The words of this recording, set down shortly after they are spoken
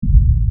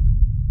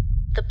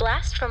The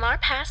Blast from Our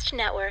Past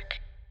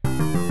Network.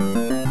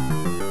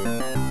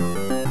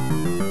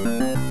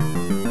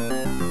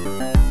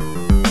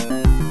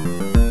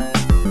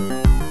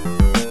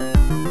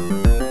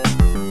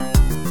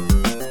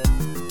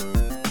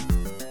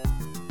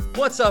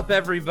 What's up,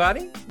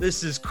 everybody?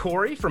 This is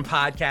Corey from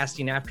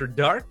Podcasting After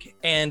Dark,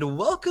 and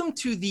welcome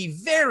to the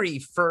very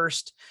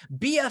first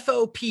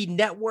BFOP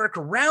Network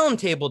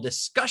roundtable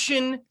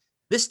discussion.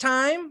 This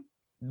time,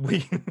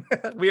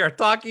 we are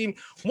talking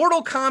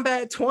Mortal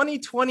Kombat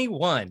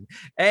 2021,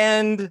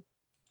 and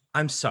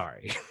I'm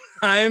sorry.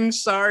 I'm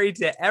sorry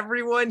to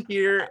everyone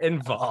here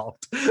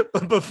involved.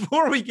 But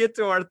before we get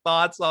to our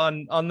thoughts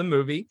on the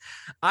movie,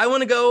 I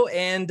want to go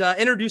and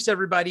introduce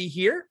everybody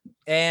here.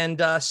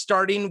 And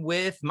starting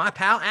with my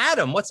pal,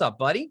 Adam. What's up,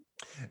 buddy?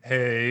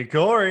 Hey,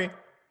 Corey.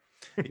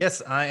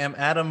 Yes, I am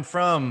Adam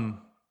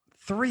from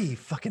 3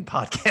 fucking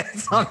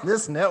podcasts on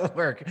this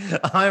network.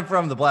 I'm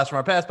from the Blast from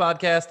Our Past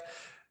podcast,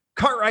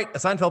 Cartwright, a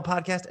Seinfeld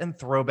podcast, and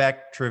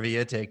Throwback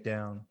Trivia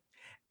Takedown.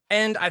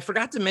 And I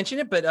forgot to mention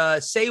it,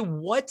 but say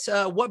what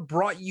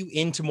brought you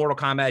into Mortal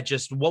Kombat?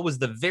 Just what was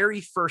the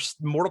very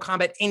first Mortal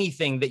Kombat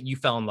anything that you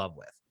fell in love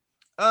with?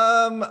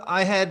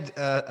 I had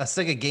a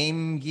Sega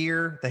Game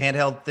Gear, the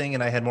handheld thing,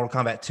 and I had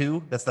Mortal Kombat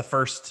 2. That's the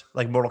first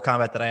Mortal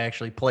Kombat that I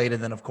actually played.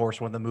 And then, of course,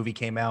 when the movie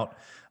came out,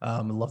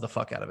 loved the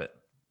fuck out of it.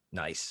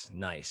 Nice.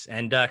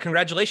 And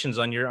congratulations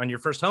on your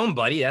first home,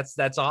 buddy.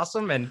 That's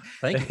awesome. And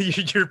thank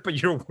you.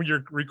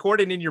 You're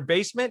recording in your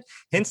basement,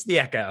 hence the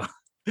echo.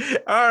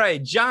 All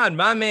right, John,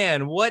 my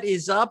man, what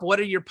is up? What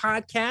are your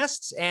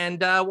podcasts?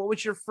 And what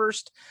was your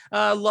first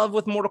love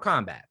with Mortal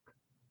Kombat?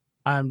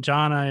 I'm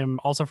John. I am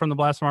also from the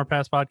Blast from Our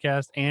Past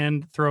podcast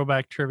and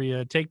Throwback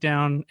Trivia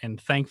Takedown, and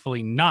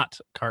thankfully not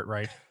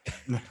Cartwright.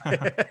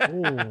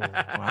 Oh,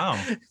 wow.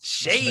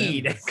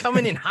 Shade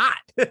coming in hot.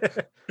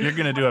 You're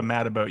going to do a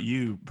Mad About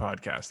You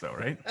podcast, though,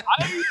 right?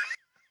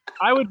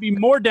 I would be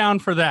more down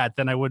for that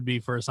than I would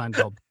be for a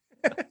Seinfeld.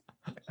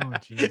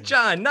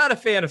 John, not a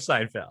fan of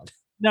Seinfeld.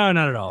 No,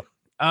 not at all.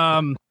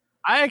 I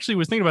actually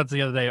was thinking about this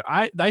the other day.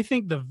 I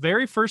think the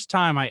very first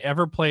time I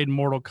ever played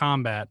Mortal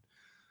Kombat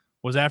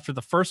was after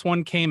the first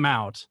one came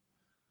out.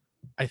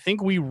 I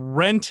think we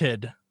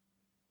rented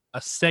a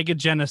Sega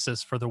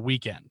Genesis for the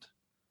weekend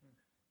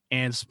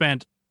and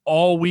spent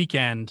all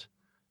weekend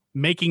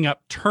making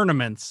up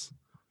tournaments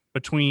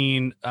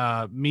between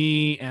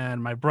me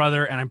and my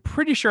brother. And I'm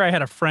pretty sure I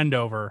had a friend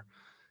over,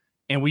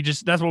 and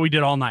that's what we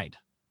did all night.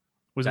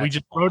 We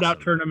just wrote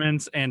out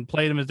tournaments and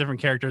played them as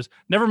different characters.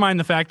 Never mind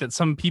the fact that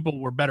some people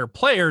were better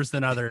players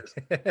than others.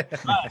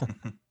 But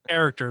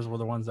characters were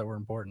the ones that were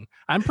important.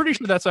 I'm pretty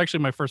sure that's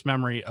actually my first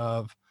memory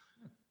of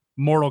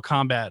Mortal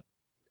Kombat,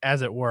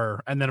 as it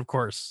were. And then, of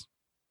course,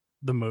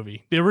 the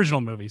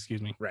original movie,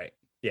 excuse me. Right.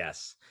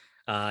 Yes.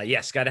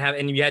 Yes. Got to have.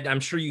 And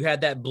I'm sure you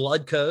had that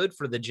blood code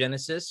for the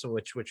Genesis,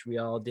 which we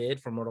all did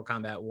for Mortal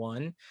Kombat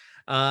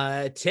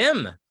 1.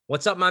 Tim.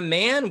 What's up, my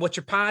man? What's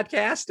your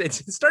podcast?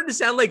 It's starting to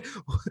sound like,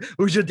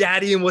 who's your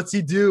daddy and what's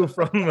he do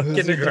from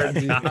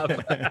Kindergarten Cop?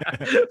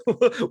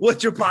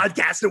 What's your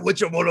podcast and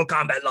what's your Mortal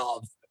Kombat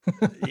love?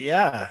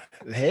 Yeah.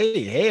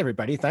 Hey,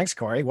 everybody. Thanks,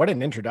 Corey. What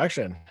an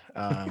introduction.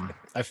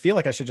 I feel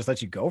like I should just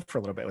let you go for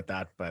a little bit with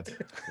that, but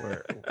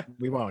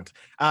we won't.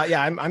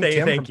 I'm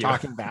Tim from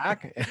Talking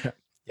Back.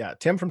 Yeah,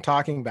 Tim from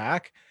Talking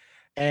Back.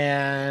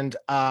 And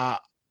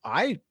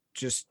I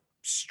just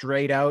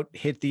straight out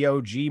hit the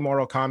OG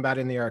Mortal Kombat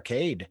in the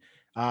arcade.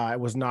 I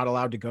was not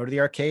allowed to go to the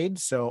arcade,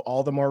 so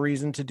all the more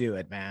reason to do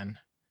it, man.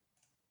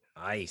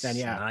 Nice.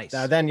 Nice.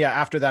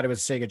 After that, it was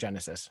Sega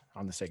Genesis,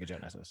 on the Sega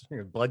Genesis.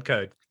 Blood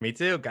code. Me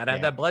too. Gotta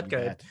have that blood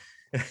code.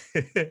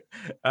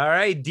 All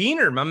right,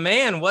 Diener, my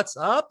man, what's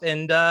up?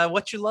 And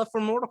what's your love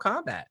for Mortal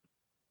Kombat?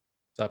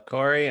 What's up,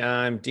 Corey?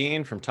 I'm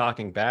Dean from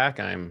Talking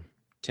Back. I'm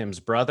Tim's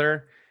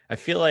brother. I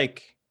feel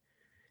like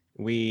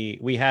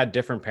we had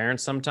different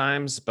parents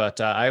sometimes, but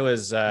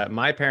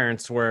my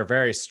parents were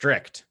very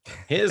strict.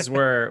 His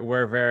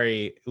were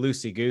very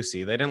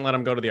loosey-goosey. They didn't let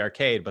him go to the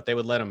arcade, but they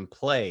would let him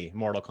play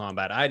Mortal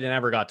Kombat. I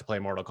never got to play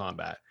Mortal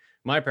Kombat.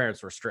 My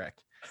parents were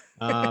strict.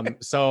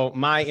 So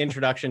my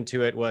introduction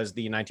to it was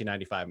the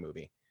 1995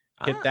 movie.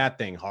 Hit that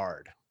thing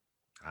hard.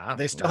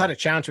 They still had a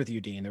chance with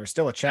you, Dean. There was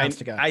still a chance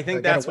to go. I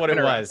think that's what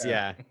it was,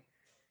 yeah.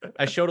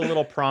 I showed a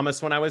little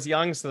promise when I was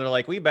young, so they're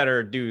like, we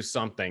better do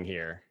something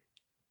here.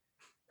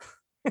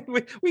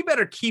 we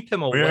better keep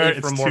him away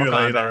from Mortal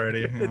Kombat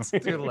already. It's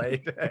too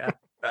late.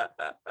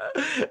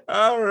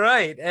 All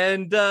right.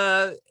 And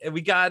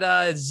we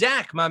got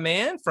Zach, my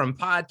man, from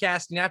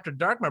Podcasting After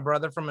Dark, my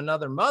brother from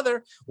another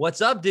mother.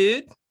 What's up,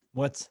 dude?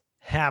 What's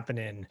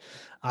happening?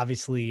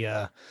 Obviously,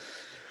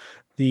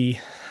 the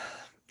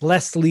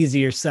less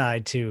sleazier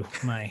side to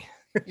my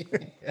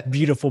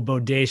beautiful,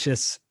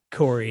 bodacious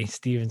Corey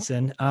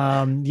Stevenson.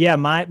 My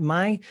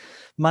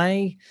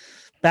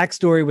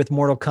backstory with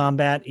Mortal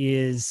Kombat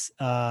is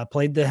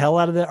played the hell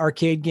out of the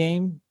arcade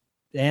game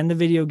and the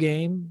video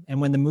game.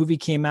 And when the movie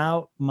came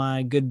out,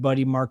 my good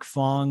buddy Mark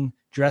Fong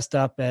dressed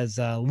up as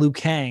Liu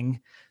Kang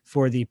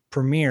for the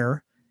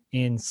premiere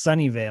in San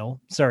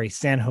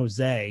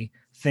Jose,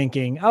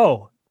 thinking,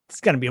 oh,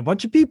 there's gonna be a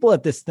bunch of people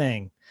at this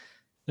thing.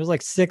 There's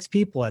like 6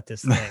 people at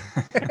this thing.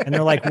 And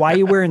they're like, why are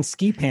you wearing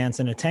ski pants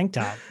and a tank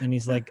top? And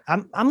he's like,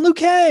 I'm Liu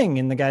Kang.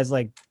 And the guy's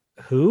like,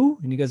 who?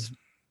 And he goes,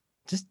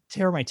 just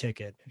tear my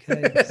ticket.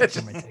 Okay. Just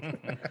tear my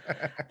ticket.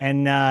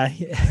 And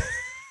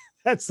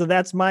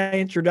that's my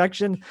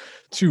introduction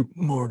to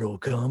Mortal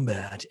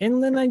Kombat.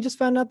 And then I just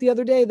found out the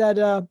other day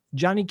that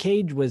Johnny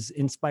Cage was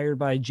inspired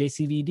by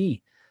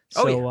JCVD.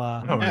 So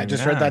I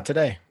just read that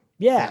today.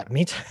 Yeah,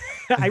 me too.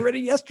 I read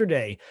it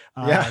yesterday.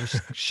 I was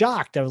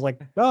shocked. I was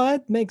like, oh,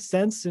 that makes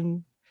sense,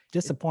 and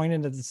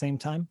disappointed at the same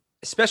time.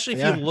 Especially if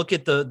you look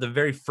at the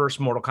very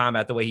first Mortal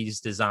Kombat, the way he's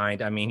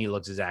designed. I mean, he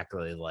looks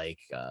exactly like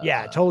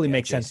it totally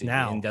makes JCVD sense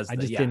now. I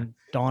just didn't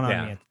dawn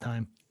on me at the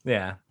time.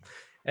 Yeah.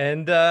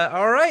 And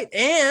all right.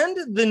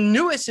 And the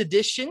newest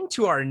addition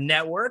to our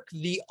network,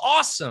 the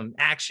awesome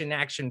Action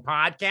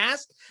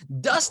podcast.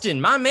 Dustin,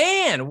 my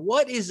man,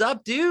 what is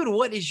up, dude?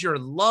 What is your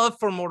love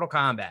for Mortal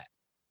Kombat?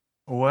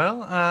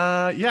 Well,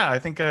 I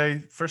think I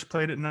first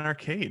played it in an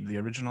arcade, the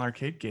original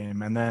arcade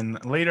game. And then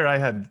later I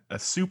had a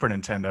Super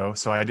Nintendo,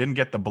 so I didn't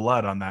get the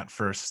blood on that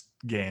first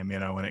game,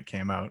 when it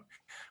came out,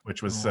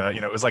 which was,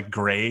 it was like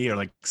gray or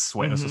like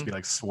sweat. It was supposed to be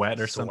like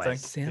sweat or something.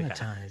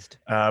 Sanitized.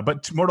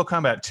 But Mortal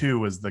Kombat 2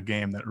 was the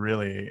game that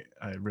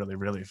I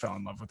really fell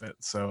in love with it.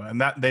 So,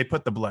 and that they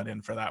put the blood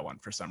in for that one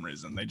for some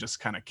reason. They just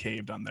kind of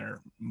caved on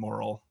their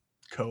moral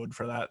code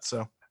for that.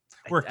 So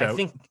worked out.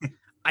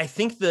 I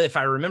think if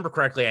I remember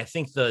correctly, I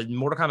think the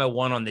Mortal Kombat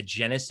 1 on the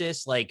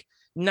Genesis, like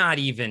not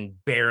even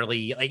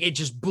barely, like it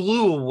just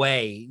blew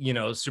away,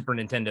 Super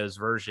Nintendo's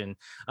version.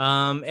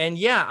 And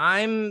yeah,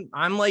 I'm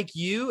like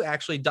you,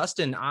 actually,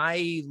 Dustin.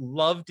 I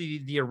loved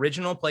the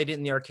original, played it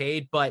in the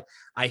arcade, but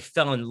I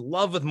fell in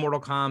love with Mortal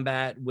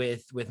Kombat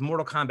with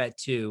Mortal Kombat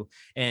 2.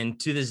 And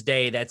to this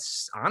day,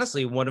 that's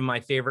honestly one of my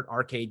favorite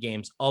arcade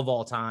games of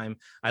all time.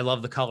 I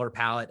love the color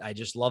palette. I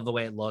just love the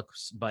way it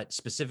looks, but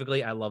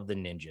specifically, I love the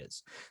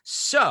ninjas.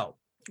 So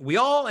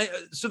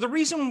the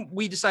reason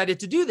we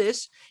decided to do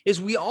this is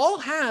we all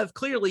have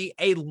clearly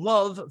a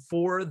love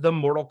for the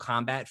Mortal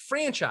Kombat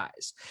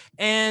franchise.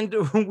 And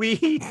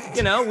we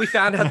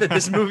found out that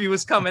this movie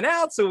was coming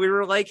out. So we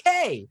were like,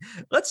 hey,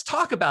 let's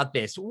talk about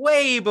this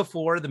way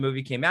before the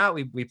movie came out.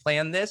 We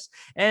planned this.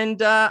 And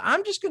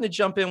I'm just going to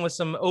jump in with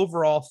some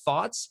overall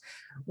thoughts.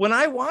 When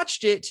I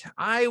watched it,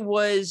 I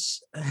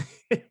was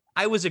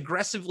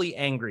aggressively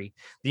angry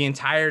the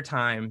entire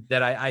time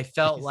that I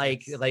felt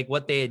like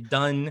what they had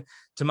done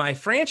to my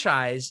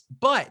franchise,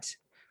 but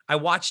I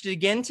watched it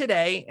again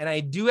today, and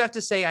I do have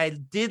to say I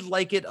did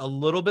like it a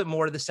little bit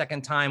more the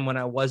second time when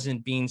I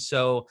wasn't being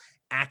so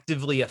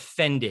actively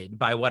offended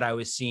by what I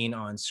was seeing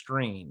on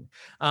screen.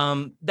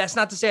 That's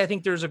not to say I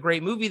think there's a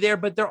great movie there,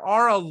 but there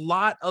are a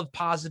lot of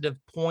positive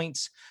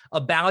points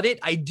about it.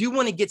 I do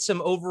want to get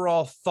some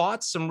overall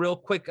thoughts, some real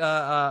quick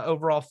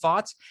overall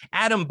thoughts.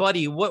 Adam,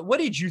 buddy, what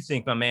did you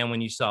think, my man,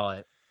 when you saw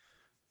it?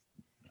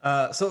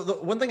 So the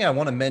one thing I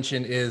want to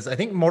mention is I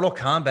think Mortal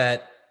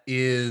Kombat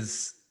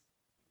is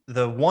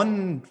the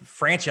one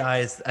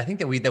franchise I think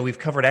that we've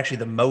covered actually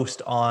the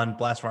most on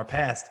Blast from Our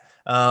Past,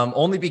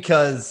 only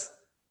because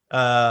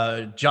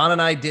John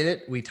and I did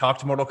it. We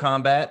talked Mortal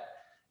Kombat,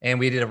 and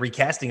we did a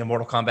recasting of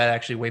Mortal Kombat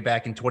actually way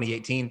back in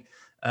 2018.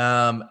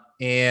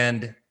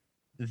 And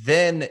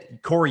then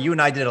Corey, you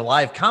and I did a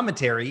live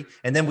commentary,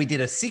 and then we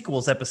did a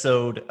sequels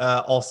episode,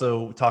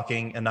 also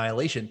talking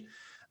Annihilation.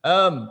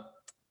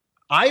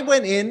 I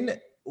went in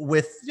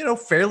with,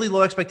 fairly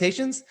low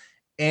expectations,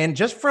 and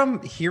just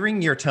from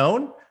hearing your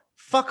tone,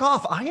 fuck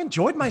off. I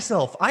enjoyed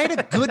myself. I had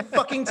a good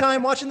fucking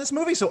time watching this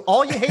movie. So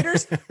all you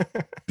haters,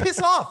 piss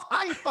off.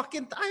 I had a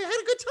good time.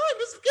 It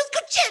was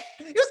good shit.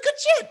 It was good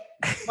shit.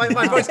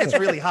 My voice gets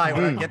really high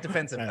when I get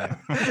defensive.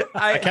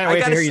 I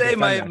gotta say,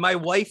 my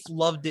wife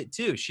loved it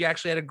too. She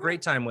actually had a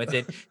great time with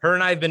it. Her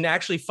and I have been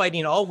actually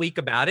fighting all week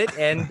about it,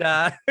 and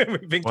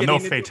we've been no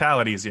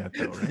fatalities yet,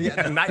 though. Right?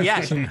 Yeah, not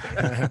yet.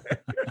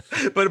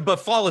 but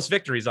flawless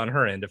victories on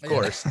her end, of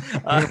course.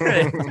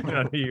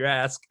 You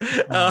ask.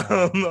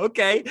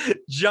 Okay,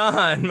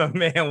 John, my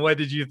man, what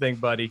did you think,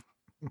 buddy?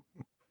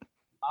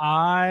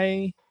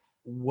 I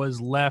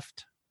was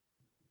left.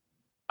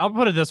 I'll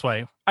put it this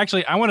way.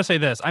 Actually, I want to say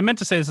this. I meant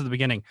to say this at the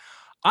beginning.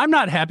 I'm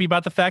not happy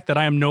about the fact that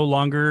I am no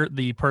longer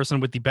the person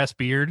with the best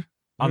beard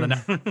on the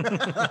network.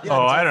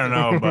 I don't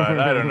know, but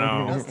I don't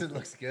know. Dustin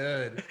looks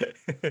good.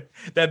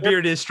 That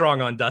beard is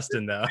strong on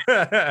Dustin, though.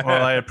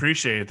 Well, I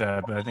appreciate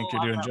that, but I think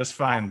you're doing just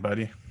fine,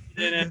 buddy.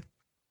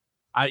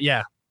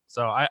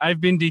 So I've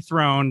been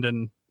dethroned,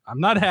 and I'm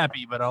not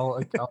happy, but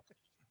I'll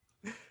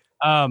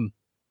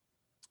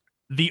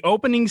the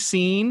opening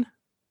scene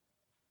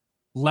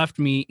left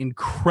me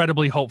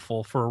incredibly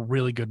hopeful for a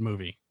really good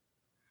movie.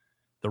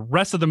 The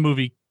rest of the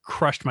movie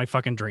crushed my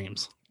fucking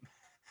dreams.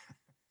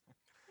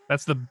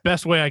 That's the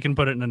best way I can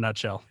put it in a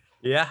nutshell.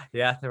 Yeah.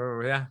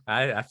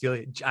 I feel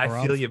you.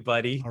 I feel you,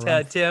 buddy.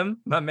 Tim,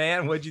 my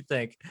man, what'd you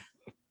think?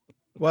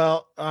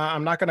 Well,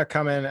 I'm not going to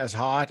come in as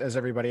hot as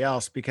everybody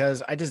else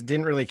because I just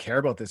didn't really care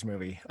about this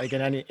movie, like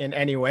in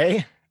any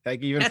way.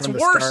 Like even That's from the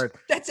worse. start,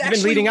 That's even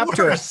actually leading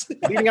worse. up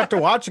to leading up to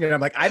watching it, I'm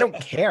like, I don't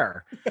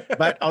care.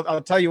 But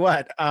I'll tell you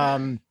what.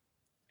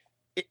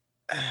 It,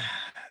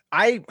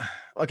 I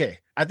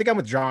think I'm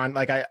with John.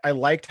 Like I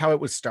liked how it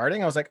was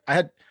starting. I was like, I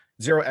had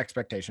zero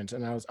expectations,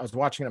 and I was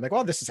watching it. I'm like,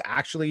 well, this is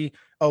actually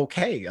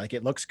okay. Like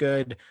it looks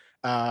good.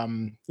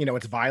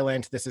 It's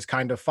violent. This is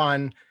kind of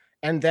fun.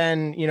 And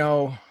then,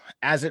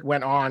 as it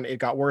went on, it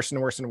got worse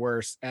and worse and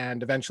worse.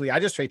 And eventually I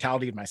just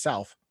fatalityed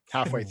myself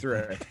halfway through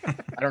it.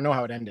 I don't know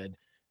how it ended.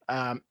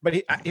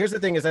 But here's the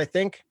thing is I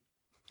think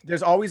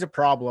there's always a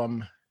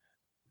problem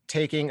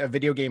taking a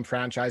video game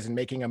franchise and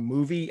making a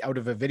movie out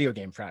of a video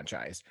game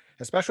franchise,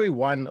 especially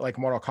one like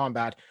Mortal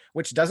Kombat,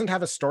 which doesn't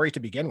have a story to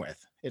begin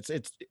with.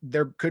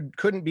 There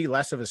couldn't be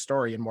less of a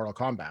story in Mortal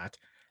Kombat.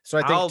 So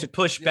I think I'll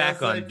push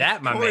back on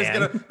that, my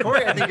man.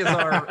 Corey, I think, is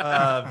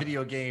our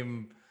video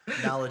game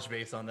knowledge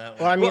base on that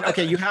one. Well, I mean,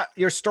 okay,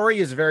 your story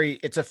is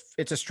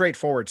it's a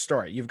straightforward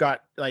story. You've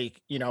got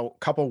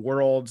couple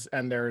worlds,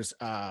 and there's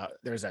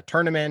a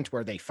tournament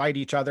where they fight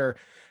each other,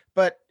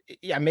 but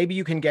yeah, maybe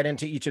you can get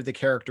into each of the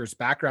characters'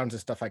 backgrounds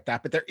and stuff like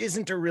that, but there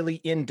isn't a really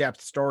in-depth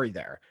story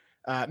there.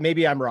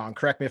 Maybe I'm wrong.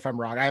 Correct me if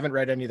I'm wrong. I haven't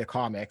read any of the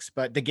comics,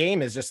 but the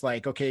game is just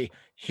like, okay,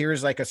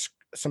 here's like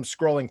some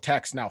scrolling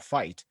text, now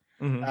fight.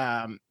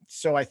 Mm-hmm.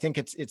 So I think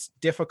it's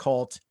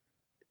difficult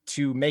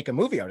to make a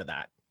movie out of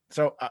that.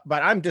 So,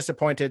 but I'm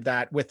disappointed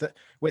that with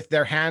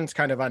their hands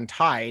kind of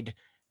untied,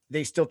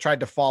 they still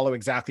tried to follow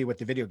exactly what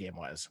the video game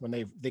was when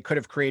they could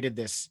have created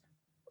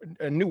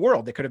a new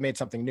world. They could have made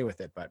something new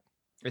with it, but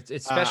it's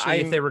especially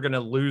if they were going to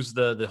lose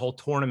the whole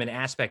tournament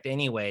aspect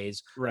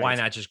anyways, right. Why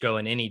not just go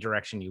in any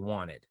direction you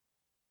wanted?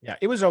 Yeah,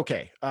 it was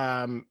okay.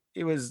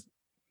 It was,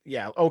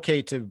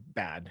 okay to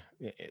bad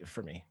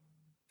for me.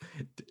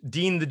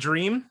 Dean the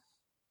Dream.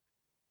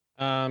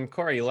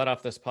 Corey, you let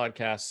off this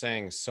podcast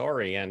saying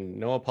sorry and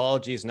no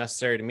apologies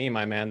necessary to me,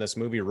 my man. This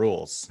movie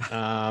rules.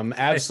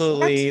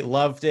 Absolutely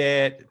loved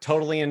it.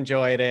 Totally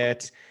enjoyed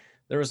it.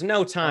 There was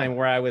no time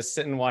where I was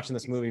sitting watching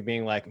this movie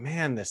being like,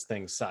 man, this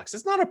thing sucks.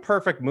 It's not a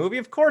perfect movie.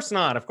 Of course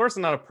not. Of course it's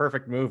not a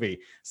perfect movie.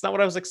 It's not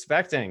what I was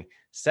expecting.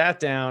 Sat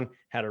down,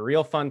 had a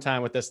real fun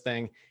time with this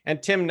thing.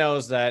 And Tim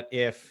knows that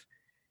if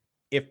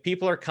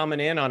people are coming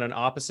in on an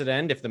opposite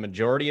end, if the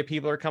majority of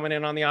people are coming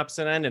in on the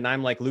opposite end and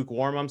I'm like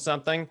lukewarm on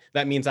something,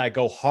 that means I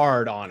go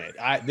hard on it.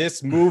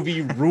 This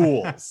movie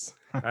rules.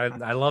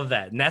 I love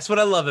that. And that's what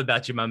I love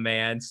about you, my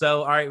man.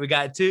 So, all right, we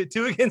got two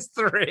against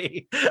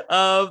three.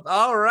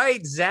 All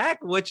right,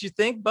 Zach, what you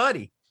think,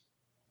 buddy?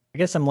 I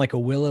guess I'm like a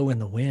willow in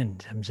the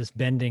wind. I'm just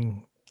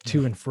bending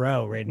to and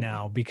fro right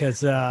now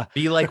because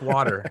be like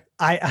water.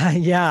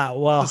 I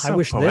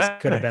wish this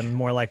could have been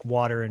more like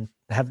water and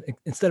have,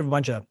 instead of a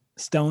bunch of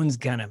stones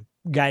kind of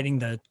guiding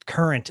the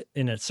current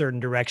in a certain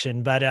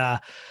direction. But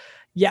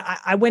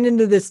I went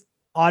into this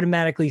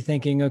automatically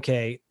thinking,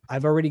 okay,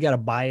 I've already got a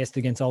bias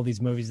against all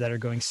these movies that are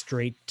going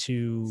straight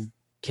to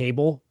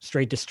cable,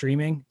 straight to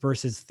streaming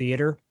versus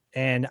theater.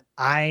 And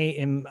I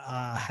am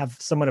have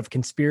somewhat of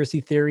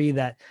conspiracy theory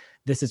that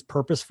this is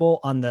purposeful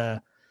on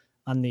the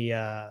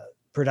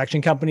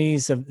production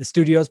companies of the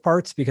studios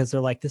parts, because they're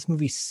like, this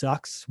movie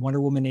sucks.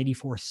 Wonder Woman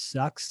 84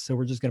 sucks. So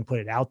we're just going to put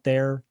it out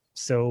there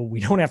so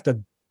we don't have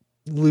to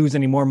lose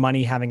any more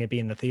money having it be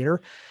in the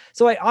theater.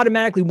 So I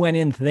automatically went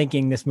in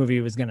thinking this movie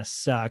was going to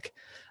suck.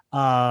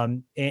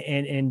 And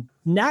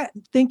not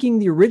thinking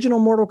the original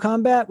Mortal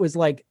Kombat was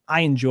like,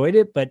 I enjoyed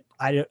it, but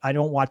I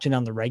don't watch it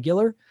on the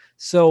regular.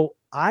 So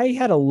I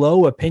had a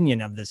low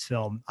opinion of this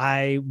film.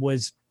 I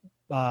was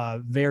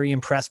very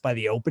impressed by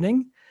the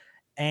opening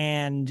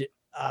and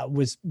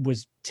was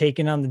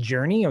taken on the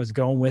journey. I was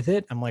going with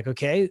it. I'm like,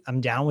 okay, I'm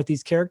down with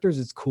these characters.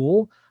 It's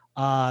cool.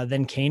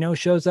 Then Kano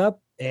shows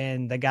up,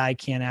 and the guy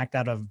can't act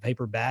out of a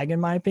paper bag,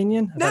 in my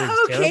opinion. No,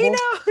 Kano.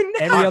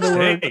 Every other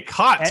word,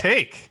 hot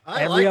take.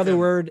 Every other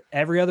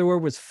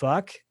word was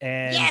fuck.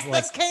 And yes,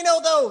 that's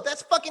Kano though.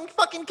 That's fucking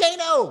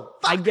Kano.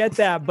 Fuck. I get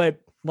that, but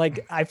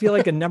like, I feel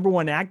like a number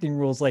one acting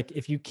rule is like,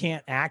 if you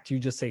can't act, you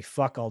just say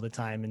fuck all the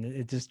time, and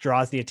it just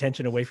draws the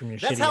attention away from your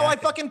shitty. That's how acting.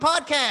 I fucking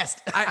podcast.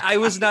 I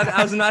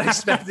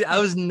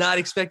was not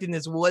expecting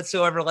this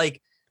whatsoever.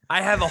 Like,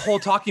 I have a whole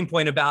talking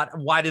point about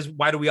why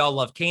do we all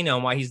love Kano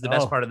and why he's the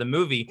best part of the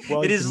movie.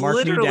 Well, it is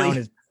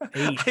literally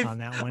 8 on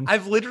that one.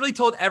 I've literally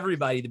told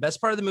everybody the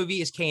best part of the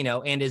movie is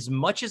Kano, and as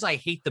much as I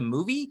hate the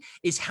movie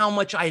is how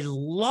much I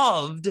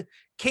loved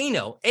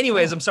Kano.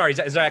 Anyways, I'm sorry,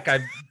 Zach.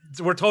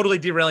 We're totally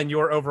derailing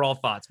your overall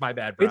thoughts. My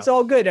bad, bro. It's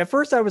all good. At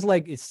first, I was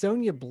like, "Is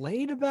Sonya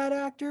Blade a bad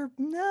actor?"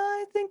 No,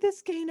 I think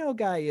this Kano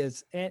guy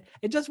is, and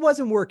it just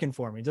wasn't working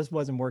for me. It just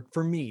wasn't working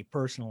for me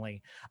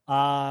personally.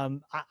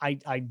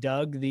 I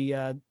dug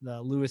the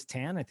Louis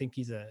Tan. I think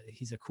he's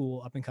a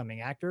cool up and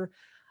coming actor.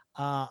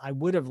 I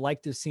would have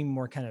liked to have seen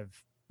more kind of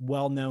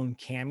well-known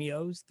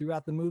cameos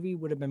throughout the movie.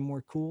 Would have been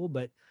more cool,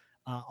 but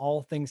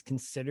all things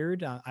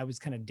considered, I was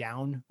kind of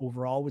down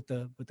overall with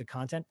the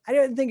content. I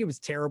didn't think it was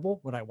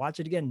terrible. Would I watch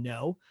it again?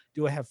 No.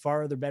 Do I have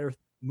far other better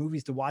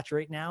movies to watch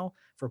right now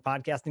for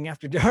podcasting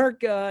after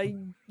dark,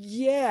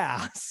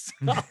 yeah. So,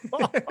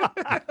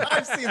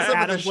 I've seen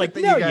some of the shit like,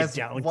 that no, you guys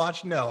don't.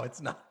 watch. No,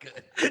 it's not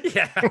good.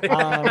 Yeah. And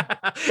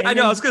I know. then-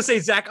 I was going to say,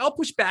 Zach, I'll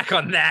push back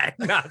on that.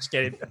 No, I'm just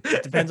kidding.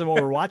 It depends on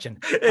what we're watching.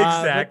 But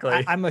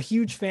Exactly. I'm a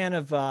huge fan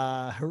of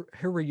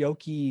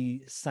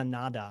Hiroyuki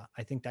Sanada.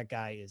 I think that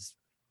guy is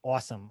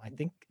awesome. I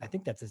think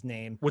that's his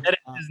name. That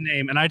is his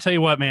name. And I tell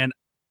you what, man,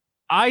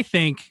 I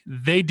think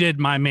they did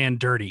my man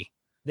dirty.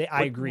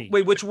 I agree.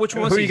 Wait, which one was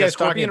Who are he? you guys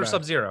Scorpion talking or about?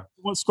 Sub-Zero?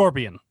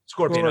 Scorpion.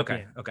 Scorpion. Okay.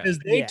 Scorpion. Okay. Because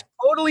they Yeah.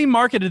 totally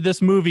marketed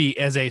this movie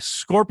as a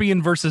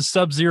Scorpion versus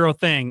Sub-Zero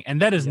thing,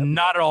 and that is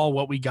not at all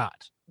what we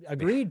got.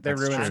 Agreed. They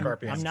ruined I'm-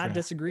 Scorpion. I'm not Yeah.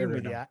 disagreeing They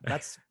with ruined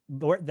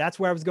you. That's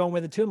where I was going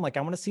with it too. I'm like,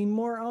 I want to see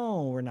more.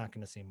 Oh, we're not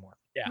going to see more.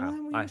 Yeah.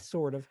 Well, I-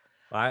 sort of.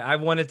 I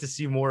wanted to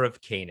see more of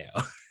Kano,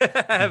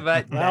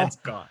 but that's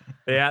gone.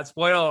 Yeah,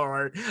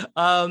 spoiler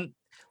alert.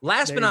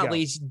 Last There but you not go.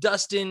 least,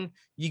 Dustin,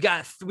 we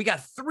got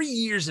 3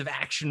 years of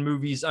action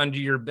movies under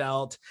your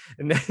belt,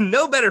 and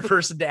no better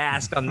person to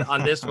ask on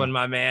this one,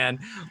 my man.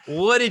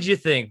 What did you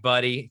think,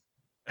 buddy?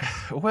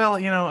 Well,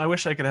 I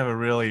wish I could have a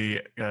really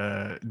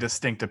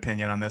distinct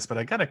opinion on this, but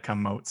I got to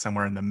come out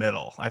somewhere in the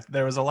middle.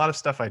 There was a lot of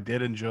stuff I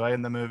did enjoy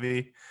in the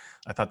movie.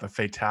 I thought the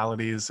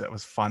fatalities, it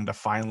was fun to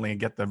finally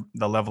get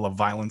the level of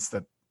violence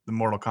that the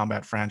Mortal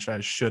Kombat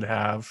franchise should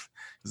have.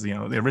 'Cause,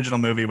 the original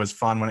movie was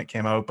fun when it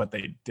came out, but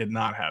they did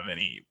not have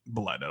any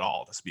blood at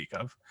all to speak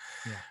of.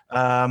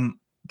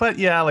 But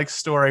yeah, like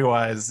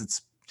story-wise,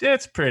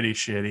 it's pretty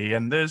shitty,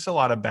 and there's a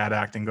lot of bad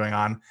acting going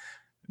on.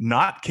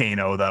 Not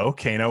Kano, though.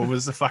 Kano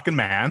was a fucking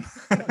man.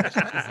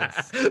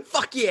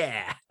 Fuck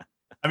yeah.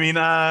 I mean,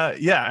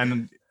 yeah,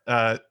 and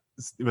it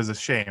was a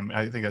shame.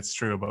 I think that's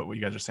true about what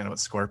you guys are saying about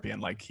Scorpion.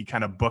 Like, he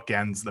kind of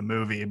bookends the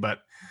movie, but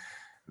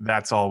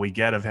that's all we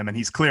get of him, and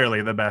he's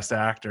clearly the best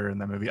actor in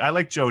the movie. I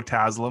like Joe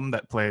Taslim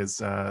that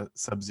plays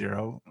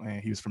Sub-Zero.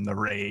 He was from The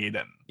Raid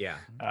and Yeah.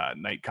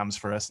 Night Comes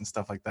for Us and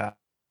stuff like that.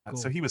 Cool.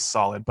 So he was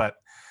solid, but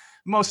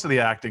most of the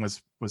acting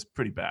was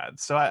pretty bad.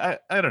 So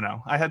I don't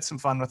know. I had some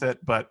fun with it,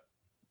 but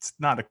it's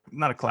not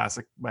a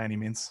classic by any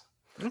means.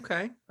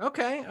 Okay. All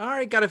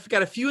right. Got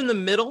a few in the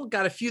middle.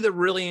 Got a few that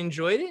really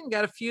enjoyed it, and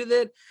got a few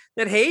that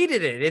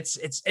hated it.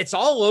 It's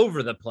all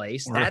over the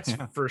place. That's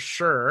Yeah. for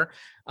sure.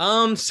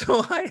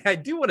 So I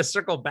do want to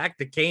circle back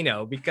to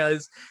Kano,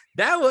 because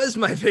that was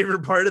my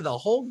favorite part of the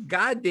whole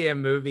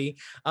goddamn movie.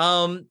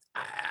 I'm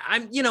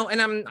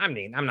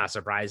not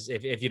surprised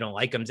if you don't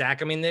like him,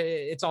 Zach. I mean,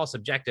 it's all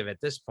subjective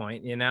at this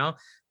point,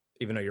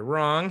 even though you're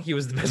wrong. He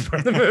was the best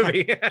part of the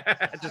movie.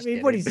 I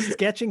mean, what he's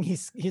sketching,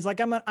 he's like,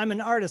 I'm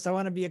an artist. I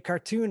want to be a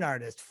cartoon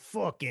artist.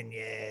 Fucking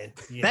yeah.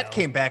 That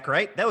came back,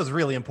 right? That was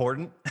really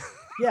important.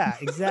 Yeah,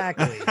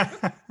 exactly.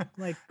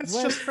 Like, It's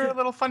what- just for a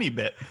little funny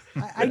bit.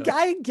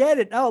 I get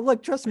it. Oh,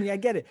 look, trust me, I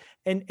get it.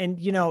 And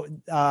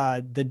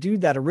the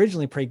dude that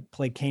originally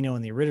played Kano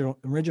in the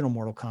original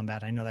Mortal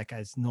Kombat, I know that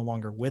guy's no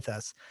longer with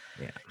us.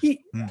 Yeah.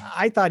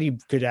 I thought he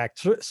could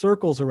act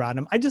circles around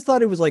him. I just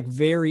thought it was like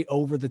very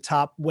over the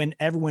top when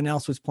everyone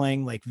else was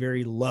playing like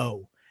very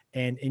low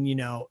and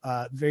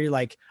very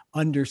like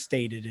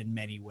understated in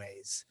many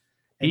ways.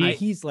 And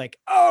he's like,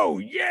 oh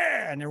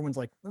yeah, and everyone's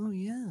like, oh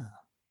yeah.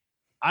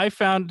 I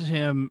found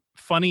him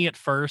funny at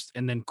first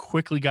and then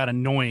quickly got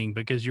annoying,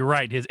 because you're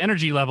right. His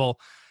energy level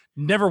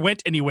never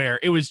went anywhere.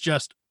 It was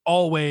just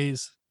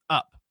always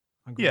up.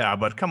 Yeah,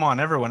 but come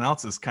on, everyone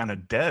else is kind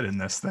of dead in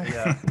this thing.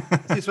 Yeah.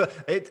 See, so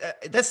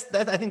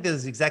that I think that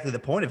is exactly the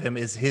point of him,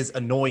 is his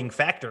annoying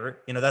factor.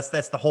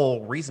 That's the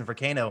whole reason for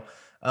Kano.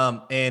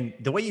 And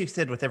the way you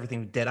said with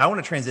everything dead, I want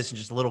to transition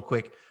just a little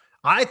quick.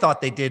 I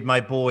thought they did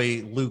my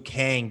boy Liu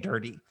Kang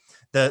dirty.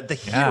 The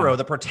hero,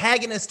 the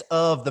protagonist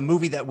of the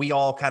movie that we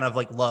all kind of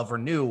like love or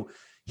knew.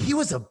 He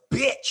was a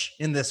bitch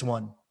in this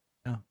one.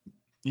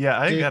 Yeah,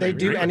 I Did gotta they agree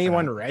do with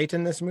anyone that. right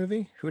in this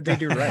movie? Who did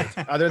they do right?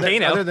 Other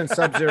Kano. than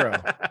Sub-Zero.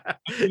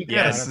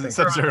 Yes, I don't think-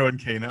 Sub-Zero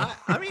and Kano.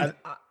 I mean,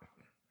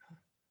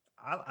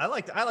 I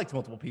liked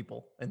multiple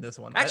people in this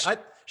one. Actually-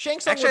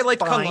 Shang Tsung Actually, I was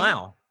liked Kung fine.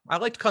 Lao. I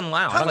liked Kung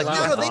Lao. Kung I liked Lao,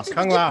 Kung they Lao. did-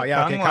 Kung Lao,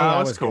 yeah, okay, Kung Kung Lao Lao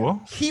was was cool.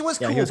 good. He was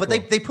Yeah, cool, he was but cool.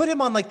 they put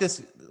him on like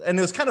this, and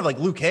it was kind of like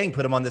Liu Kang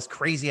put him on this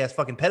crazy ass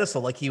fucking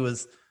pedestal, like he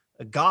was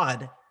a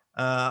god.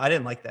 I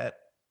didn't like that.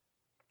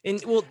 And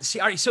well,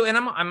 see, all right, so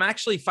I'm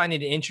actually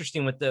finding it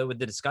interesting with the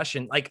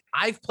discussion. Like,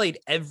 I've played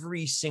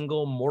every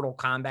single Mortal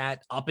Kombat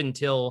up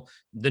until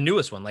the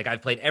newest one. Like,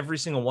 I've played every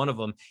single one of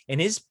them, and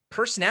his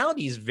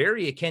personality is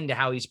very akin to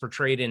how he's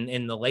portrayed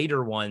in the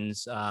later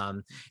ones.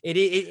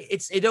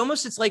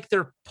 It's like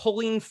they're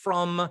pulling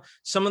from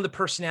some of the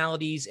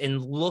personalities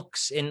and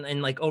looks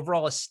and like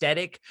overall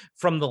aesthetic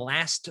from the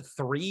last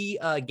 3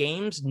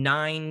 games,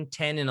 9,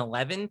 10, and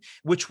 11,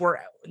 which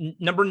were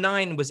number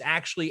 9 was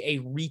actually a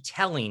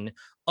retelling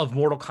of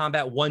Mortal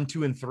Kombat 1,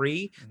 2, and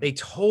 3. They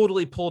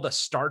totally pulled a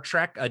Star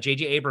Trek, a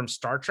J.J. Abrams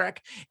Star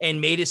Trek, and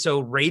made it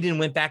so Raiden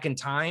went back in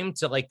time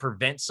to like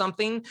prevent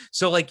something.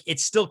 So like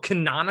it's still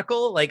canonical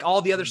canonical. Like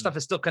all the other stuff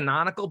is still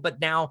canonical, but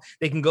now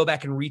they can go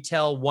back and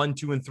retell 1,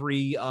 2, and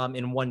 3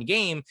 in one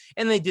game.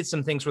 And they did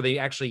some things where they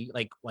actually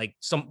like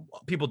some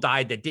people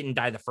died that didn't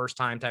die the first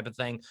time type of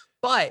thing.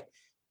 But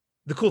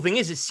the cool thing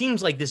is, it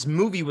seems like this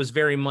movie was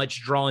very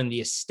much drawing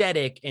the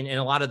aesthetic and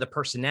a lot of the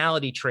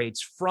personality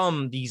traits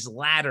from these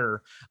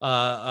latter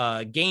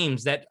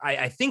games that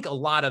I think a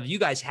lot of you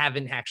guys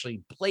haven't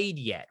actually played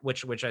yet,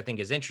 which I think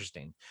is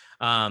interesting.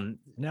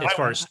 As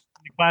far as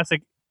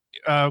classic,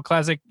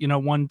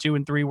 1, 2,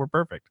 and 3 were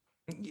perfect.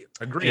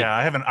 Agreed. Yeah,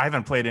 I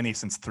haven't played any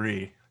since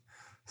 3,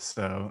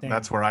 so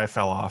that's where I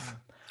fell off.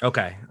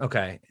 Okay.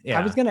 Yeah.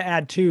 I was going to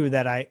add too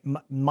that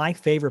my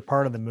favorite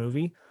part of the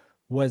movie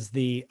was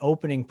the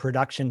opening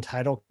production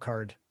title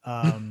card.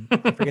 I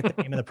forget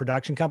the name of the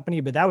production company,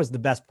 but that was the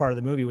best part of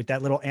the movie with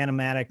that little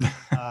animatic.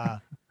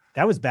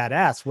 That was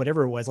badass.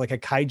 Whatever it was, like a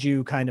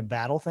kaiju kind of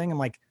battle thing. I'm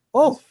like,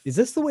 oh, is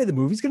this the way the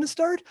movie's going to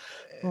start?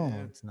 Oh,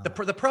 it's not.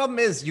 The problem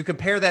is you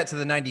compare that to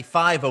the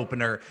 95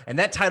 opener, and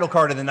that title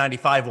card in the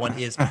 95 one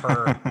is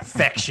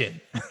perfection.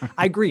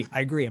 I agree.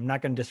 I'm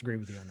not going to disagree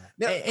with you on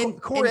that. Now,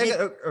 Corey,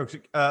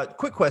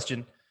 quick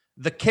question.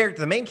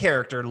 The main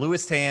character,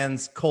 Louis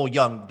Tan's Cole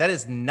Young, that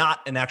is not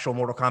an actual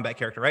Mortal Kombat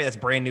character, right? That's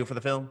brand new for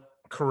the film.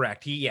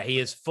 Correct. He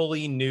is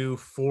fully new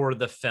for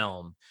the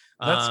film.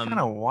 That's kind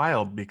of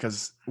wild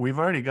because we've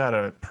already got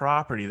a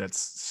property that's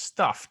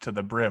stuffed to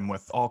the brim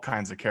with all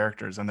kinds of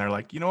characters, and they're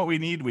like, you know what we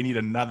need? We need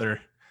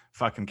another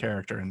fucking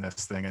character in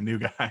this thing, a new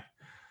guy.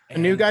 A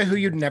new guy who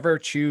you'd never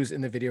choose in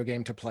the video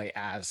game to play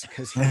as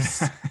because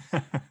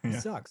He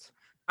sucks.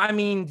 I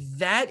mean,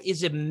 that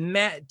is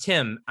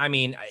Tim. I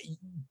mean,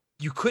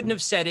 you couldn't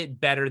have said it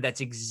better.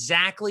 That's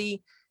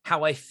exactly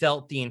how I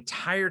felt the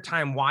entire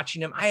time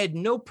watching him. I had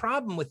no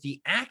problem with the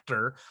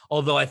actor,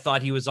 although I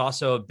thought he was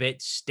also a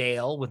bit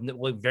stale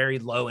with very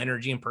low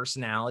energy and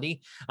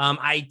personality.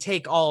 I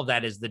take all of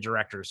that as the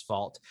director's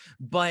fault.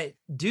 But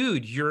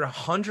dude, you're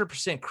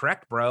 100%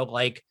 correct, bro.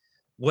 Like,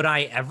 would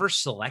I ever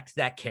select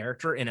that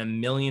character in a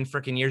million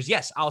freaking years?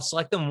 Yes, I'll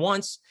select them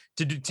once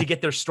to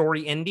get their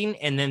story ending,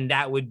 and then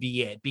that would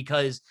be it,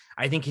 because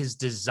I think his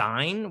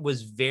design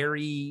was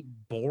very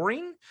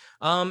boring.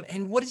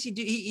 And what does he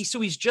do? So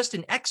he's just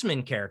an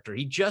X-Men character.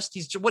 He's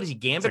what is he,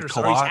 Gambit or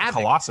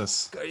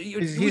Colossus?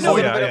 He's a little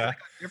bit of like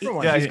a different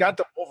one. He's got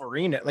the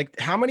Wolverine. Like,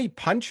 how many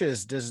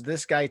punches does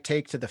this guy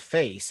take to the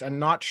face and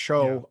not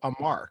show a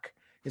mark?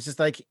 It's just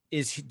like,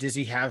 does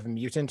he have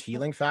mutant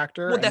healing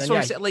factor? Well, that's what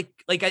I'm saying. Like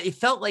it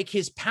felt like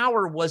his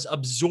power was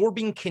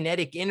absorbing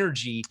kinetic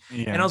energy,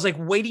 and I was like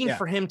waiting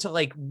for him to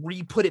like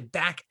re-put it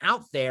back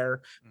out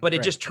there, but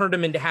it just turned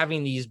him into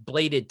having these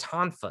bladed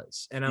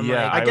tonfas. And I'm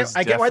like,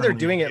 I get why they're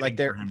doing it. Like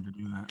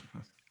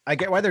I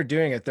get why they're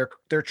doing it.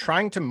 They're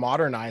trying to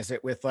modernize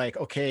it with like,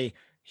 okay,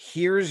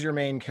 here's your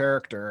main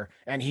character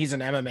and he's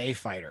an MMA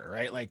fighter,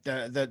 right? Like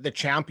the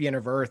champion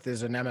of Earth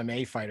is an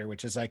MMA fighter,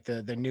 which is like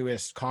the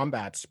newest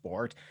combat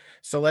sport.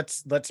 So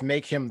let's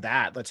make him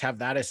that. Let's have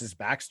that as his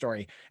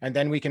backstory. And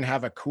then we can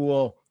have a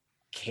cool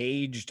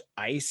caged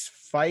ice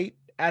fight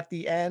at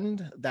the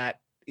end that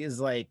is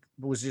like,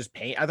 was just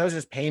pain. I thought it was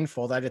just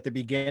painful that at the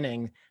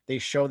beginning they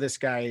show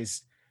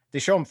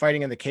him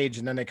fighting in the cage,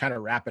 and then they kind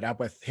of wrap it up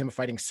with him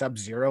fighting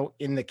Sub-Zero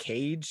in the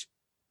cage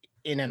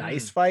in an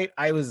ice fight.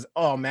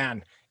 Oh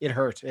man, it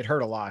hurt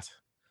a lot.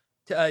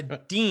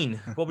 Dean,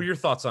 what were your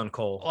thoughts on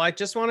Cole? Well,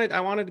 I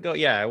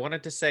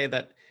wanted to say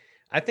that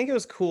I think it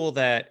was cool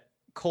that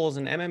Cole's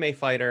an MMA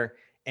fighter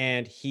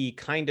and he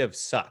kind of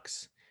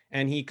sucks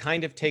and he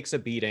kind of takes a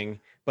beating,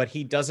 but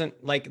he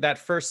doesn't, like, that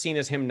first scene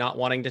is him not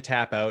wanting to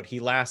tap out.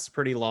 He lasts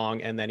pretty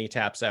long and then he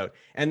taps out,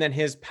 and then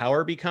his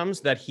power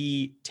becomes that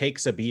he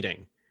takes a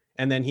beating,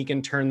 and then he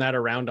can turn that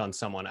around on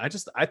someone.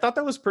 I thought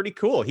that was pretty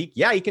cool. He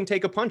can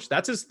take a punch.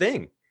 That's his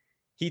thing.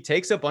 He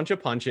takes a bunch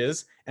of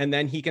punches and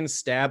then he can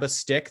stab a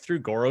stick through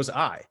Goro's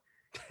eye.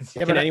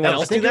 Can anyone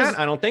else do that?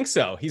 I don't think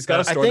so. He's got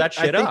to store that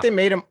shit up.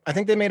 I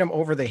think they made him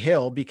over the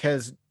hill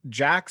because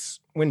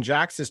when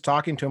Jax is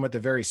talking to him at the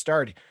very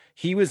start,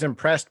 he was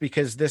impressed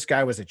because this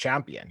guy was a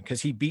champion,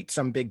 because he beat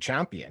some big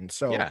champion.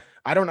 So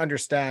I don't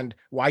understand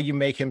why you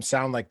make him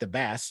sound like the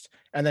best,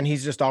 and then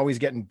he's just always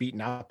getting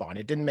beaten up on.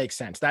 It didn't make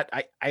sense. That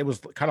I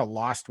was kind of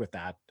lost with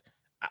that.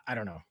 I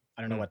don't know.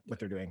 I don't know what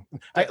they're doing.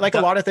 Like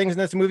a lot of things in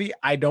this movie,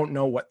 I don't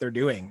know what they're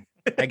doing.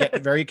 I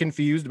get very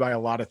confused by a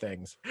lot of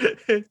things.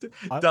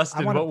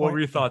 Dustin, what were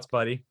your thoughts,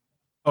 buddy?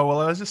 Oh,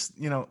 well, I was just,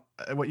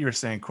 what you were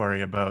saying,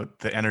 Corey, about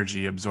the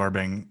energy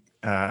absorbing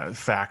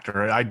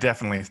factor. I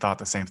definitely thought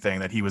the same thing,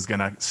 that he was going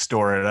to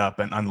store it up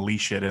and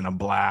unleash it in a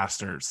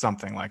blast or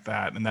something like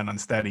that. And then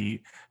instead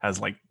he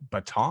has like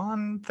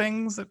baton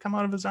things that come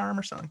out of his arm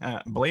or something.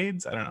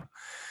 Blades? I don't know.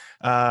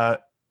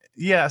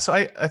 So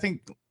I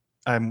think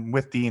I'm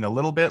with Dean a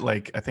little bit.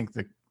 Like, I think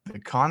the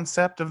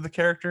concept of the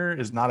character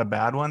is not a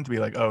bad one, to be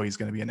like, oh, he's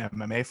going to be an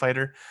MMA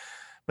fighter.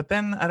 But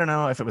then I don't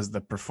know if it was the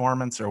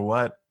performance or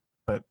what,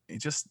 but he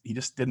just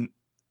didn't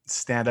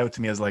stand out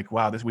to me as like,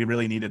 wow, we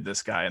really needed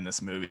this guy in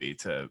this movie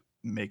to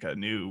make a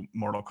new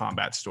Mortal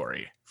Kombat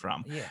story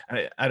from.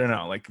 I don't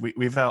know, like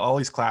we've had all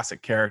these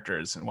classic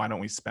characters, and why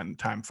don't we spend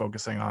time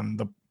focusing on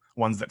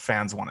ones that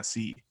fans want to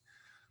see.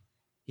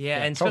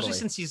 Yeah, and especially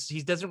since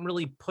he doesn't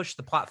really push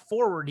the plot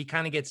forward, he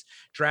kind of gets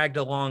dragged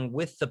along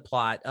with the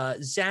plot.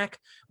 Zach,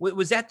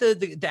 was that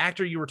the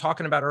actor you were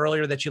talking about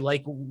earlier that you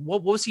like?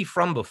 What was he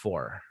from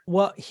before?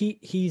 Well,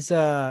 he's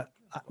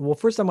well,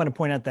 first I'm going to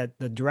point out that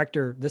the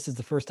director, this is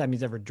the first time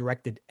he's ever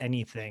directed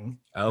anything.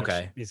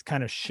 Okay. Which is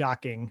kind of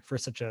shocking for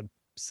such a,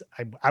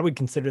 I would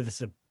consider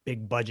this a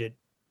big budget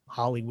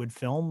Hollywood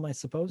film, I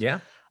suppose.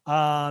 Yeah.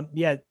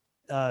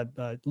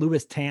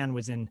 Louis Tan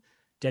was in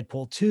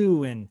Deadpool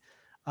 2 and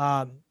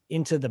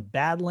Into the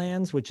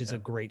Badlands, which is a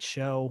great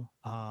show.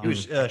 He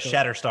was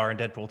Shatterstar in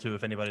Deadpool 2,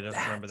 if anybody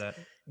doesn't remember that.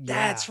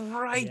 That's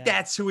right. Yeah.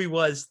 That's who he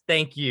was.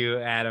 Thank you,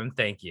 Adam.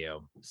 Thank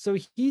you. So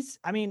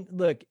I mean,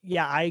 look,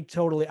 yeah, I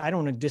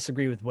don't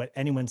disagree with what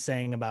anyone's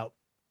saying about,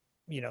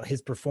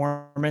 his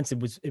performance. It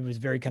was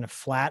very kind of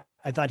flat.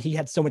 I thought he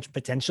had so much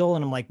potential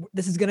and I'm like,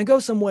 this is going to go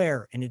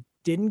somewhere, and it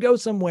didn't go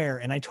somewhere.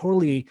 And I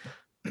totally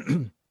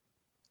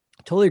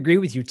agree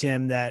with you,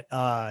 Tim, that,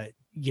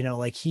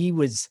 like he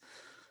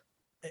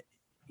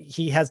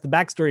has the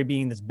backstory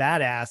being this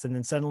badass, and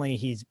then suddenly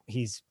he's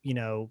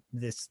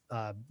this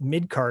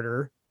mid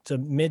Carter to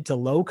mid to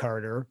low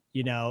Carter,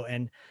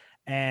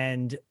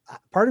 and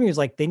part of me is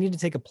like, they need to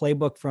take a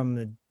playbook from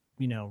the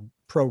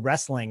pro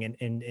wrestling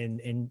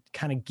and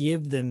kind of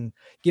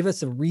give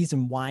us a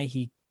reason why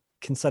he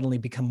can suddenly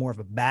become more of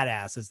a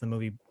badass as the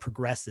movie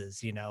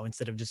progresses,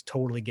 instead of just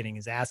totally getting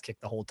his ass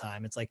kicked the whole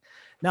time. It's like,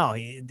 no,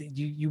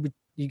 you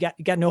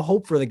got no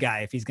hope for the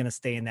guy if he's going to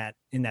stay in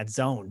that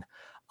zone.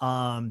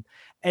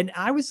 And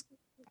I was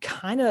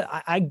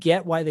I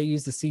get why they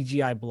use the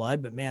CGI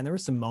blood, but man, there were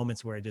some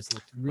moments where it just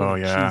looked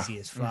really cheesy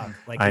as fuck.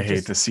 Like, I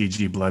hate the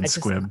CG blood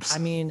squibs. I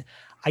mean,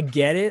 I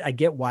get it. I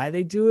get why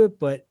they do it,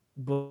 but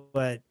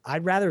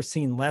I'd rather have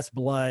seen less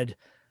blood,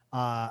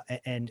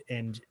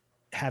 and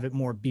have it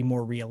be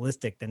more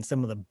realistic than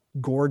some of the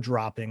gore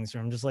droppings.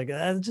 Where I'm just like,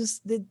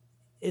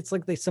 it's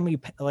like somebody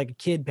like a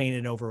kid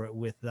painted over it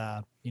with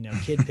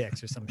kid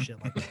pics or some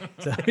shit like that.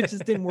 So it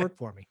just didn't work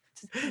for me.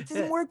 It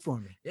didn't work for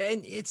me.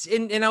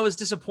 And I was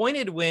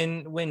disappointed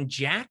when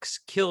Jax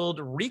killed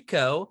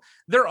Rico.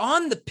 They're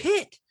on the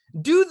pit.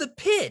 Do the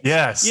pit.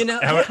 Yes.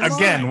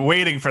 Again,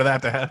 waiting for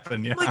that to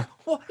happen. Yeah. Like,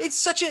 well, it's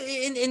such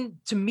and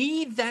to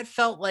me, that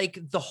felt like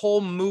the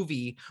whole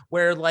movie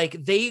where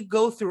like they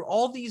go through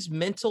all these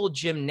mental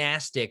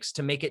gymnastics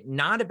to make it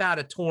not about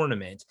a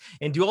tournament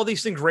and do all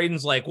these things.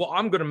 Raiden's like, well,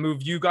 I'm going to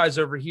move you guys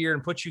over here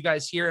and put you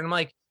guys here. And I'm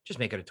like, just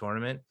make it a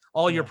tournament.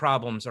 All your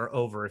problems are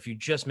over if you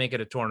just make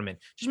it a tournament.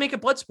 Just make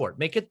it blood sport.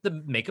 Make it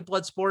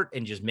blood sport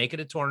and just make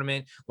it a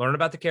tournament. Learn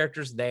about the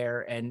characters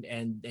there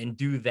and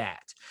do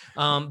that.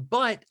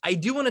 But I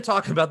do want to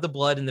talk about the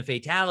blood and the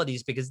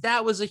fatalities because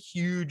that was a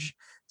huge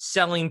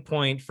selling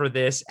point for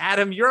this.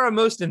 Adam, you're our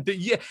most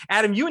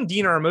Adam, you and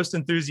Dean are our most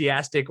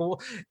enthusiastic.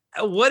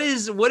 What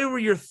were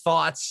your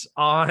thoughts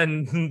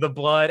on the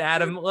blood?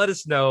 Adam, let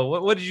us know.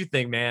 What did you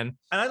think, man?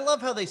 And I love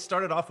how they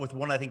started off with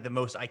one, I think the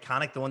most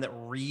iconic, the one that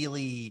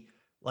really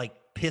like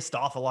pissed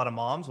off a lot of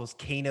moms was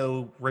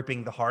Kano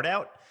ripping the heart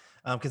out.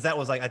 Because that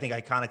was like, I think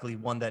iconically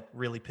one that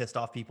really pissed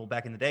off people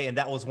back in the day. And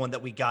that was one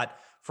that we got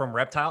from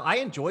Reptile. I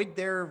enjoyed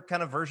their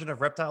kind of version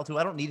of Reptile too.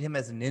 I don't need him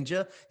as a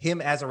ninja. Him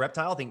as a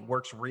reptile, I think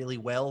works really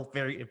well.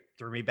 It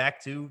threw me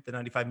back to the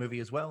 95 movie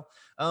as well.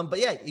 But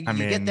yeah, you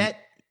get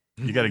that.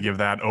 You got to give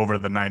that over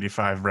the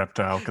 95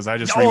 Reptile because I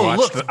just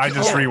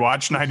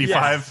rewatched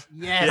 95.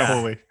 Yeah.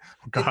 Holy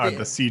God,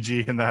 the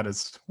CG in that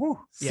is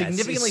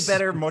significantly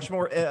better, much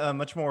more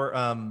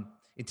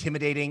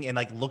intimidating, and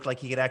like looked like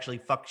he could actually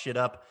fuck shit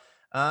up.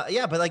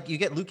 But like you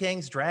get Liu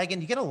Kang's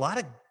dragon, you get a lot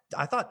of,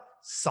 I thought,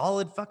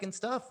 solid fucking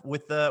stuff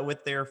with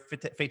their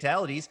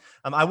fatalities.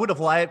 I would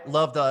have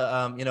loved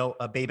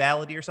a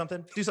babality or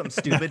something. Do something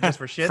stupid just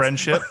for shit.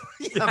 Friendship.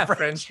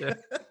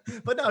 Friendship.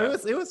 But no,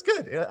 it was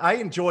good. I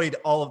enjoyed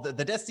all of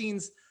the death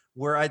scenes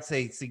were, I'd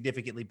say,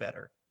 significantly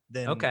better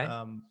than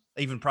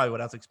even probably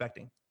what I was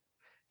expecting.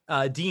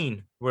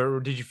 Dean, where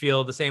did you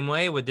feel the same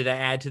way? Did I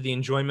add to the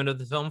enjoyment of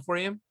the film for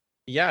you?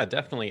 Yeah,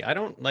 definitely. I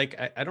don't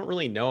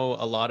really know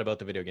a lot about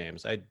the video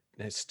games. I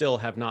still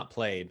have not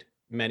played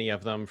many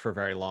of them for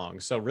very long.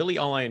 So really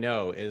all I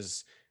know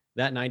is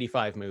that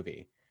 95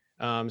 movie.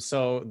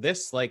 So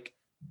this, like,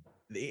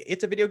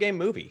 it's a video game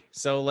movie.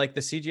 So like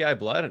the CGI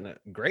blood, and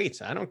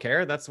great. I don't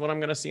care. That's what I'm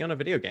going to see on a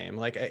video game.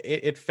 Like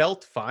it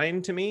felt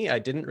fine to me.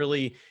 It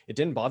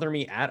didn't bother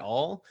me at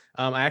all.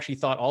 I actually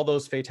thought all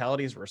those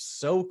fatalities were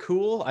so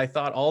cool. I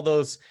thought all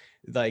those,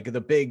 like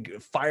the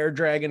big fire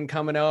dragon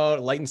coming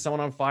out, lighting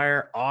someone on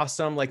fire,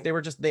 awesome. Like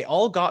they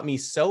all got me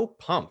so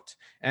pumped,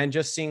 and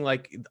just seeing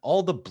like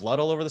all the blood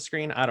all over the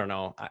screen. I don't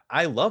know.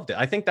 I loved it.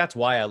 I think that's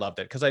why I loved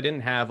it, because I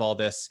didn't have all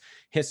this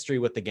history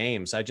with the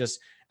games.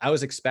 I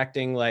was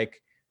expecting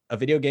like a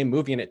video game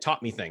movie, and it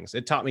taught me things.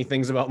 It taught me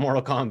things about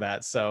Mortal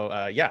Kombat. So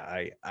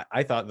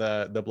I thought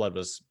the blood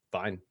was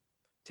fine.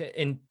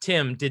 And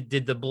Tim,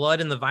 did the blood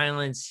and the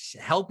violence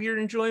help your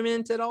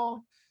enjoyment at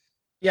all?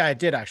 Yeah, it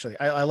did actually.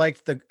 I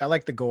liked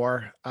the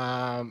gore.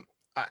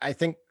 I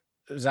think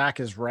Zach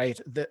is right.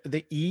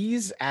 The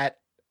ease at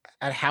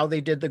at how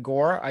they did the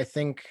gore. I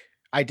think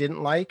I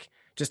didn't like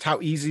just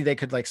how easy they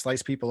could like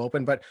slice people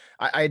open, but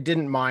I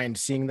didn't mind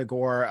seeing the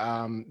gore.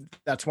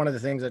 That's one of the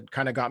things that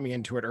kind of got me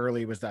into it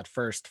early, was that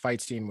first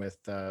fight scene with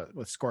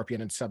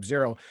Scorpion and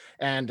Sub-Zero,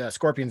 and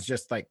Scorpion's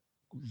just like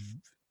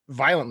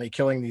violently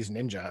killing these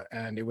ninja,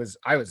 and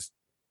I was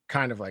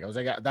kind of like,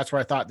 that's where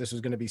I thought this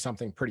was going to be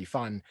something pretty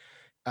fun.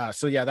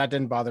 So yeah, that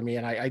didn't bother me,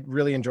 and I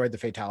really enjoyed the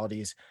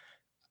fatalities.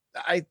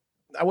 I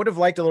would have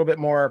liked a little bit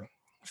more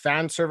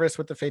fan service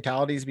with the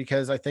fatalities,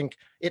 because I think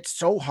it's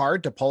so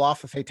hard to pull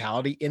off a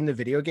fatality in the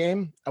video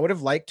game. I would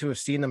have liked to have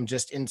seen them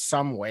just in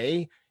some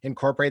way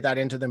incorporate that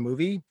into the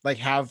movie, like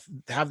have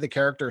the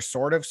character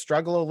sort of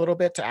struggle a little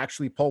bit to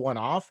actually pull one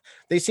off.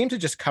 They seem to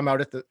just come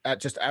out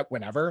at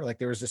whenever, like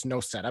there was just no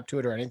setup to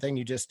it or anything.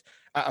 You just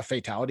a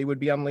fatality would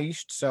be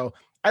unleashed. So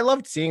I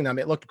loved seeing them.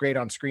 It looked great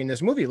on screen.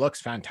 This movie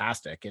looks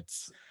fantastic.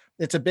 It's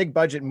a big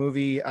budget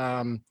movie.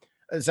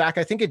 Zach,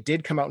 I think it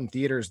did come out in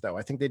theaters, though.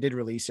 I think they did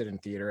release it in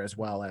theater as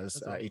well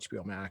as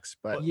HBO Max.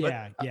 But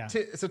yeah.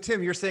 So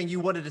Tim, you're saying you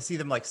wanted to see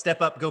them like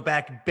step up, go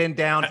back, bend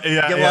down,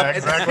 yeah,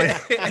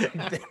 exactly.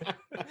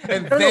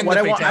 and then what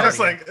I want. I was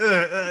like,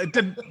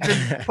 didn't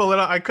pull it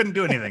out. I couldn't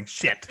do anything.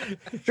 Shit.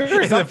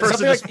 Sure,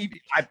 something like,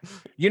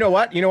 you know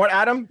what,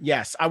 Adam?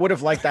 Yes, I would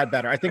have liked that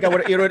better. I think it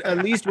would at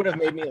least would have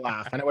made me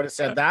laugh, and I would have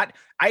said that.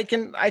 I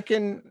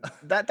can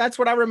that's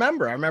what I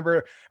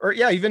remember. Or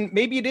yeah, even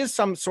maybe it is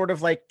some sort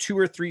of like 2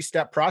 or 3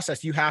 step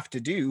process you have to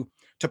do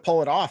to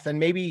pull it off. And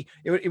maybe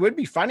it would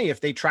be funny if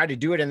they try to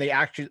do it and they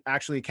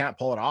actually can't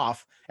pull it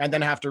off, and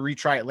then have to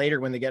retry it later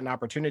when they get an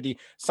opportunity.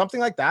 Something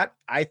like that,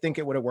 I think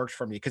it would have worked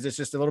for me, because it's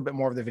just a little bit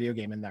more of the video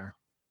game in there.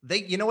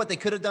 You know what they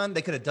could have done?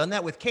 They could have done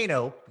that with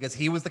Kano, because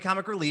he was the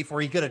comic relief,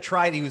 where he could have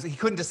tried. He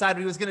couldn't decide what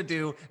he was going to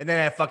do, and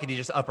then he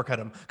just uppercut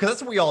him, because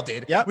that's what we all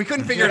did. Yeah, we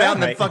couldn't figure it out,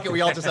 and then fuck it,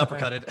 we all just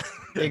uppercutted.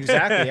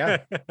 Exactly.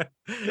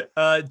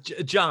 Yeah.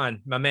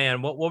 John, my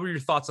man, what were your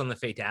thoughts on the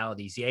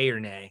fatalities? Yay or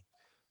nay?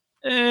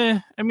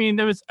 I mean,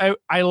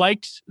 I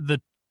liked the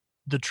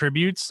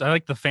tributes. I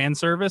like the fan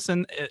service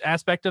and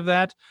aspect of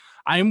that.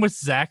 I'm with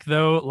Zach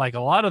though. Like, a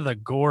lot of the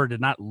gore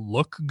did not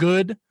look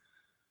good.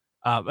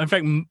 In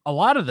fact, a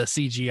lot of the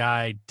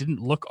CGI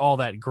didn't look all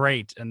that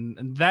great,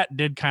 and that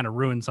did kind of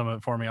ruin some of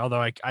it for me.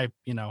 Although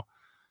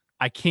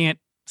I can't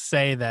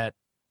say that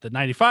the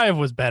 95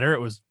 was better. It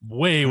was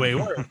way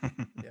worse.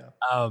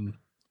 Yeah.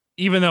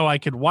 Even though I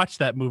could watch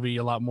that movie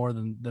a lot more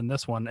than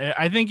this one.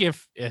 I think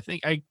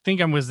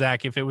I'm with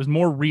Zach. If it was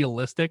more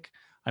realistic,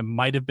 I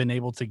might have been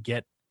able to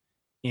get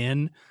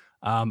in.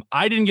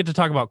 I didn't get to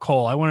talk about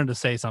Cole. I wanted to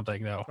say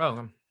something though.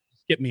 Oh,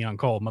 skip me on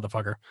Cole,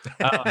 motherfucker.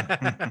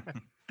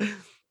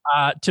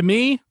 To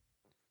me,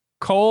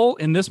 Cole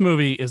in this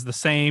movie is the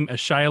same as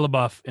Shia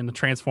LaBeouf in the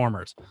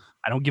Transformers.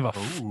 I don't give a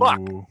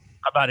fuck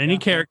about any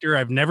character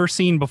I've never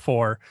seen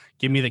before.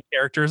 Give me the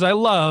characters I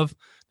love.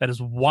 That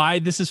is why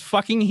this is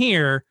fucking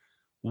here.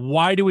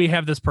 Why do we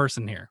have this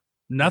person here?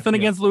 Nothing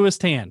against Louis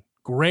Tan.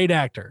 Great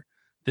actor.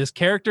 This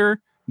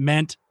character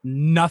meant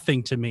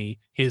nothing to me.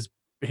 His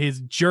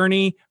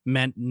journey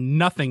meant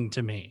nothing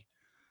to me.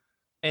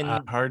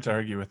 And hard to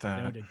argue with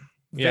that. Noted.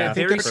 Yeah, I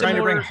think they're trying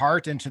to bring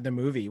heart into the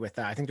movie with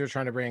that. I think they're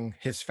trying to bring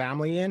his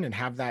family in and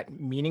have that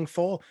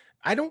meaningful.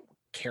 I don't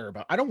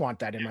want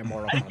that in my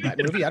Mortal Kombat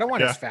movie. I don't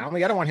want his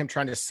family. I don't want him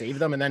trying to save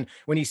them, and then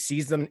when he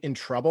sees them in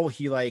trouble,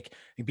 he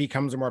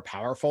becomes more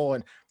powerful.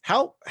 And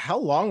how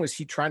long was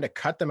he trying to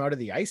cut them out of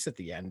the ice at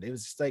the end? It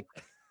was just like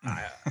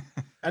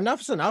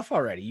enough's enough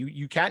already.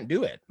 You can't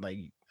do it. Like,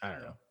 I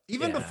don't know.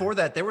 Even before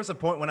that, there was a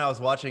point when I was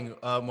watching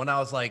when I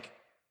was like,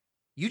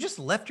 you just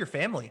left your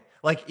family.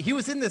 Like, he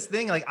was in this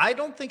thing. Like, I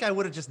don't think I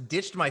would have just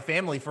ditched my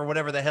family for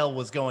whatever the hell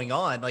was going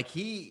on. Like,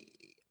 he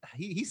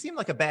seemed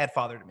like a bad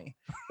father to me.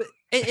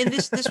 And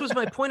this was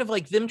my point of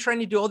like them trying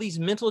to do all these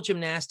mental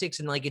gymnastics,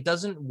 and like it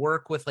doesn't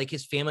work with like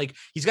his family. Like,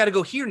 he's got to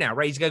go here now,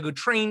 right? He's got to go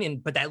train,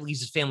 but that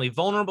leaves his family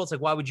vulnerable. It's like,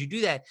 why would you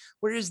do that?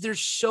 Whereas there's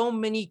so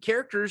many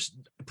characters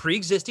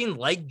pre-existing,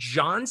 like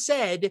John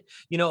said,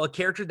 a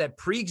character that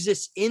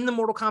pre-exists in the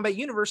Mortal Kombat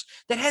universe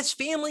that has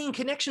family and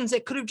connections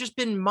that could have just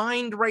been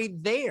mined right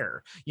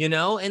there,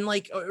 and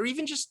like, or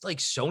even just like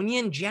Sonya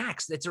and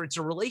Jax. It's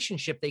a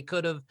relationship they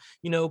could have,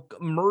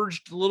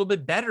 merged a little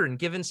bit better and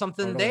given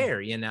something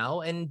there,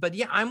 but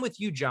yeah, I'm with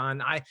you,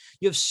 John.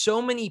 You have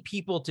so many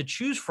people to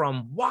choose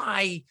from.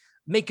 Why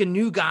make a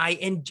new guy?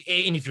 And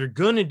if you're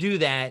gonna do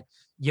that,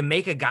 you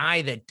make a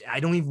guy that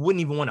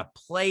wouldn't even want to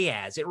play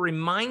as. It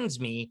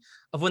reminds me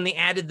of when they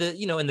added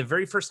in the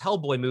very first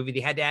Hellboy movie, they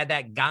had to add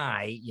that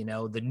guy,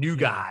 the new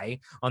guy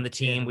on the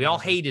team. We all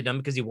hated him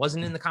because he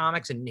wasn't in the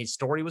comics and his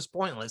story was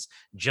pointless,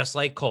 just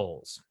like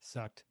Cole's.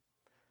 Sucked.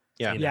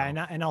 Yeah. Yeah.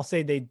 And I'll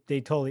say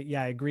they totally,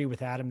 I agree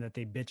with Adam that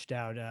they bitched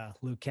out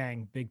Liu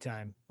Kang big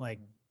time. Like,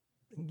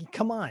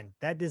 come on,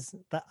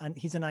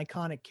 he's an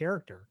iconic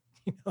character.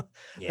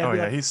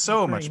 He's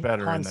so much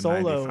better Han in the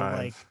Solo 95.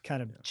 like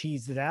kind of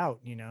cheesed it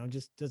out,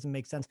 just doesn't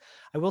make sense.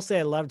 I will say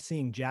I loved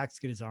seeing Jax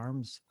get his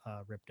arms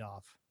ripped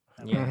off.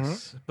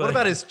 Yes. What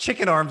about his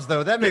chicken arms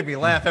though? That made me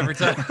laugh every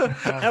time.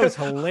 That was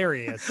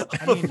hilarious.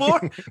 I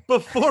mean,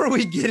 before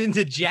we get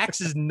into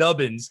Jax's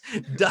nubbins,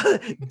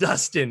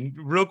 Dustin,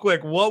 real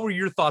quick, what were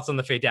your thoughts on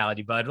the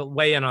fatality, bud?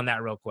 Weigh in on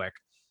that real quick.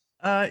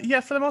 Yeah,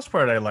 for the most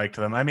part, I liked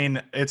them. I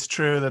mean, it's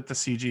true that the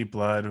CG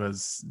blood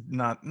was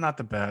not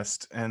the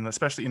best, and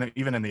especially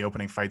even in the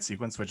opening fight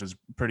sequence, which is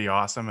pretty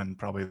awesome and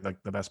probably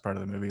like the best part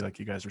of the movie, like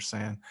you guys were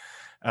saying.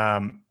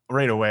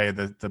 Right away,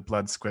 the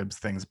blood squibs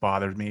things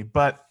bothered me,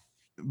 but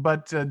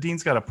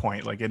Dean's got a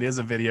point. Like, it is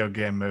a video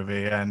game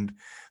movie, and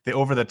the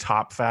over the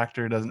top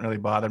factor doesn't really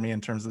bother me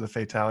in terms of the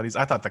fatalities.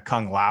 I thought the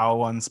Kung Lao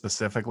one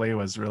specifically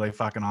was really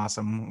fucking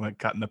awesome, like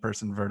cutting the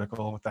person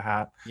vertical with the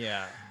hat.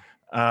 Yeah.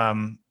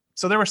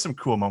 So there were some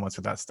cool moments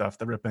with that stuff,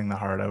 the ripping the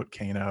heart out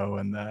Kano,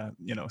 and the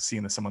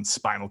seeing someone's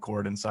spinal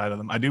cord inside of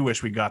them. I do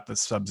wish we got the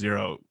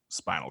Sub-Zero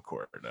spinal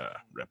cord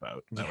rip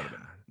out. That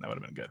would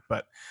have been good.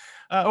 But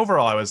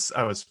overall, I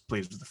was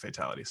pleased with the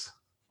fatalities.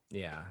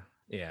 Yeah.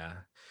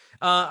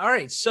 All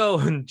right, so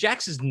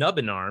Jax's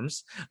nubbin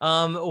arms.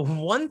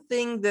 One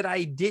thing that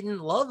I didn't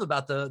love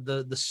about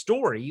the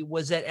story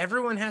was that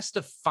everyone has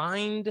to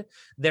find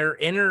their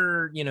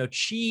inner,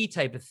 chi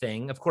type of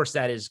thing. Of course,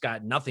 that has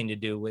got nothing to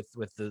do with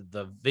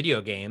the video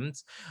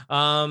games.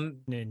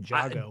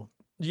 Ninjago.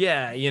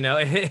 Yeah, in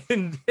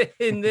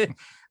the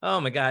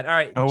oh my god! All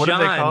right, what John,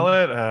 did they call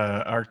it?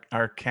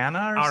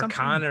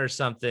 Arcana or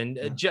something?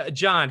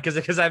 John,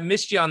 because I've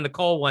missed you on the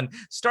Cole one.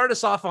 Start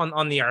us off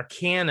on the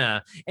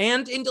Arcana,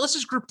 and let's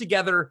just group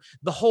together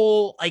the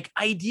whole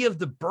idea of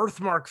the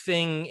birthmark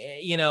thing.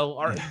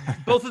 Are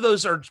both of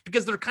those are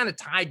because they're kind of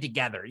tied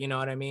together. You know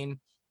what I mean?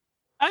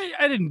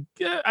 I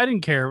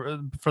didn't care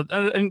for.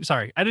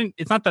 Sorry, I didn't.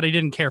 It's not that I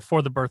didn't care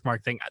for the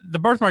birthmark thing. The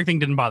birthmark thing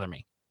didn't bother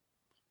me.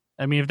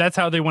 I mean, if that's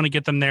how they want to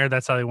get them there,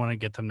 that's how they want to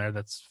get them there.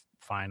 That's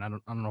fine. I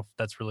don't know if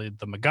that's really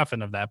the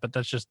MacGuffin of that, but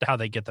that's just how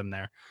they get them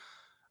there.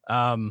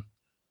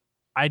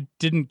 I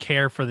didn't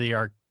care for the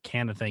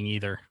Arcana thing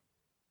either.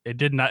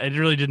 It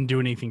really didn't do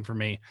anything for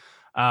me.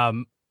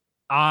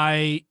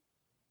 I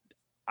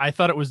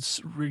thought it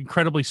was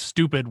incredibly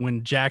stupid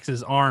when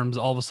Jax's arms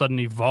all of a sudden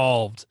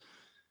evolved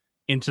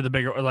into the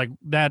bigger, like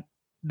that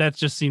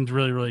just seems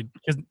really, really,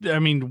 because I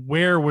mean,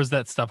 where was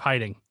that stuff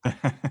hiding?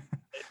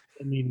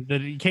 I mean,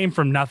 that it came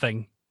from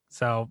nothing.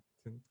 So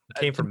it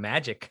came from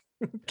magic.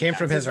 Came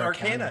from his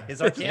Arcana.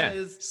 His Arcana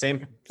is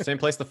same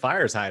place the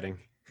fire's hiding.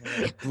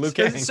 Luke.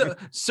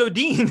 So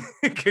Dean,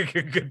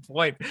 good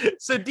point.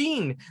 So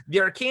Dean,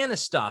 the Arcana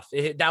stuff,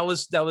 that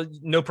was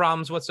no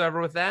problems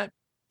whatsoever with that.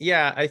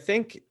 Yeah, I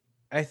think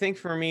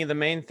for me the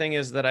main thing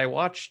is that I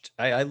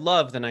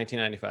love the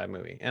 1995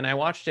 movie, and I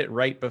watched it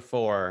right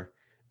before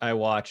I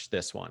watched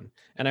this one,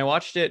 and I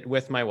watched it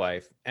with my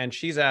wife, and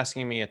she's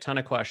asking me a ton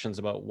of questions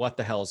about what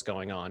the hell is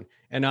going on,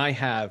 and I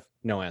have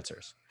no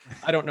answers.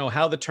 I don't know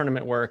how the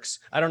tournament works.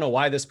 I don't know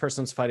why this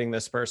person's fighting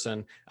this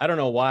person. I don't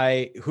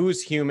know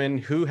who's human,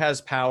 who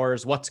has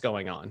powers, what's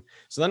going on.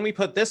 So then we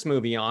put this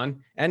movie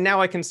on, and now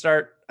I can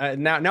start.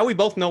 Now we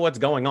both know what's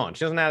going on.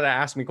 She doesn't have to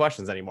ask me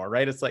questions anymore,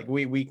 right? It's like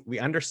we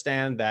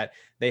understand that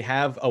they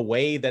have a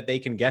way that they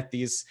can get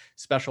these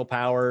special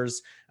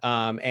powers,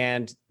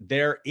 and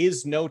there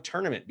is no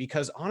tournament,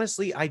 because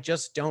honestly, I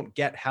just don't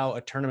get how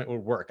a tournament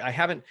would work. I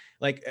haven't,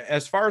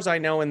 as far as I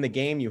know in the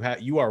game,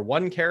 you are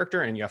one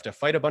character and you have to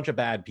fight a bunch of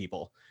bad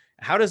people.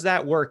 How does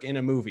that work in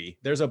a movie?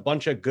 There's a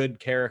bunch of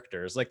good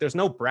characters. There's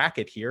no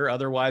bracket here.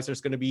 Otherwise,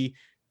 there's going to be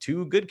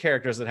two good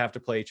characters that have to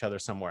play each other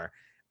somewhere.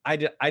 I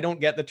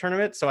don't get the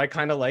tournament, so I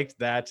kind of liked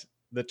that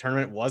the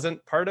tournament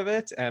wasn't part of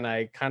it, and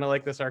I kind of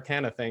like this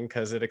Arcana thing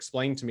because it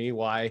explained to me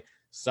why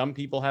some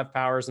people have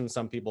powers and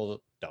some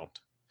people don't.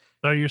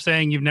 So you're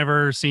saying you've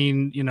never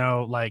seen,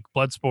 like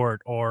Bloodsport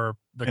or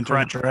the Enter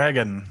the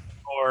Dragon,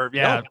 or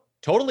No,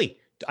 totally.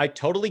 I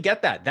totally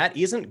get that. That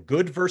isn't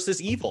good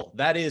versus evil.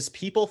 That is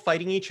people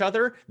fighting each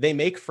other. They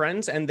make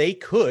friends, and they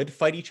could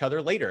fight each other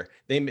later.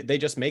 They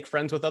just make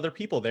friends with other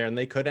people there, and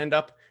they could end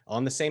up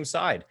on the same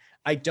side.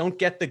 I don't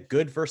get the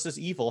good versus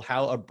evil,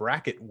 how a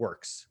bracket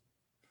works.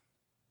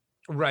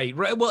 Right.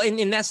 Well,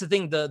 and that's the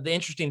thing. The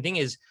interesting thing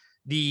is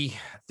the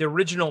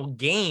original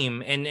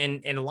game and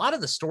a lot of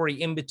the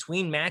story in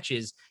between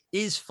matches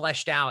is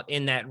fleshed out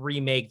in that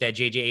remake, that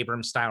J.J.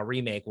 Abrams style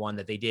remake one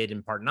that they did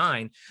in part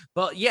 9.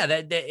 But yeah,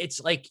 that it's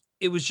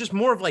it was just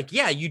more of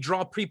you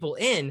draw people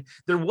in.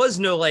 There was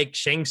no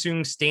Shang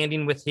Tsung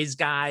standing with his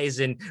guys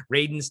and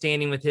Raiden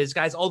standing with his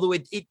guys, although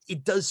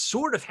it does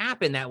sort of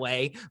happen that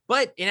way.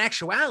 But in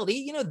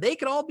actuality, they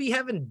could all be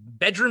having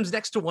bedrooms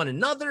next to one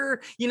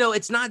another.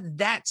 It's not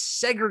that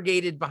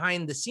segregated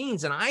behind the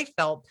scenes. And I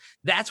felt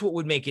that's what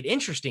would make it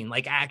interesting.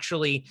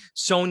 Actually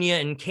Sonya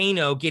and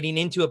Kano getting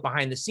into it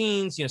behind the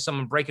scenes,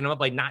 someone breaking them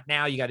up, not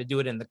now, you got to do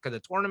it in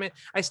the tournament.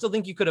 I still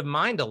think you could have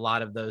mined a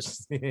lot of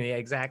those. Yeah,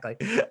 exactly.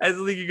 I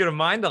still think you could have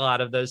mind a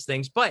lot of those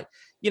things, but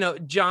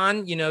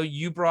John,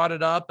 you brought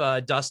it up.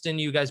 Dustin,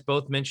 you guys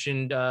both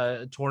mentioned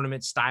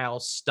tournament style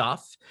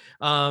stuff.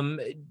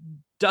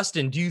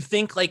 Dustin, do you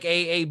think like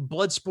a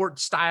Bloodsport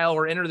style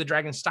or Enter the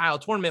Dragon style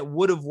tournament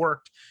would have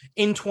worked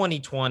in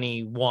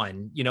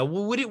 2021? You know,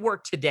 would it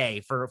work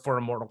today for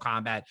a Mortal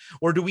Kombat,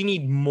 or do we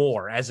need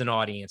more as an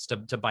audience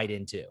to bite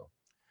into?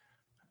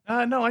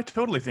 No, I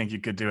totally think you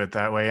could do it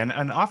that way. And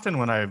often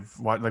when I've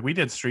watched, like we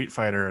did Street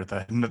Fighter,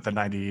 the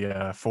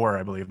 94,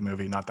 I believe,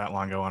 movie not that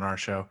long ago on our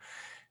show.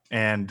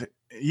 And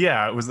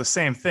yeah, it was the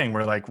same thing.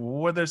 We're like,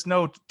 well, there's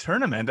no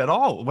tournament at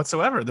all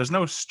whatsoever. There's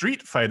no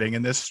street fighting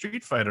in this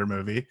Street Fighter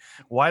movie.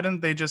 Why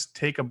didn't they just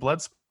take a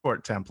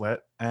Bloodsport template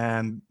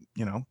and,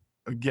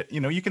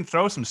 you can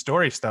throw some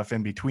story stuff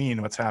in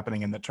between what's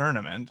happening in the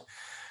tournament.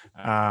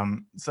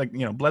 It's like,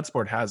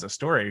 Bloodsport has a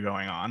story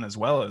going on as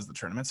well as the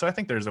tournament. So I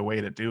think there's a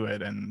way to do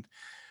it, and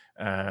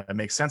it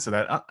makes sense of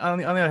that. On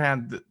the other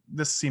hand,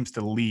 this seems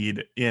to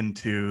lead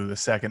into the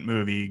second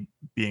movie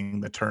being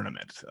the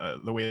tournament.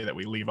 The way that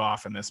we leave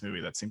off in this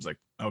movie, that seems like,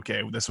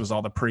 okay, this was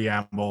all the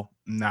preamble.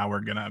 Now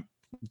we're going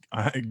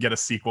to get a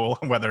sequel,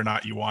 whether or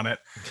not you want it.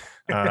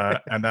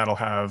 And that'll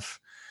have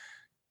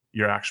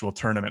your actual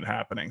tournament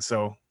happening.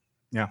 So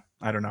yeah,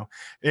 I don't know.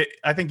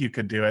 I think you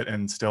could do it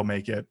and still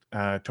make it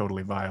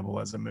totally viable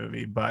as a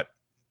movie, but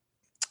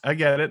I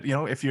get it.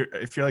 If you're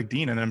like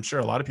Dean, and I'm sure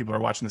a lot of people are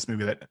watching this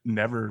movie that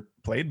never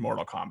played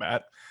Mortal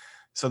Kombat,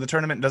 so the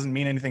tournament doesn't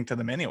mean anything to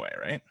them anyway,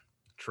 right?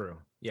 True.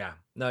 Yeah.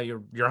 No,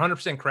 you're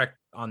 100% correct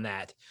on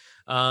that.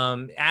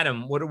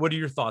 Adam, what are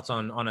your thoughts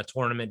on a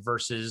tournament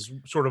versus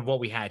sort of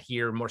what we had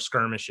here, more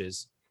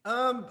skirmishes?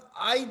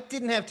 I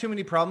didn't have too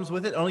many problems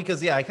with it, only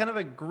because I kind of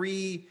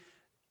agree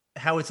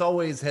how it's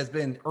always has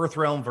been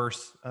Earthrealm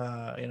versus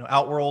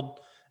Outworld,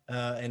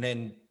 and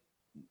then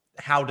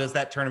how does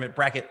that tournament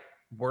bracket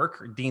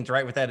work? Dean's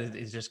right with that.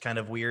 Is just kind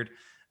of weird.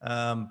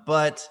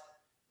 But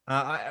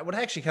I would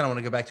actually kind of want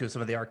to go back to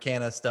some of the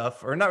Arcana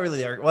stuff, or not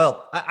really.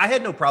 I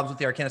had no problems with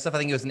the Arcana stuff. I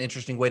think it was an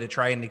interesting way to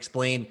try and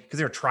explain, because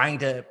they were trying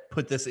to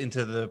put this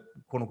into the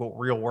quote unquote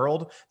real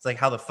world. It's like,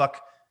 how the fuck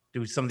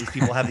do some of these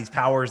people have these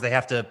powers? They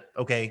have to,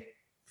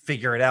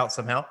 figure it out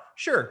somehow.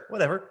 Sure,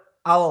 whatever.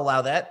 I'll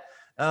allow that.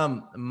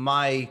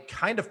 My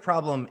kind of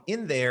problem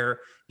in there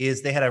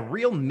is they had a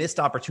real missed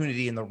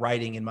opportunity in the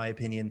writing, in my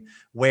opinion,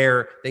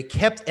 where they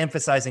kept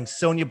emphasizing,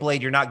 Sonya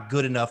Blade, you're not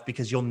good enough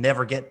because you'll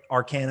never get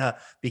Arcana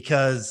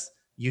because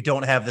you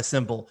don't have the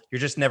symbol.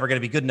 You're just never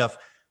going to be good enough.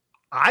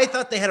 I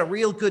thought they had a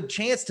real good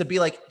chance to be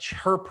like,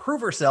 her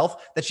prove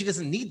herself that she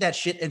doesn't need that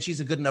shit, and she's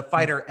a good enough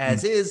fighter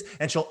as is,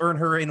 and she'll earn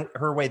her in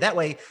her way that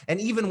way. And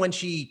even when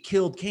she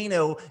killed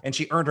Kano and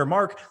she earned her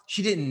mark,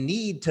 she didn't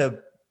need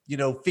to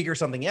figure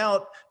something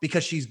out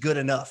because she's good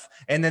enough.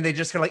 And then they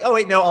just kind of like, oh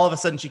wait, no, all of a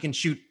sudden she can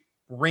shoot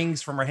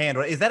rings from her hand.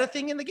 Is that a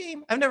thing in the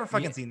game? I've never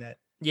fucking seen that.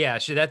 Yeah,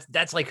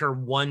 that's like her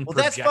one. Well,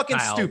 that's fucking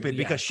stupid,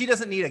 because she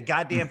doesn't need a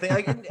goddamn thing.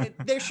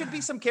 Like, there should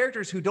be some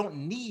characters who don't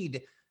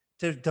need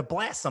to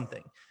blast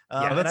something.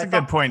 That's a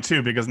good point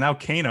too, because now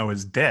Kano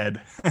is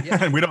dead,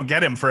 and we don't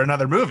get him for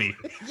another movie.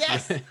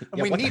 Yes,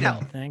 we need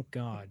him. Thank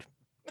God.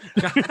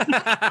 God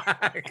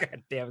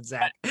damn it,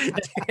 Zach.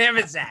 Damn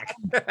it, Zach.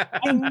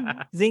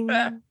 Zing.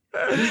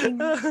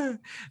 John,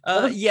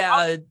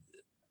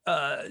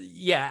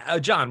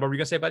 what were you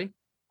gonna say, buddy?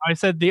 I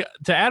said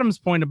to Adam's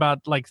point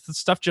about like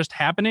stuff just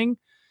happening.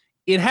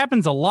 It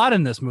happens a lot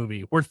in this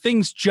movie where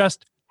things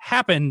just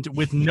happened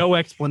with no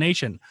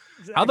explanation.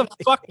 Exactly. How the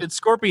fuck did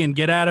Scorpion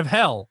get out of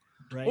hell?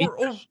 Right.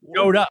 Or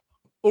showed up.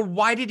 Or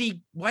why did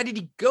he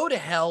go to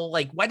hell?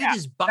 Like, why did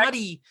his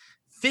body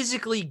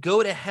physically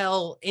go to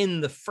hell in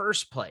the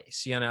first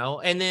place,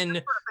 and then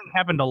it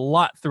happened a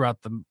lot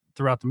throughout the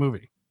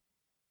movie,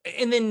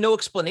 and then no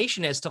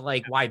explanation as to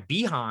like why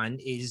Bihan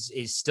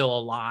is still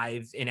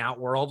alive in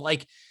Outworld.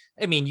 Like,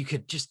 I mean, you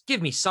could just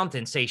give me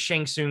something, say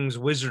Shang Tsung's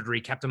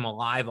wizardry kept him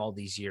alive all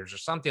these years or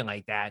something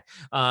like that.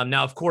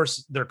 Now, of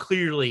course, they're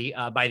clearly,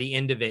 by the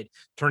end of it,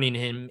 turning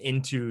him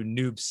into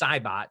Noob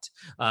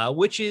Saibot,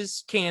 which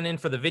is canon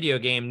for the video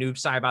game. Noob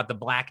Saibot, the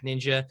Black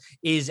Ninja,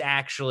 is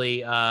actually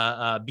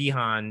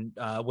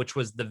Bihan, which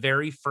was the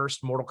very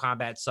first Mortal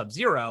Kombat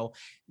Sub-Zero.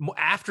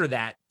 After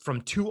that,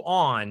 from 2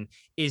 on,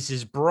 is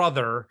his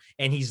brother,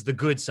 and he's the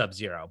good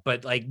Sub-Zero.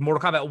 But like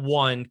Mortal Kombat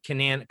 1,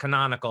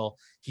 canonical,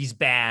 he's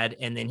bad,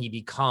 and then he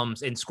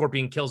becomes, and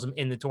Scorpion kills him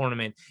in the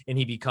tournament, and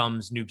he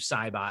becomes Noob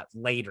Saibot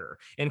later.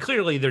 And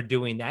clearly they're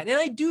doing that. And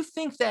I do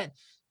think that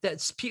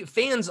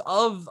fans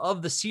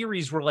of the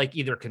series were like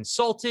either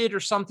consulted or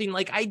something.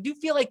 Like, I do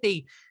feel like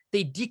they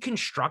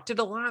deconstructed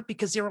a lot,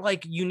 because they were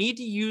like, you need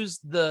to use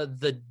the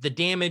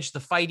damage, the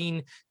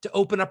fighting to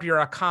open up your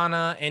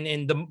Arcana,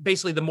 and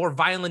basically the more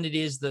violent it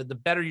is, the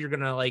better you're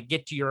gonna like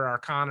get to your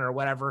Arcana or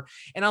whatever.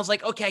 And I was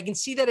like, okay, I can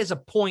see that as a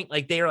point.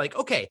 Like, they are like,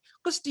 okay,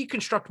 let's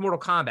deconstruct Mortal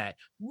Kombat.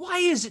 Why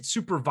is it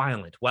super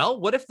violent? Well,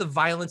 what if the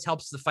violence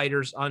helps the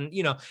fighters on,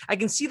 I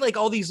can see like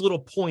all these little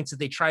points that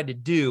they tried to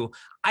do.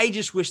 I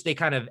just wish they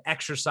kind of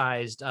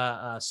exercised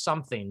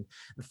something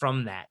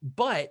from that.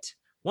 But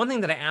one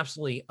thing that I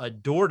absolutely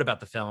adored about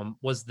the film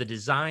was the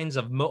designs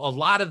of a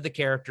lot of the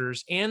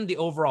characters and the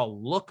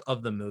overall look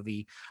of the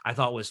movie. I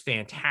thought was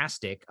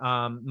fantastic.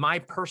 My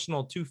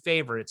personal two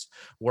favorites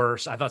were,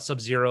 I thought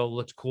Sub-Zero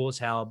looked cool as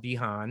hell.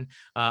 Bihan,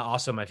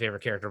 also my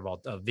favorite character of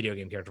all, video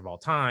game character of all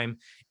time.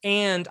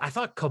 And I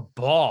thought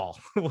Cabal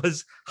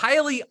was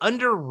highly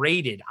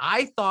underrated.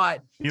 I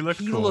thought he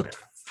looked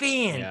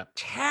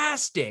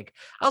fantastic.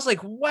 I was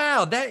like,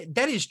 wow, that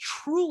is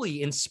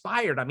truly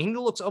inspired. I mean, he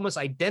looks almost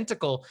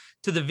identical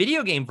to the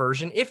video game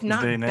version, if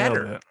not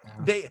better.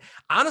 They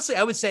honestly,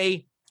 I would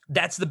say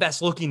that's the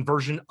best looking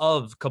version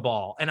of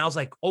Cabal. And I was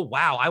like, oh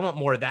wow, I want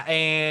more of that.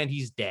 And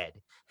he's dead.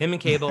 Him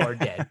and Cable are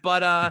dead.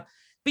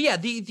 But yeah,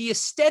 the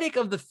aesthetic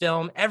of the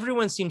film,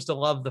 everyone seems to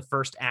love the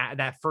first act,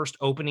 that first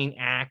opening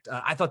act.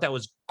 I thought that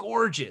was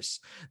gorgeous.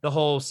 The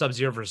whole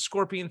Sub-Zero versus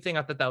Scorpion thing,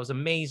 I thought that was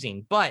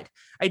amazing. But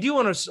I do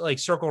want to like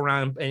circle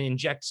around and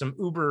inject some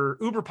uber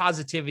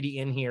positivity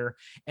in here.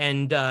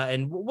 And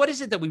what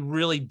is it that we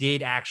really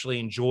did actually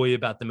enjoy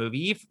about the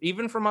movie?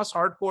 Even from us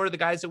hardcore, the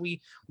guys that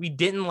we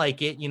didn't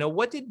like it, you know,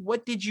 what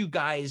did you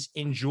guys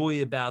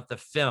enjoy about the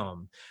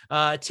film?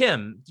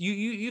 Tim,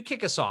 you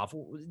kick us off.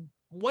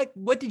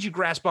 What did you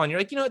grasp on? You're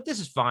like, you know what,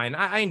 this is fine.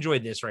 I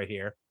enjoyed this right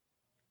here.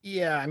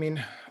 Yeah, I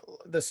mean,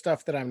 the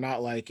stuff that I'm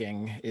not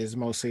liking is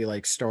mostly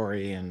like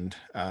story and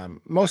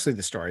mostly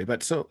the story.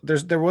 But so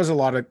there was a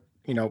lot of,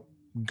 you know,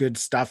 good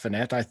stuff in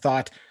it. I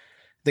thought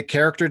the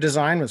character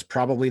design was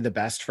probably the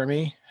best for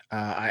me.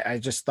 I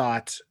just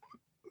thought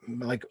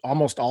like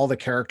almost all the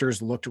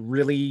characters looked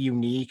really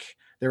unique.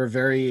 They were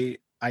very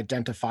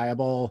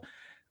identifiable.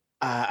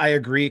 I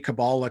agree.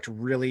 Cabal looked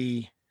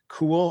really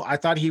cool. I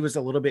thought he was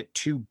a little bit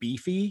too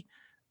beefy.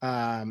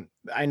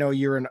 I know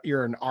you're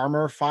an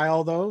armor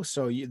file though,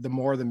 so the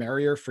more the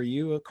merrier for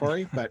you,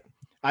 Corey. But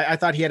I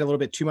thought he had a little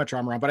bit too much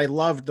armor on. But I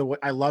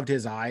loved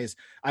his eyes.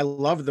 I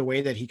loved the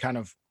way that he kind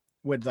of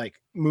would like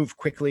move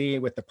quickly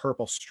with the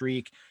purple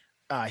streak.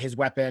 His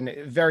weapon,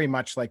 very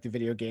much like the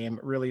video game.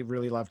 Really,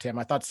 really loved him.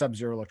 I thought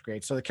Sub-Zero looked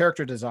great. So the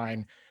character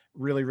design,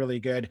 really, really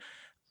good.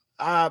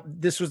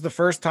 This was the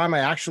first time I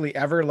actually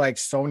ever liked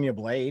Sonya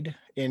Blade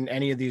in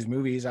any of these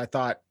movies. I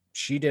thought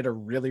she did a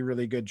really,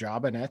 really good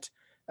job in it.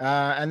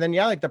 And then,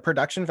 yeah, like the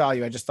production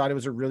value, I just thought it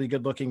was a really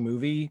good looking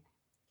movie.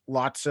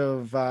 Lots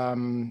of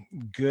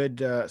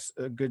good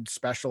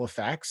special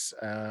effects.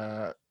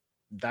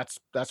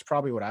 That's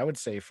probably what I would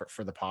say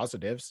for the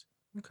positives.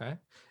 Okay.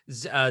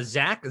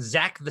 Zach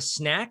the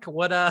Snack,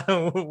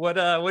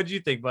 what'd you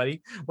think,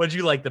 buddy? What'd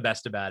you like the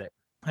best about it?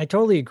 I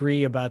totally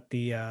agree about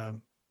the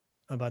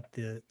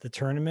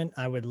tournament.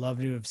 I would love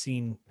to have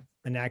seen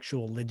an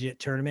actual legit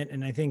tournament.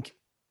 And I think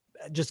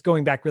just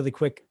going back really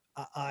quick,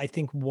 I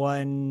think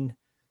with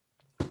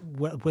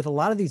a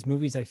lot of these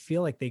movies, I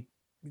feel like they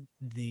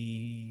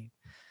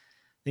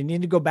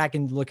need to go back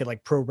and look at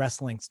like pro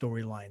wrestling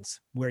storylines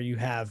where you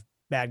have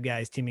bad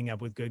guys teaming up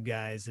with good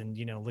guys, and,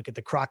 you know, look at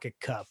the Crockett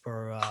Cup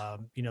or,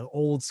 you know,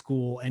 old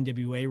school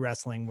NWA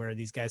wrestling where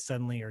these guys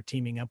suddenly are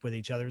teaming up with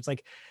each other. It's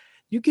like,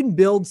 you can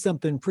build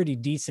something pretty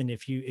decent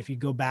if you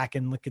go back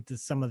and look at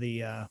some of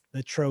the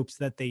tropes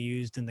that they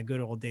used in the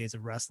good old days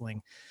of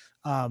wrestling.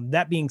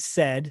 That being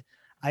said,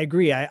 I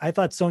agree. I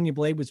thought Sonya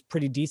Blade was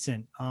pretty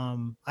decent.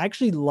 I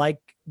actually like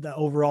the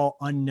overall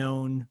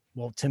unknown,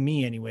 well, to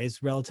me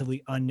anyways,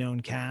 relatively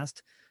unknown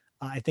cast.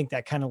 I think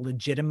that kind of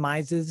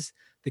legitimizes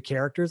the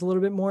characters a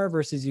little bit more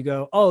versus you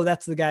go, oh,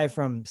 that's the guy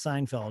from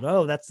Seinfeld.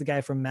 Oh, that's the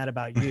guy from Mad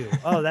About You.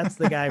 Oh, that's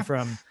the guy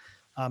from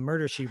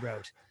Murder, She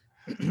Wrote.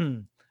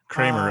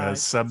 Kramer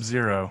as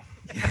Sub-Zero.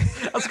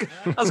 I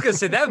was gonna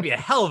say that would be a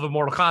hell of a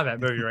Mortal Kombat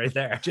movie right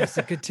there.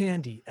 Jessica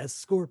Tandy as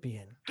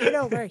Scorpion. Get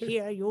over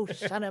here, you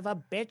son of a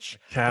bitch.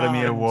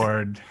 Academy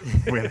Award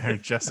winner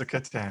Jessica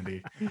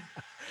Tandy.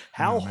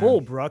 Hal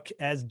Holbrook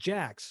as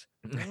Jax.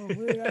 Oh,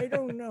 I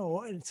don't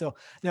know. And so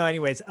no,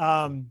 anyways,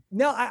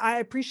 no, I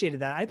appreciated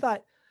that.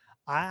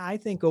 I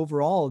think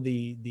overall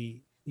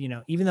the you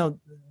know, even though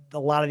a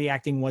lot of the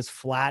acting was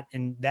flat,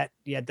 and that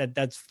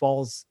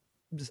falls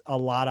a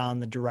lot on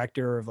the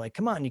director of like,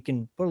 come on, you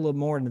can put a little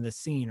more into the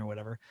scene or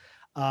whatever.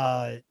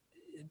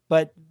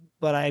 But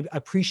I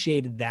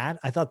appreciated that.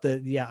 I thought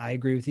I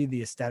agree with you.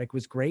 The aesthetic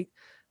was great.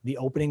 The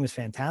opening was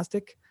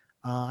fantastic.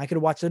 I could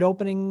have watched that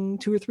opening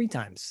 2 or 3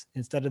 times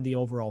instead of the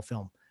overall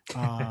film.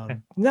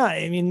 No,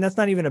 I mean, that's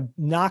not even a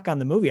knock on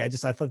the movie. I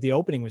thought the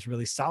opening was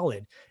really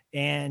solid.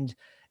 And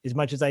as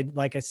much as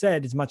like I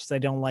said, as much as I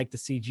don't like the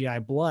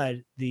CGI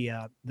blood, the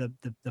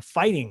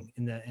fighting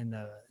in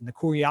the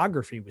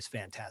choreography was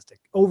fantastic.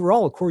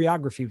 Overall, the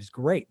choreography was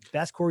great.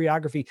 Best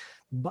choreography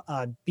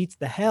beats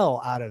the hell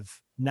out of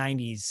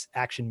 90s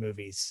action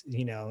movies,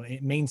 you know,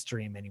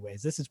 mainstream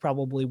anyways. This is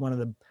probably one of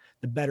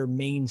the better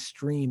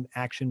mainstream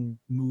action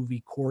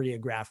movie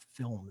choreographed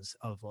films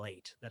of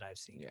late that I've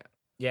seen.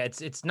 Yeah,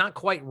 it's not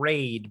quite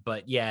Raid,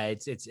 but yeah,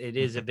 it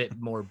is a bit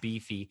more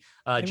beefy.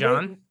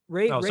 John,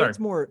 Raid's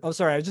more. Oh,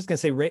 sorry, I was just gonna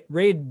say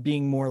Raid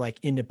being more like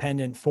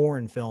independent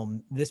foreign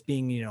film. This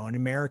being, you know, an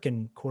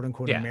American, quote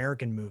unquote,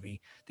 American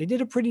movie. They did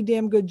a pretty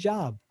damn good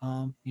job.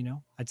 You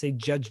know, I'd say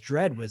Judge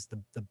Dredd was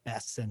the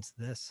best since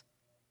this.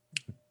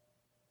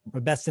 Or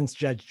best since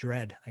Judge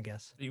Dredd, I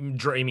guess. You mean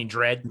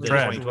Dredd? The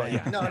Dredd. 2012,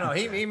 yeah. No,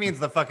 he means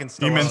the fucking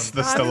Stallone. He means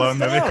the Stallone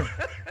movie.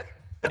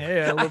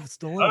 Hey, I love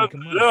Stallone.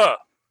 Come on. Yeah.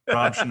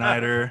 Rob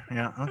Schneider.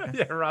 Yeah. Okay.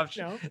 Yeah,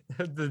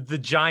 the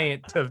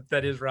giant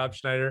that is Rob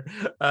Schneider.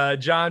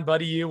 John,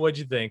 buddy, what'd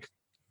you think?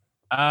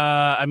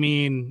 I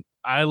mean,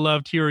 I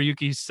loved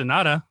Hiroyuki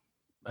Sanada.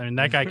 I mean,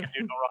 that guy can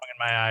do no wrong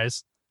in my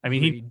eyes. I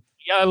mean,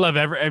 I love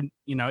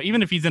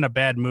even if he's in a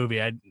bad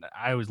movie, I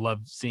always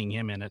love seeing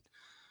him in it.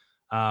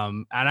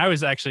 And I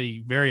was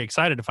actually very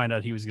excited to find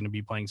out he was going to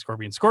be playing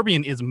Scorpion.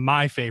 Scorpion is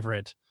my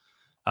favorite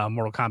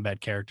Mortal Kombat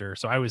character.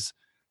 So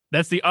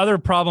that's the other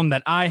problem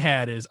that I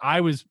had is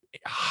I was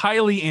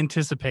highly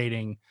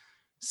anticipating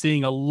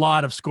seeing a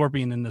lot of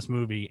Scorpion in this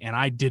movie, and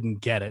I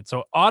didn't get it.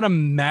 So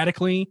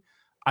automatically,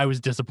 I was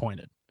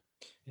disappointed.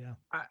 Yeah,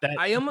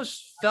 I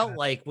almost felt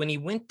like when he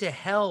went to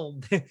hell,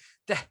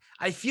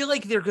 I feel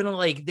like they're gonna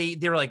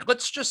they're like,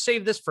 let's just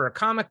save this for a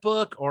comic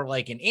book or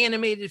like an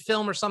animated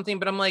film or something.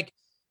 But I'm like,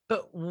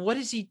 but what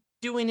is he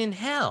doing in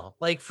hell?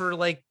 Like for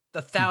like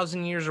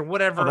 1,000 years or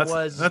whatever it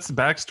was. That's the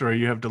backstory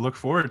you have to look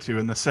forward to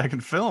in the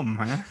second film,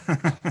 man.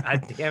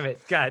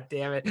 God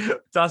damn it.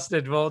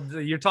 Dustin, well,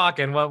 you're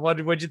talking.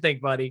 What'd you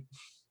think, buddy?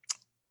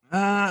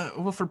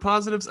 Well, for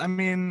positives, I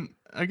mean,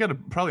 I gotta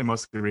probably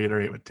mostly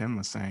reiterate what Tim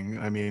was saying.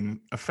 I mean,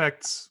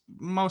 effects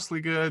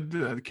mostly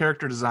good.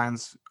 Character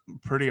designs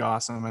pretty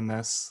awesome in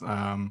this.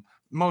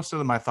 Most of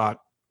them I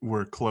thought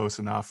were close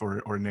enough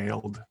or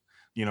nailed,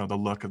 the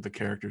look of the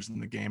characters in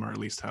the game, or at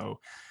least how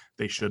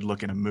they should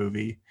look in a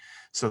movie.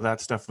 So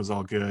that stuff was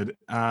all good.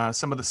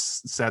 Some of the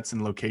sets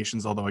and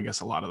locations, although I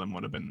guess a lot of them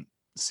would have been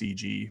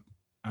CG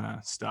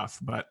stuff.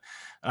 But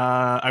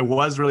I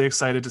was really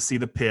excited to see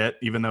the pit,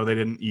 even though they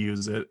didn't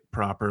use it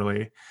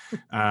properly.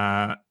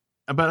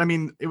 But I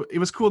mean, it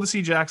was cool to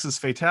see Jax's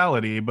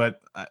fatality, but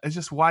it's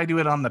just, why do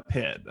it on the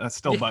pit? That's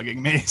still bugging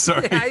me.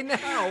 Sorry. Yeah, I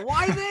know.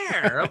 Why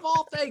there, of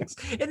all things?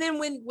 And then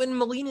when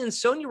Melina and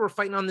Sonya were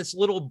fighting on this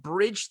little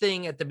bridge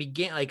thing at the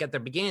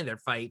beginning of their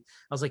fight,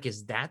 I was like,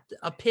 is that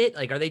a pit?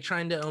 Like, are they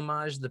trying to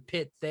homage the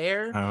pit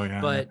there? Oh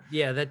yeah. But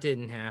yeah, that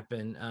didn't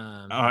happen.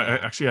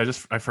 Actually,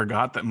 I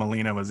forgot that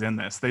Melina was in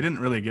this. They didn't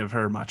really give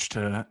her much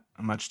to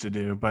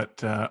do,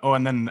 but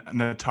and then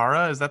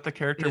Natara, is that the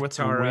character with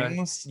the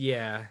wings?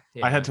 Yeah.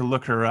 I had to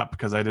look her up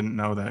because I didn't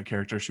know that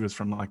character. She was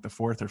from like the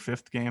 4th or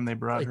 5th game they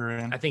brought her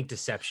in. I think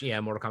Deception. Yeah,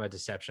 Mortal Kombat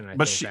Deception.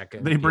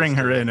 They bring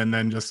her in and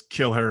then just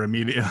kill her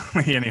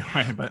immediately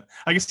anyway. But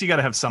I guess you got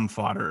to have some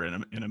fodder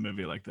in a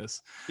movie like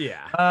this.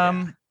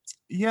 Yeah.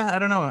 Yeah, I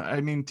don't know.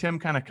 I mean, Tim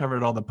kind of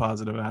covered all the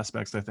positive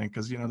aspects, I think,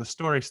 because the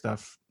story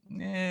stuff,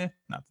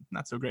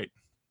 not so great.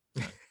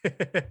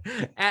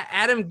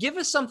 Adam, give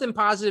us something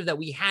positive that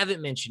we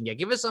haven't mentioned yet.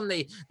 Give us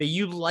something that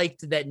you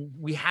liked that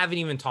we haven't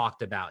even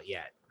talked about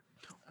yet.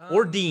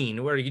 Or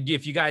Dean,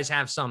 if you guys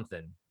have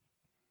something.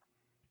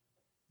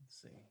 Let's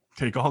see.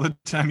 Take all the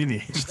time you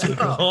need. Take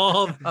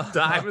all the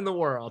time in the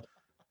world.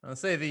 I'll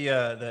say the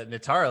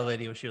Natara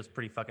lady, she was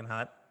pretty fucking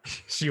hot.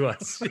 She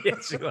was. Yeah,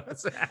 she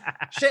was.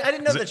 I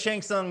didn't know that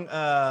Shang Tsung,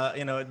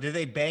 do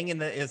they bang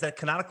is that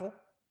canonical?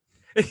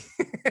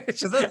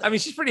 I mean,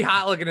 she's pretty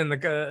hot looking in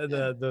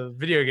the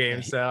video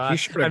game, so he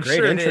showed a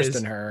great interest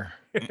in her.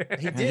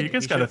 He did. You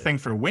guys got a thing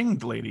for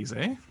winged ladies,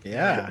 eh?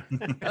 Yeah.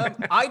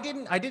 I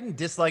didn't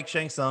dislike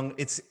Shang Tsung.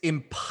 It's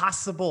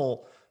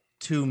impossible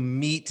to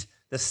meet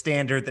the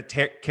standard that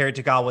Kerry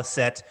Tagawa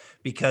set,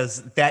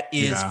 because that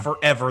is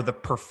forever the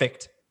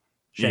perfect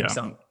Shang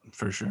Tsung.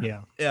 For sure.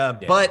 Yeah.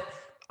 But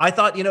I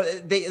thought,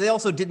 they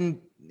also they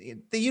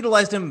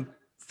utilized him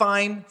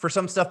fine for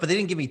some stuff, but they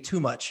didn't give me too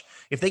much.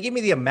 If they gave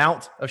me the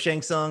amount of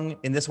Shang Tsung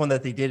in this one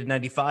that they did in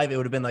 95, it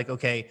would have been like,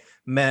 okay,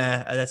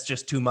 that's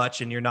just too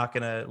much, and you're not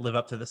going to live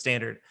up to the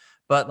standard.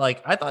 But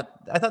like, I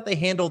thought they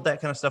handled that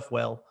kind of stuff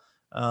well.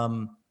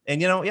 And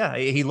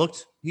he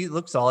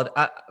looked solid.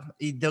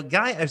 The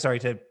guy, I'm sorry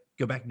to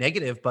go back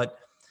negative, but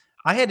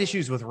I had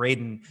issues with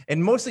Raiden,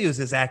 and mostly it was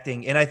his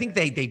acting. And I think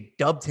they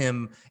dubbed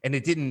him, and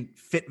it didn't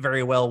fit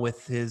very well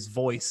with his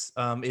voice.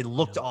 It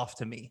looked off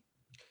to me.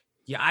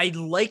 Yeah, I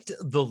liked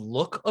the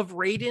look of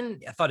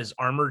Raiden. I thought his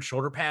armored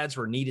shoulder pads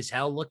were neat as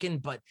hell looking,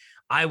 but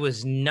I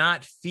was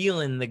not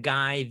feeling the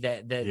guy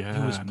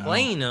who was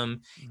playing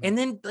him. And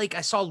then like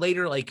I saw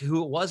later like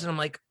who it was, and I'm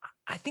like,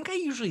 I think I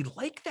usually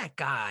like that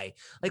guy.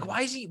 Like,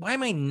 why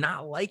am I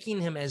not liking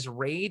him as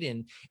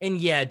Raiden? And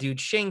yeah, dude,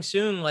 Shang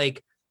Tsung,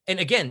 like, and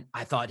again,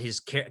 I thought his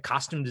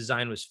costume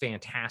design was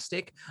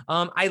fantastic.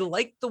 I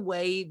liked the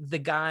way the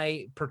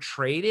guy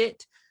portrayed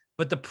it.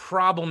 But the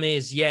problem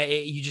is,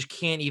 you just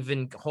can't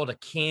even hold a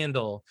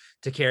candle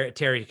to Kerry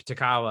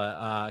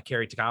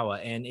Tagawa.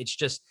 And it's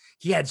just,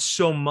 he had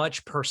so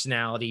much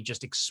personality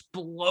just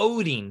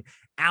exploding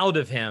out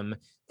of him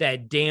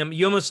that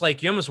you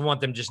almost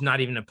want them just not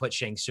even to put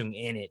Shang Tsung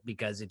in it,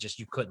 because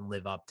you couldn't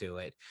live up to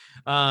it.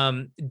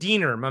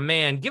 Diener, my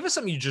man, give us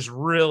something you just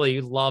really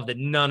love that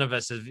none of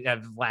us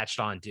have latched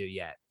onto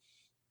yet.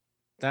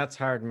 That's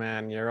hard,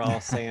 man. You're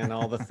all saying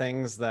all the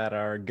things that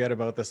are good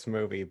about this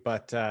movie,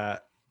 but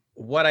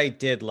what I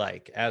did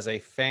like as a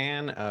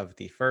fan of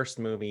the first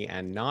movie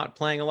and not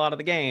playing a lot of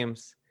the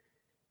games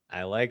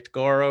I liked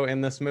Goro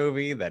in this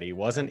movie, that he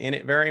wasn't in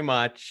it very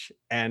much,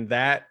 and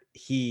that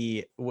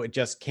he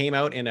just came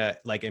out in a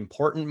like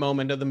important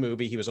moment of the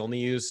movie. He was only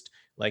used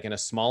like in a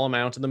small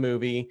amount of the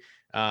movie.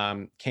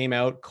 Came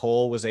out,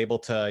 Cole was able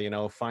to, you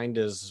know, find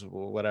his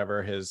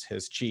whatever, his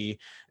chi,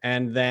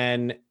 and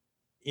then,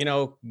 you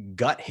know,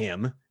 gut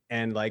him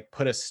and like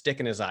put a stick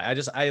in his eye.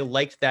 I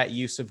liked that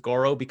use of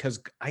Goro,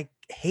 because I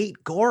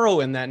hate Goro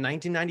in that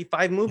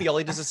 1995 movie. All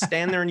he does is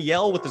stand there and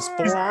yell with his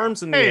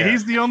forearms in the air. Hey,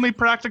 he's the only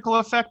practical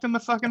effect in the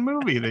fucking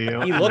movie.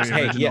 He looks,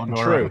 hey, yeah,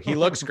 true. He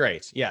looks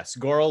great. Yes,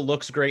 Goro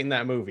looks great in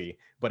that movie.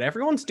 But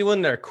everyone's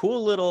doing their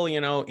cool little, you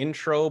know,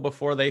 intro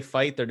before they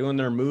fight. They're doing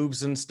their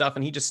moves and stuff,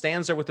 and he just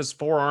stands there with his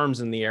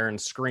forearms in the air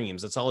and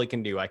screams. That's all he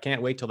can do. I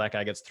can't wait till that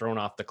guy gets thrown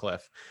off the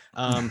cliff.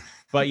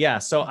 But yeah,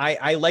 so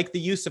I like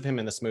the use of him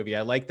in this movie.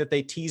 I like that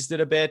they teased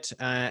it a bit,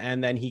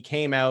 and then he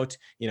came out.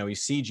 You know,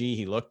 he's CG.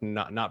 He looked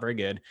not very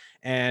good,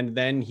 and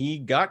then he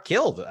got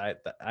killed.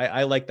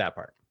 I like that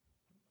part.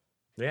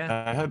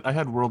 Yeah, I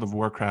had World of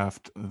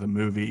Warcraft the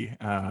movie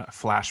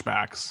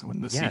flashbacks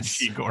when the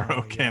CG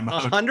Goro came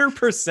out.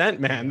 100%,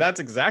 man. That's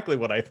exactly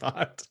what I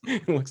thought.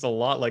 It looks a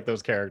lot like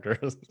those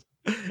characters.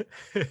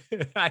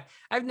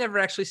 I've never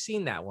actually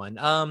seen that one.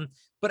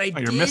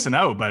 But you're missing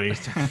out, buddy.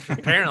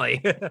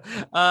 Apparently.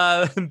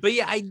 But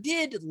yeah, I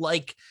did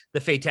like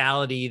the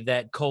fatality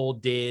that Cole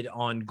did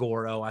on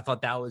Goro. I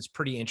thought that was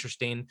pretty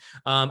interesting.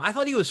 I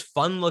thought he was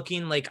fun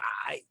looking. Like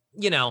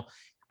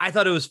I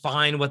thought it was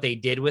fine what they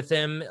did with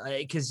him,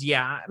 because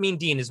I mean,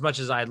 Dean, as much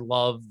as I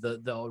love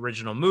the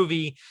original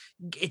movie,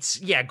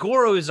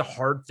 Goro is a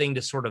hard thing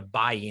to sort of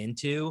buy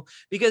into,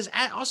 because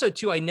also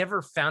too, I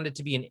never found it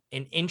to be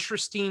an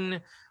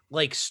interesting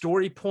like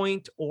story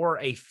point or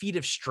a feat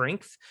of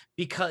strength,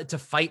 because to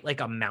fight like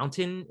a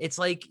mountain, it's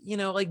like,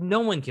 like no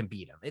one can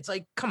beat him. It's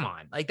like, come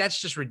on, like that's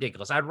just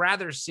ridiculous. I'd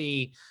rather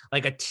see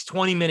like a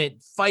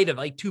 20-minute fight of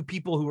like two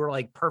people who are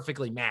like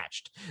perfectly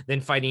matched than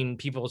fighting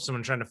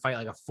someone trying to fight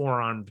like a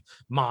four-armed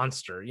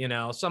monster,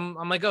 So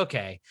I'm like,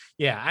 okay,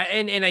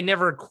 and I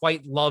never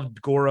quite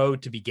loved Goro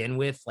to begin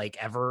with, like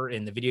ever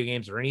in the video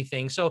games or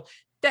anything. So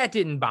that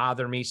didn't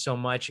bother me so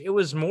much. It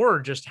was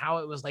more just how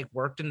it was like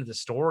worked into the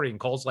story. And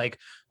Cole's like,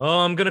 oh,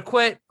 I'm going to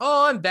quit.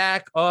 Oh, I'm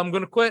back. Oh, I'm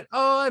going to quit.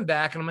 Oh, I'm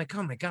back. And I'm like,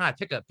 oh my God,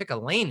 pick a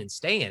lane and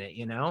stay in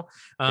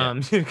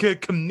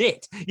it,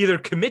 commit, either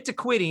commit to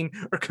quitting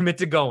or commit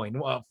to going.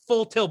 Well,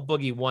 full tilt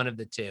boogie, one of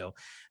the two.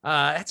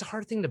 That's a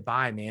hard thing to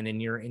buy, man.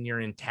 And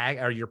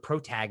your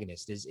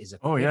protagonist is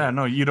a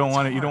no, you don't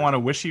want a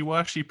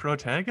wishy-washy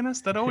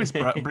protagonist. That always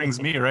brings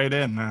me right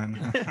in,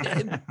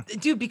 man.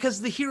 Dude,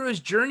 because the hero's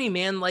journey,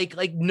 man, like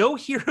no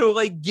hero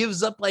like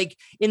gives up like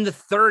in the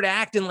third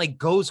act and like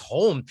goes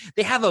home.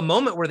 They have a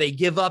moment where they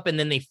give up and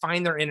then they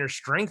find their inner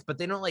strength, but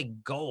they don't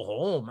like go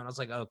home. And I was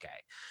like, okay,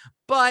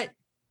 but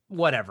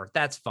whatever,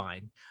 that's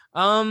fine.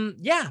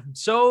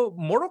 So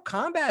Mortal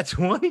Kombat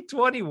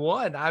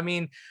 2021. I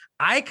mean,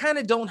 I kind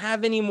of don't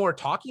have any more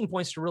talking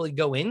points to really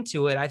go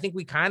into it. I think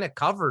we kind of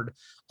covered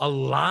a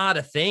lot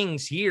of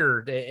things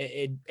here.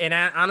 And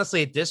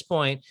honestly, at this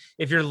point,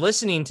 if you're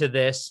listening to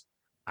this,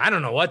 I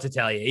don't know what to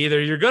tell you.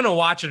 Either you're going to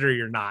watch it or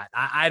you're not.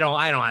 I don't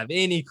have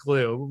any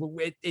clue.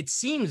 It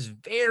seems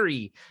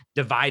very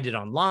divided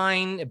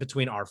online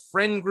between our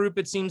friend group.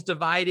 It seems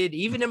divided.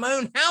 Even in my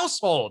own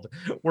household,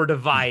 we're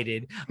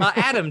divided.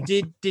 Adam,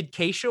 did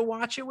Keisha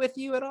watch it with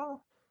you at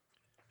all?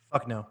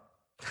 Fuck no.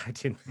 I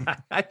didn't.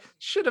 I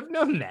should have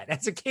known that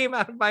as it came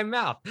out of my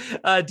mouth.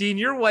 Dean,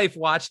 your wife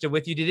watched it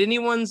with you. Did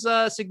anyone's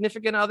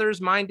significant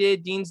others? Mine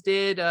did. Dean's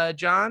did.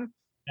 John?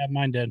 Yeah,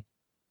 mine did.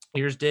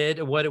 Yours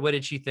did. What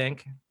did she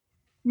think?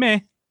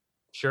 Meh.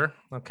 Sure.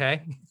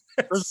 Okay.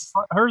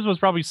 Hers was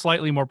probably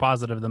slightly more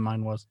positive than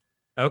mine was.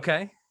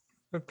 Okay.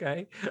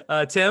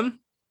 Tim?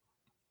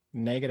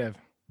 Negative.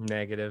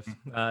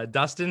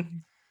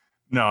 Dustin?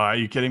 No, are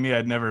you kidding me?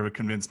 I'd never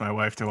convince my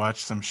wife to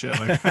watch some shit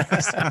like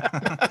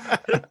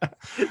that.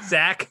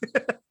 Zach?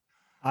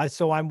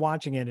 So I'm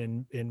watching it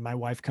and my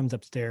wife comes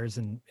upstairs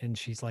and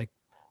she's like,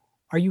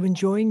 "Are you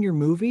enjoying your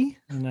movie?"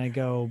 And I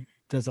go,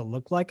 "Does it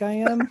look like I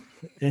am?"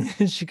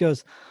 And she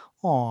goes,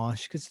 "Aw."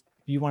 She goes,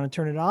 "You want to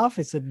turn it off?"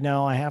 I said,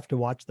 "No, I have to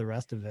watch the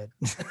rest of it."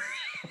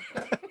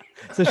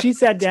 So she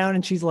sat down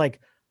and she's like,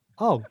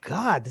 "Oh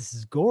God, this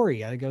is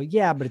gory." I go,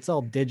 "Yeah, but it's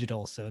all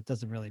digital, so it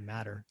doesn't really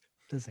matter.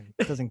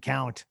 It doesn't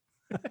count."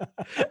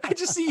 I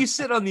just see you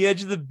sit on the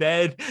edge of the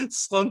bed,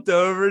 slumped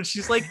over, and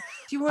she's like,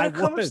 "Do you want to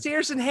come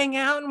upstairs and hang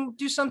out and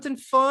do something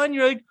fun?"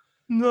 You're like,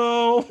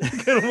 "No,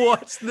 I'm gonna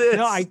watch this."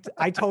 No,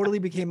 I totally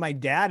became my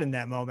dad in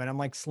that moment. I'm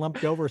like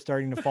slumped over,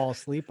 starting to fall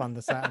asleep on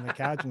the side on the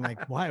couch. I'm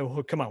like, "Why?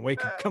 Oh, come on,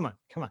 wake up! Come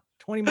on!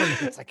 20 more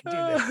minutes. I can do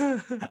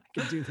this. I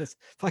can do this."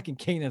 Fucking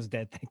Kano's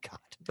dead. Thank God.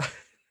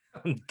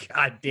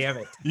 God damn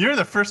it! You're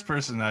the first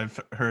person I've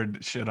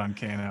heard shit on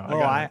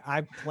Kano.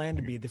 I plan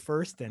to be the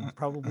first and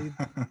probably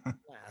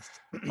last.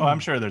 Oh, I'm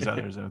sure there's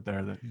others out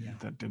there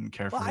that didn't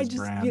care for his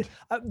brand.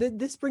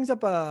 This brings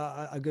up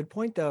a good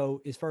point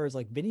though, as far as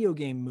like video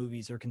game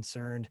movies are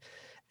concerned,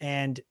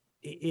 and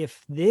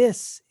if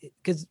this,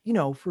 because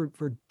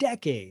for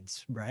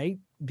decades, right,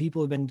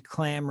 people have been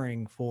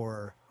clamoring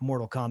for a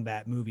Mortal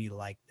Kombat movie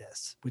like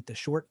this, with the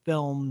short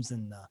films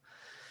and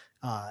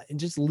and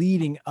just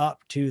leading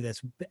up to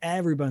this.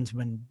 Everyone's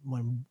been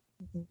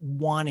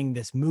wanting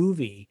this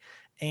movie,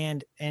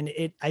 and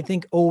I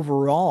think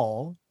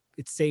overall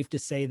it's safe to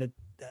say that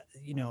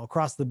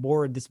across the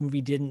board,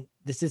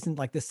 this isn't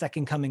like the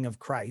second coming of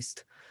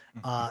Christ.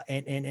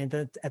 And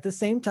at the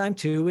same time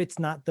too, it's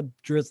not the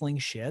drizzling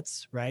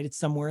shits, right? It's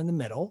somewhere in the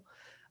middle.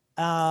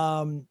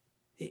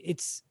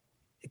 It's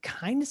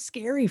kind of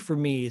scary for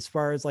me as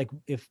far as like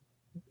if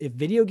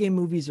video game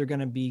movies are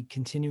going to be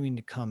continuing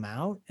to come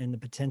out, and the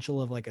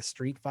potential of like a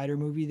Street Fighter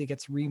movie that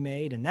gets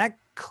remade, and that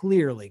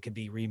clearly could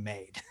be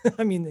remade.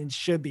 I mean, it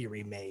should be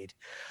remade.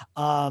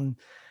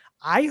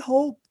 I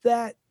hope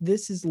that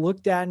this is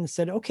looked at and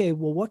said, okay,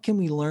 well, what can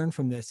we learn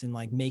from this and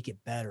like make it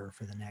better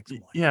for the next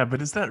one? Yeah,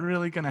 but is that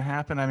really going to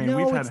happen? I mean, No,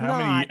 we've had it's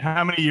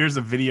how many years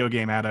of video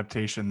game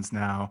adaptations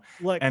now?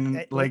 Look,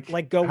 and like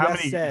Go how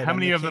West many, said, how I'm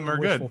many the of king them are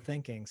wishful good?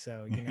 thinking.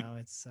 So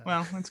it's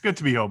well, it's good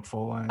to be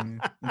hopeful. I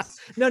mean,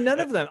 no, none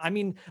of them. I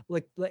mean,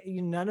 like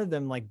none of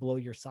them like blow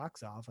your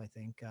socks off, I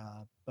think.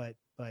 But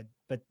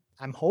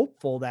I'm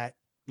hopeful that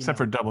except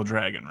for Double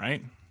Dragon,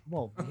 right?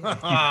 Well, yeah.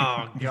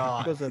 Oh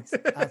God! Because it's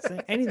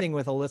anything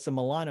with Alyssa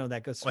Milano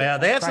that goes. Well, yeah,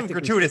 they have some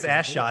practically gratuitous straight to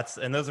ass the shots,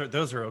 and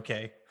those are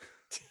okay.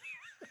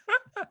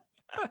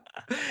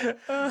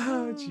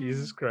 Oh,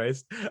 Jesus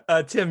Christ.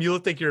 Tim, you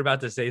look like you're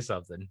about to say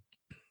something.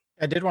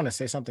 I did want to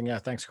say something. Yeah,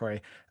 thanks,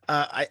 Corey.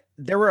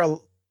 There were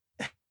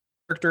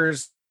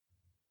characters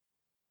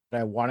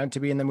that I wanted to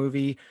be in the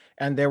movie,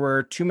 and there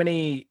were too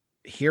many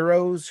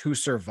heroes who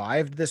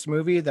survived this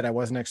movie that I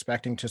wasn't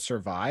expecting to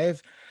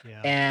survive.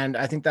 Yeah. And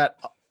I think that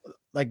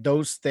like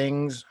those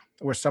things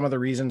were some of the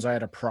reasons I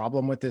had a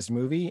problem with this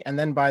movie. And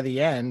then by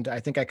the end, I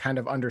think I kind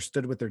of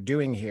understood what they're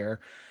doing here.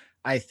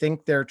 I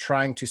think they're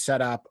trying to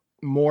set up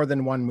more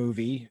than one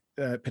movie,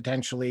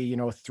 potentially,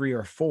 3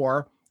 or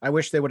 4. I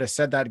wish they would have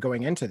said that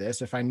going into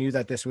this. If I knew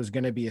that this was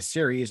going to be a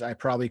series, I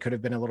probably could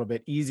have been a little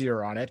bit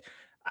easier on it.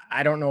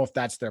 I don't know if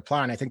that's their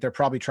plan. I think they're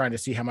probably trying to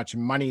see how much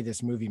money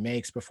this movie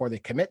makes before they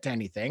commit to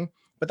anything.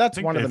 But that's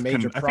one of the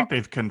major. I think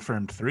they've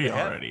confirmed 3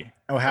 already.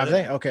 Oh, have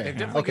they? Okay. They've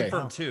definitely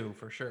confirmed 2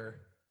 for sure.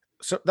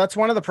 So that's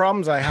one of the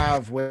problems I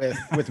have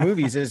with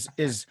movies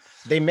is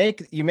you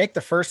make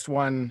the first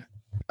one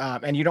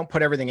and you don't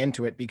put everything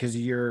into it because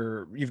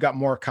you've got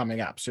more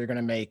coming up. So you're going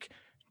to make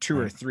 2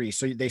 or 3.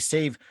 So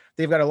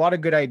they've got a lot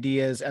of good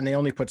ideas, and they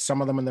only put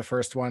some of them in the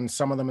first one,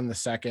 some of them in the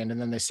second, and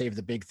then they save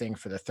the big thing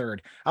for the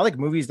third. I like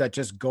movies that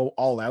just go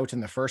all out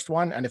in the first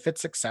one. And if it's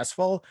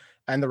successful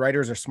and the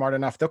writers are smart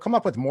enough, they'll come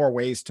up with more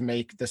ways to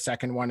make the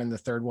second one and the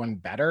third one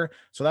better.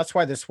 So that's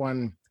why this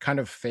one kind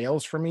of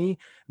fails for me.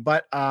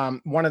 But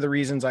one of the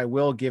reasons I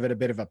will give it a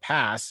bit of a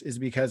pass is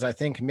because I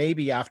think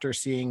maybe after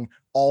seeing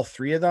all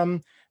 3 of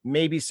them,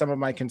 maybe some of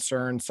my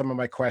concerns, some of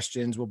my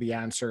questions will be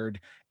answered,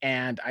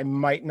 and I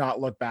might not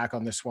look back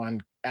on this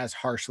one as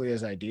harshly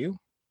as I do.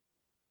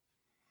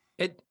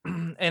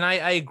 And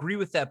I agree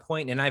with that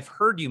point, and I've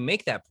heard you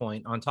make that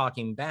point on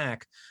Talking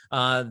Back,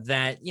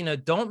 that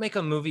don't make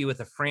a movie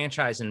with a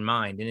franchise in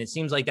mind, and it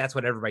seems like that's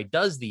what everybody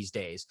does these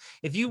days.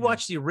 If you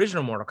watch the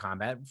original Mortal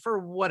Kombat, for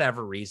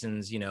whatever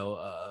reasons,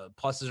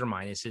 pluses or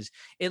minuses,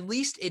 at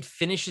least it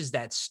finishes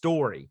that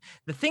story.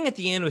 The thing at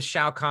the end with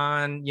Shao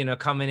Kahn,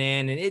 coming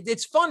in, and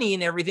it's funny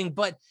and everything,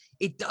 but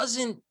it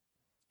doesn't.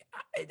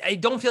 I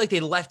don't feel like they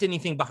left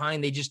anything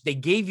behind. They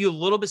gave you a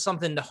little bit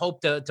something to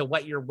hope to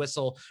wet your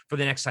whistle for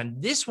the next time.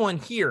 This one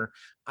here,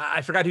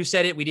 I forgot who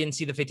said it. We didn't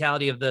see the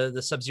fatality of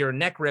the Sub-Zero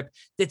neck rip.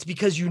 That's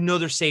because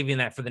they're saving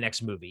that for the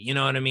next movie. You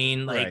know what I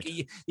mean? Like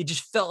right. It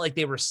just felt like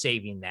they were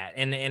saving that.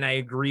 And I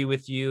agree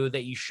with you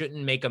that you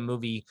shouldn't make a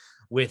movie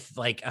with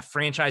like a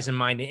franchise in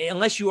mind,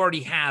 unless you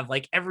already have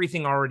like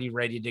everything already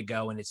ready to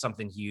go and it's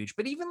something huge.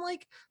 But even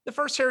like the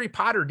first Harry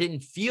Potter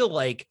didn't feel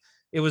like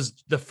it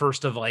was the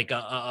first of like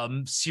a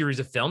series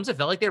of films. It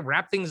felt like they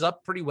wrapped things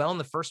up pretty well in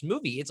the first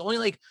movie. It's only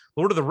like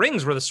Lord of the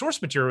Rings where the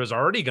source material is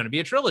already going to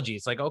be a trilogy.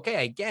 It's like, okay,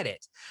 I get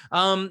it.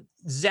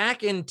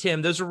 Zach and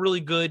Tim, those are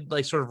really good,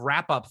 like sort of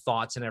wrap up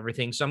thoughts and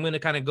everything. So I'm going to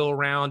kind of go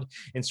around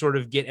and sort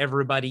of get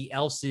everybody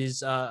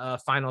else's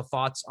final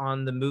thoughts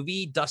on the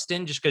movie.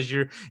 Dustin, just because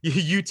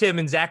you, Tim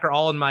and Zach are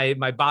all in my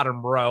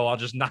bottom row, I'll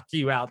just knock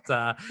you out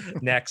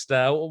next.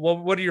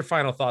 What are your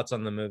final thoughts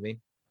on the movie?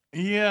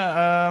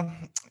 Yeah,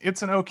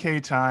 it's an okay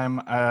time.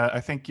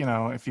 I think,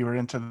 if you were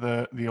into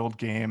the old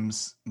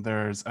games,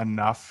 there's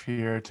enough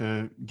here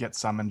to get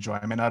some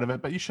enjoyment out of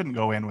it, but you shouldn't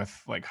go in with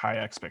like high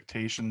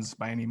expectations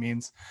by any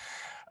means.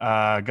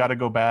 Got to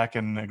go back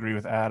and agree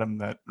with Adam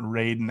that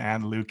Raiden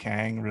and Liu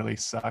Kang really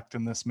sucked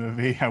in this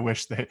movie. I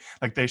wish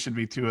they should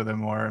be 2 of the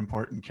more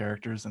important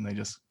characters, and they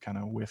just kind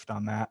of whiffed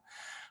on that.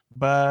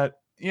 But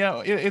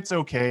it's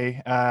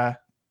okay.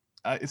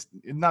 It's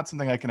not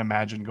something I can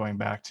imagine going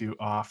back to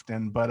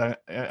often, but I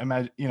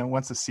imagine,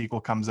 once a sequel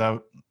comes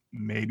out,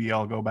 maybe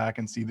I'll go back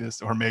and see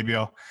this, or maybe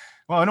I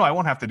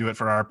won't have to do it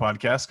for our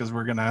podcast because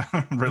we're going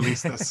to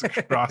release this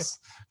across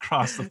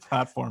the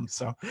platform.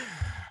 So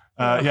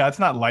Yeah, it's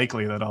not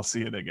likely that I'll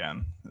see it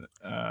again.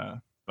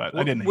 But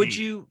I didn't. Would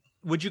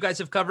you guys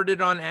have covered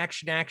it on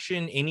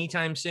Action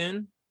anytime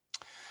soon?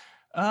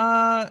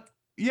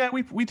 Yeah,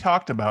 we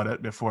talked about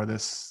it before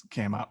this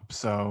came up,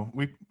 so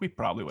we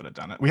probably would have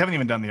done it. We haven't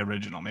even done the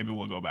original. Maybe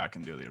we'll go back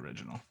and do the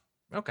original.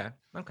 Okay,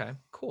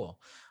 cool.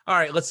 All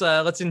right,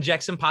 let's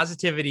inject some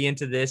positivity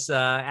into this.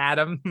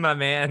 Adam, my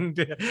man,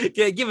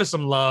 give us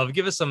some love.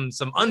 Give us some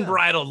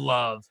unbridled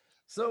love.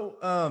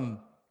 So,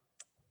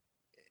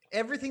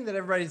 everything that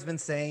everybody's been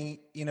saying,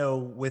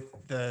 with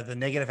the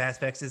negative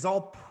aspects is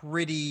all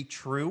pretty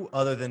true,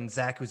 other than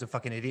Zach, who's a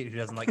fucking idiot who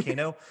doesn't like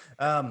Kano.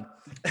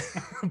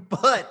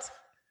 But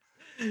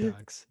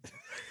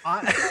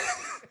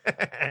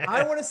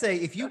I want to say,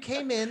 if you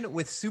came in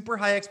with super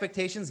high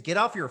expectations, get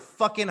off your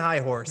fucking high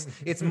horse.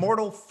 It's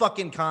Mortal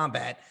fucking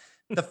Kombat.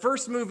 The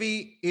first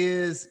movie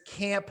is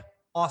camp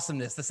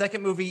awesomeness. The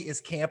second movie is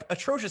camp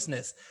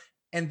atrociousness.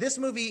 And this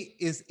movie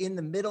is in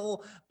the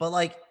middle, but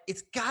like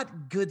it's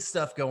got good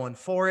stuff going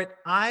for it.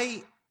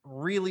 I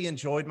really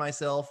enjoyed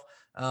myself.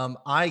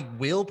 I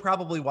will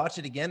probably watch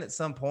it again at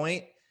some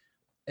point.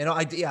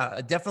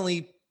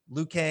 Definitely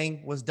Liu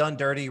Kang was done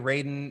dirty.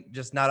 Raiden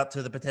just not up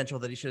to the potential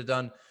that he should have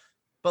done.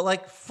 But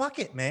like, fuck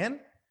it, man.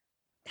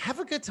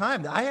 Have a good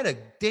time. I had a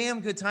damn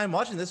good time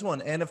watching this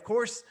one. And of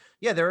course,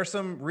 yeah, there are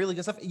some really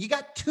good stuff. You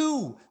got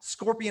 2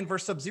 Scorpion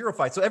versus Sub-Zero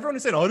fights. So everyone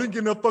is saying, I didn't get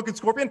enough fucking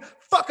Scorpion.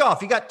 Fuck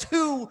off. You got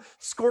 2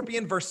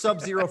 Scorpion versus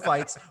Sub-Zero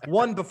fights,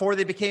 one before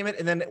they became it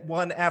and then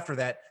one after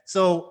that.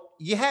 So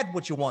you had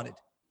what you wanted.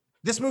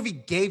 This movie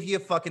gave you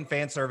fucking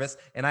fan service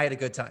and I had a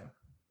good time.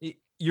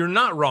 You're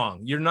not wrong.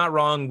 You're not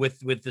wrong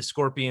with the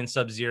Scorpion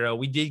Sub-Zero.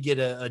 We did get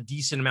a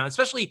decent amount,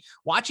 especially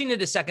watching it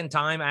a second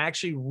time. I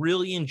actually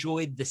really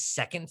enjoyed the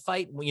second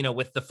fight,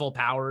 with the full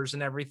powers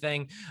and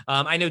everything.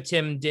 I know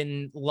Tim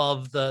didn't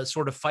love the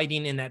sort of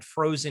fighting in that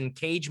frozen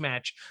cage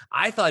match.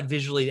 I thought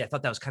visually,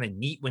 that was kind of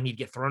neat when he'd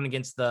get thrown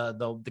against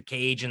the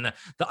cage and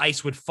the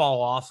ice would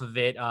fall off of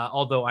it.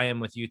 Although I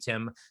am with you,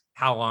 Tim.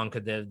 How long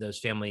could the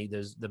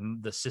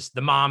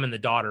mom and the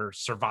daughter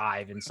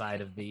survive inside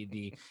of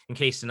the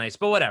encased in ice?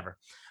 But whatever.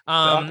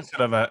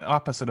 Opposite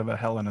of a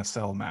Hell in a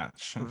Cell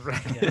match.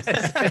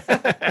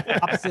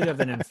 Opposite of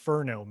an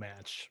Inferno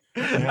match.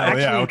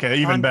 Actually, yeah, okay,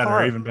 even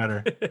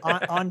better.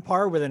 On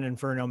par with an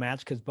Inferno match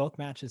because both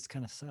matches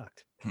kind of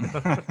sucked.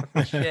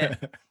 Shit.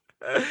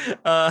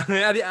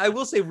 I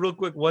will say real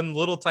quick, one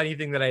little tiny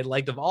thing that I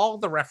liked of all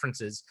the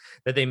references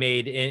that they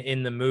made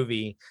in the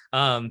movie.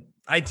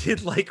 I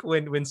did like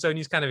when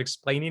Sonya's kind of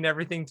explaining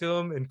everything to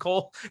him, and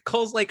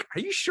Cole's like, "Are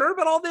you sure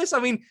about all this? I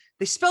mean,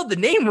 they spelled the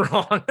name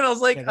wrong." And I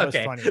was like, yeah,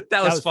 "Okay,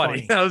 that was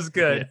funny. That was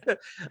good." Yeah.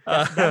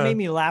 That made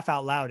me laugh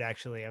out loud.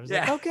 Actually, I was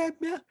like, "Okay,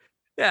 yeah."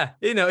 Yeah,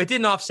 it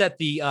didn't offset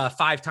the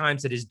 5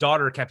 times that his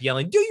daughter kept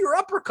yelling, "Do your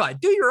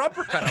uppercut, do your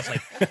uppercut." I was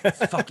like,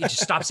 "Fuck it,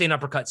 just stop saying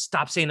uppercut,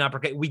 stop saying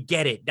uppercut." We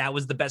get it. That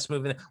was the best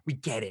move. We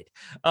get it.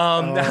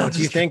 Do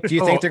you think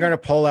they're going to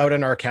pull out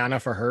an Arcana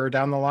for her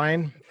down the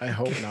line? I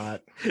hope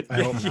not.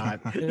 I hope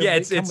not. Yeah,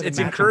 it's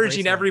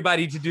encouraging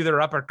everybody to do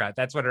their uppercut.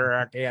 That's what her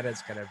Arcana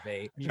is going to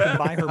be. You can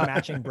buy her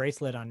matching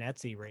bracelet on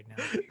Etsy right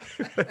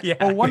now.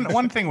 Yeah. Well,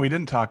 one thing we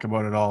didn't talk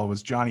about at all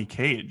was Johnny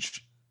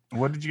Cage.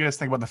 What did you guys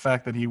think about the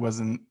fact that he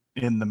wasn't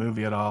in the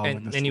movie at all,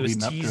 and he was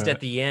teased at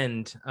the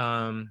end?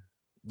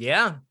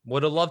 Yeah,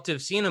 would have loved to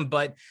have seen him,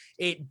 but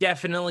it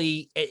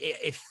definitely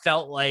it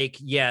felt like,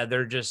 yeah,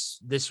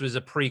 this was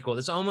a prequel.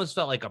 This almost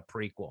felt like a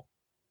prequel.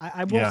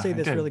 I will say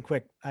this really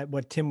quick.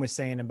 What Tim was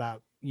saying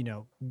about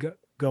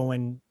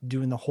doing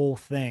the whole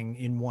thing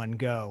in one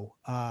go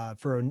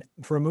for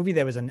a movie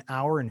that was an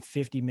hour and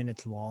 50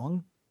 minutes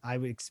long. I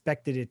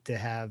expected it to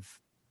have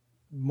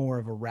more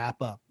of a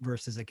wrap up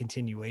versus a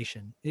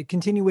continuation.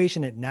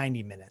 Continuation at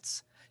 90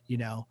 minutes.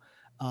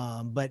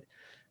 But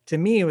to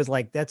me, it was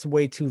like, that's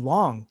way too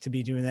long to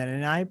be doing that.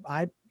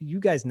 And you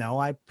guys know,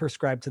 I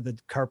prescribe to the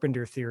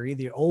Carpenter theory,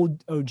 the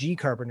old OG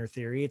Carpenter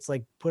theory. It's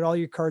like, put all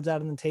your cards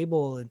out on the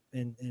table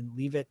and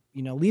leave it,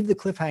 leave the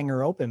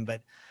cliffhanger open,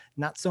 but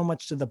not so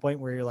much to the point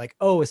where you're like,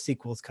 oh, a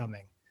sequel's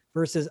coming,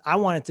 versus I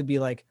want it to be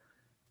like,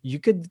 you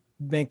could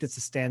make this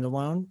a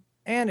standalone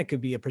and it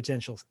could be a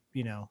potential,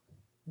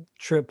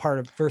 first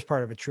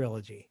part of a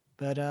trilogy.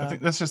 But I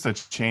think that's just a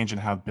change in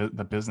how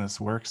the business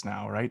works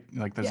now, right?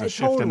 Like there's a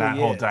shift in that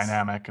whole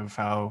dynamic of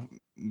how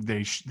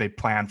they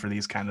plan for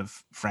these kind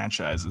of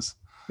franchises.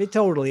 It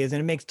totally is. And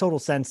it makes total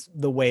sense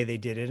the way they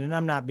did it. And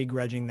I'm not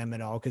begrudging them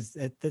at all, because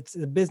it's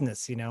a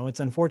business,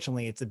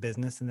 unfortunately it's a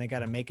business and they got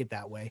to make it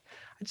that way.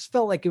 I just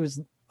felt like it was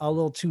a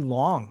little too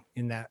long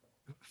in that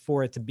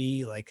for it to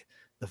be like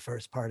the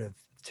first part of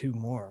 2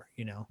 more,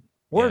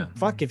 Or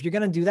fuck, if you're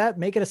going to do that,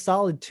 make it a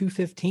solid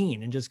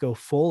 2:15 and just go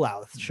full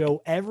out.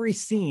 Show every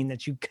scene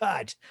that you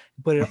cut,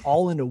 put it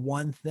all into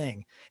one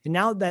thing. And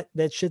now that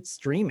shit's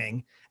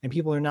streaming and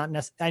people are not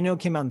I know it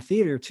came out in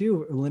theater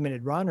too, a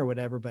limited run or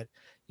whatever, but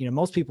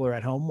most people are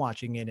at home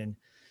watching it, and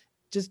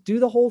just do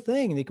the whole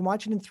thing and you can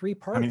watch it in 3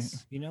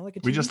 parts.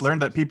 We just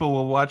learned that people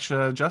will watch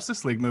a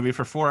Justice League movie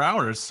for 4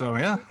 hours. So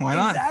yeah, why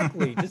not?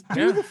 Exactly. Just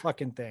do the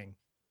fucking thing.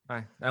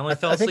 I only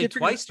fell asleep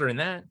twice during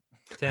that,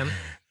 Tim.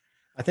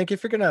 I think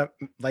if you're gonna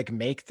like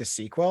make the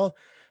sequel,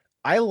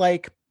 I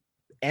like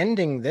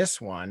ending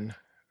this one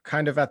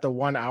kind of at the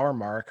 1 hour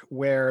mark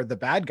where the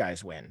bad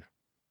guys win.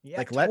 Yeah,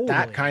 Like let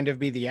that kind of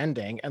be the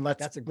ending, and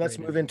let's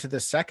move into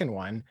the second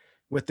one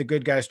with the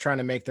good guys trying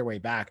to make their way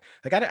back.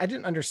 Like I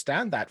didn't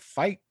understand that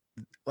fight.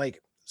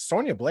 Like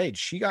Sonya Blade,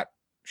 she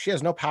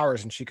has no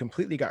powers and she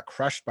completely got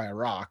crushed by a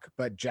rock,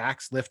 but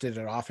Jax lifted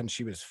it off and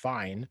she was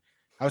fine.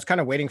 I was kind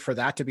of waiting for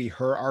that to be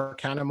her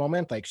Arcana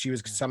moment, like she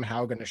was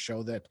somehow going to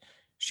show that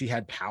she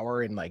had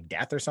power in like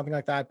death or something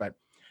like that. But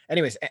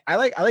anyways, I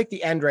like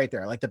the end right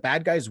there. Like the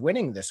bad guys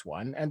winning this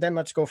one, and then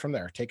let's go from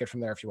there. Take it from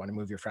there if you want to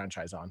move your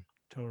franchise on.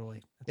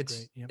 Totally. That's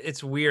great. Yep.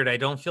 It's weird. I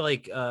don't feel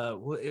like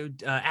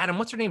Adam,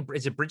 what's her name?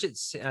 Is it Bridget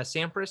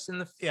Sampras in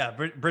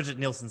the Bridget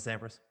Nielsen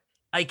Sampras.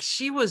 Like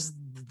she was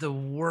the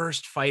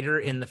worst fighter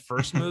in the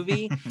first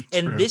movie,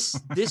 and this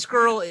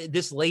girl,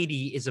 this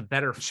lady is a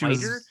better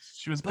fighter.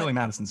 She was Billy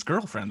Madison's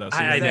girlfriend, though. So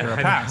I know, her a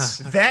pass.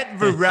 That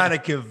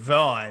Veronica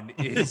Vaughn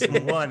is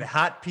one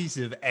hot piece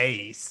of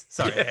ace.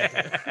 Sorry,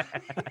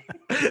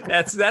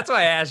 that's why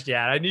I asked you.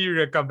 I knew you were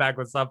gonna come back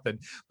with something,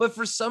 but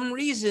for some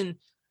reason,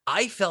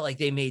 I felt like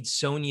they made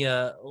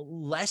Sonya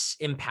less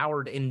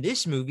empowered in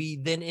this movie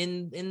than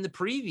in the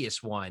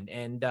previous one.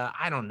 And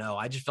I don't know.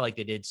 I just felt like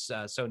they did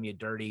Sonya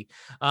dirty.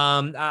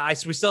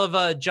 We still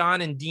have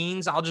John and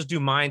Dean's. I'll just do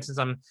mine since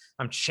I'm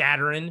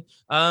chattering.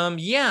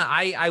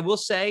 I will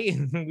say,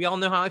 we all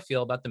know how I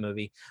feel about the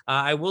movie.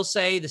 I will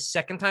say the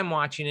second time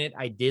watching it,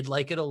 I did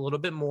like it a little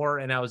bit more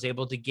and I was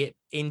able to get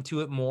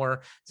into it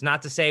more. It's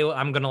not to say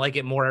I'm going to like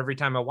it more every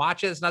time I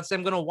watch it. It's not to say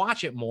I'm going to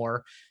watch it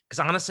more, because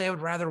honestly, I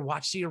would rather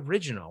watch the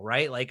original,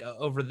 right? Like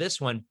over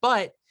this one.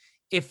 But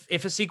if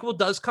a sequel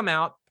does come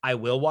out, I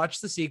will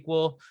watch the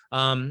sequel.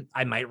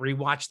 I might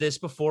rewatch this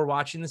before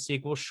watching the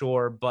sequel,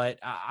 sure. But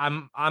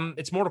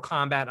it's Mortal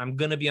Kombat. I'm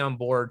gonna be on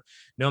board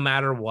no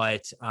matter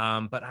what.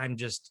 But I'm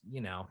just,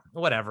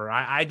 whatever.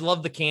 I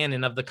love the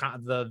canon of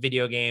the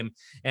video game,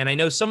 and I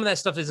know some of that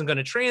stuff isn't going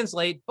to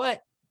translate,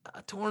 but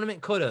a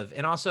tournament could have,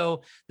 and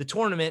also the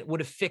tournament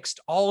would have fixed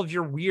all of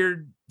your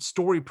weird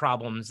story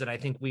problems that I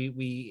think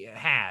we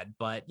had,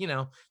 but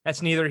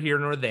that's neither here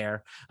nor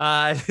there.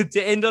 To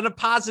end on a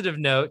positive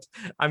note,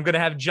 I'm going to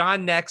have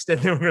John next,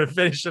 and then we're going to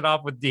finish it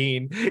off with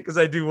Dean, because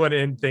I do want to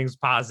end things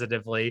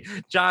positively.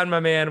 John, my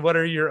man, what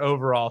are your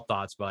overall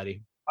thoughts,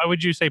 buddy? Why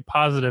would you say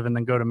positive and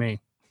then go to me?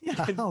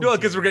 Well,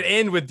 because we're going to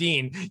end with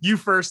Dean. You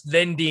first,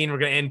 then Dean. We're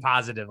going to end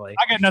positively.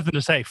 I got nothing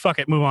to say. Fuck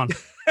it. Move on.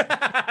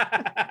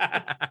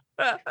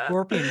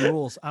 Scorpion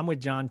rules. I'm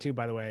with John too,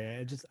 by the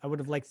way. I would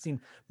have liked to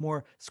seen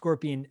more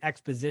Scorpion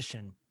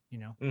exposition,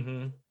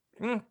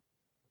 Mm-hmm.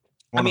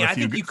 I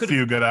think you could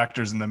few good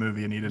actors in the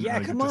movie, and he didn't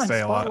really get to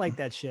say a lot. Like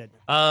that shit.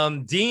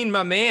 Dean,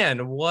 my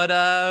man, what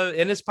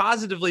and it's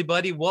positively,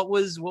 buddy. What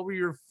were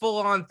your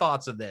full-on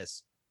thoughts of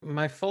this?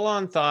 My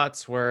full-on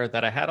thoughts were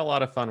that I had a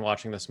lot of fun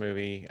watching this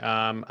movie.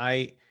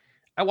 I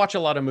watch a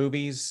lot of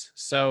movies,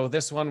 so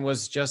this one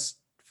was just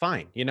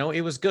fine.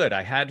 It was good.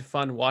 I had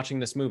fun watching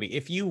this movie.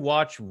 If you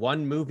watch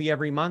one movie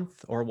every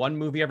month or one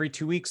movie every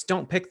 2 weeks,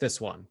 don't pick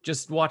this one.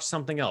 Just watch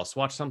something else.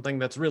 Watch something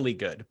that's really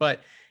good. But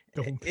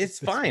it's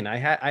fine. I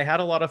had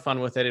a lot of fun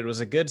with it. It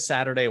was a good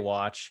Saturday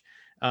watch.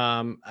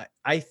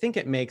 I think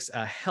it makes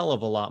a hell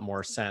of a lot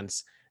more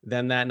sense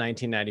than that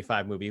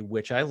 1995 movie,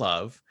 which I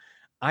love.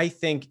 I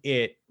think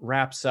it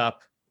wraps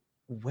up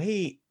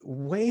way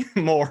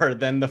more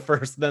than the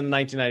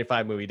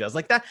 1995 movie does.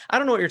 Like that. I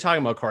don't know what you're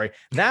talking about, Corey.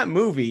 That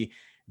movie,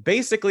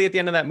 basically at the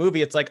end of that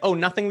movie, it's like, oh,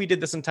 nothing we did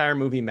this entire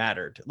movie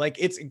mattered. Like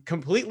it's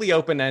completely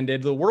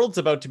open-ended. The world's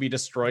about to be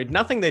destroyed.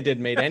 Nothing they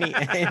did made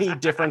any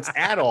difference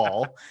at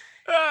all.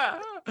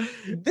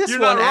 This You're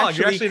one not wrong.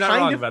 actually You're actually not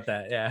wrong about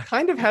that. Yeah.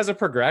 Kind of has a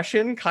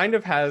progression, kind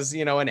of has,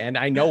 an end.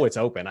 I know it's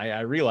open.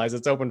 I realize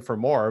it's open for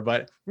more,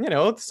 but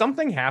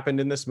something happened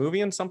in this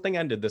movie and something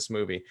ended this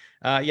movie.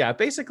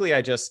 Basically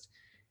I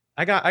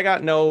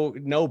got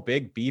no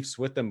big beefs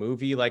with the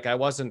movie. Like I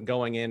wasn't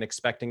going in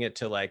expecting it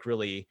to like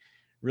really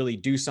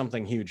do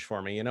something huge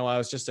for me. I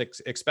was just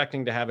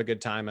expecting to have a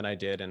good time, and I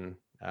did. And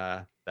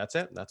that's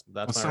it.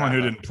 That's someone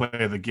who didn't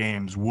play the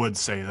games would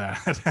say that.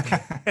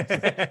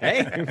 Hey,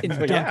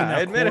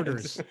 I admit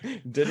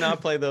it. Did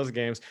not play those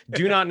games.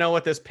 Do not know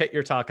what this pit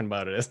you're talking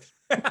about is.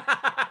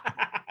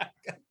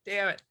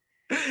 Damn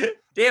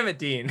it,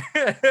 Dean.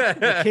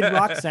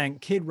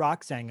 Kid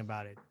Rock sang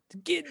about it. To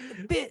get in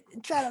the pit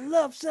and try to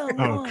love someone.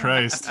 Oh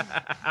Christ!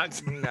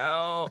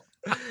 No.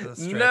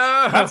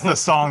 That's the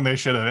song they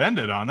should have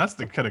ended on.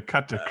 They could have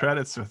cut to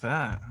credits with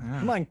that. Yeah.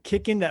 Come on,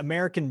 kick into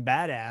American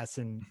Badass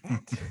and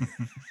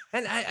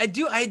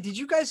did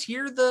you guys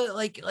hear the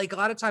like a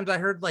lot of times I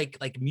heard like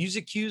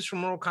music cues from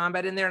Mortal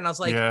Kombat in there, and I was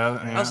like,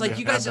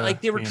 you guys like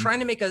they were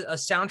trying to make a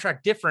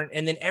soundtrack different,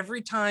 and then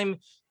every time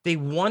they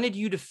wanted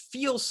you to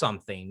feel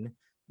something,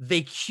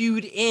 they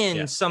cued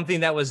in something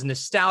that was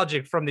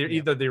nostalgic from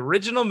either the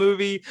original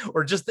movie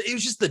or it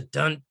was just the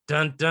dun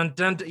dun dun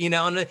dun,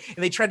 and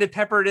they tried to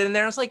pepper it in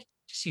there. I was like,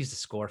 just use the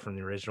score from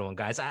the original one,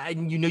 guys.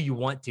 You know you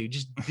want to.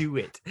 Just do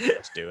it.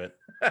 Just do it.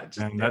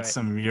 And that's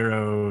some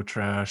Euro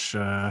trash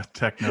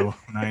techno,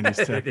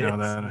 90s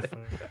techno.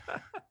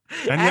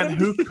 And yet,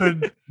 who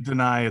could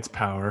deny its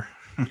power?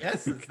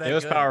 Yes, it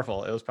was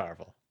powerful. It was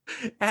powerful.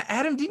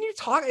 Adam, didn't you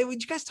talk?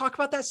 Would you guys talk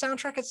about that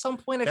soundtrack at some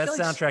point? That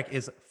soundtrack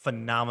is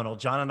phenomenal.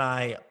 John and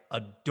I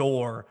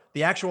adore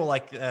the actual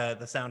the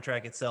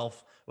soundtrack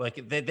itself.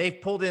 Like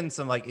they've pulled in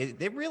some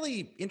they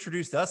really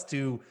introduced us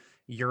to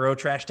Euro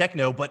trash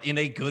techno, but in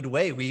a good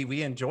way.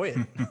 We enjoy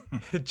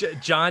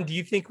it. John, do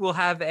you think we'll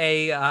have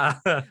I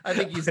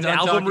think he's an done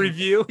album talking.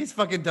 Review? He's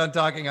fucking done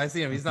talking. I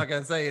see him. He's not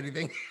going to say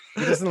anything.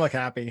 He doesn't look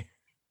happy.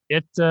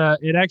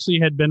 It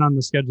actually had been on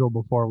the schedule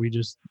before. We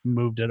just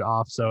moved it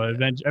off. So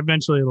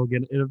eventually it'll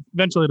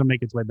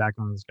make its way back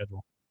on the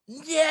schedule.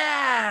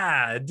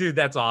 Yeah, dude,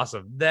 that's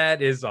awesome.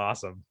 That is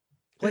awesome.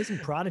 Play some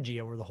Prodigy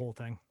over the whole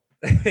thing.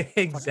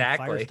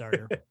 Exactly.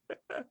 Fire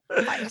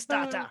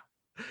starter.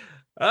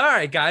 All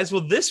right, guys.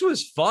 Well, this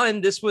was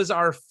fun. This was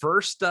our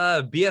first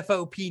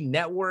BFOP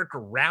Network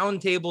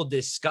roundtable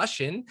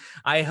discussion.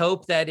 I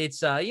hope that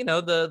it's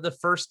the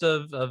first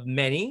of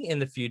many in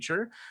the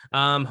future.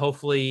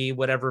 Hopefully,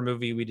 whatever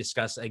movie we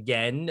discuss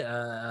again,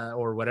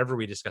 or whatever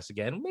we discuss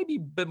again, maybe a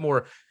bit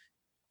more.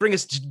 Bring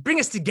us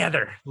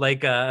together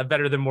like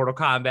better than Mortal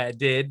Kombat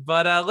did.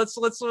 But let's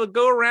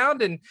go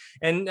around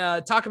and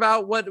talk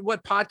about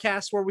what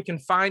podcasts where we can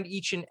find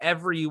each and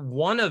every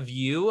one of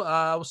you.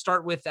 We'll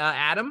start with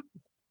Adam.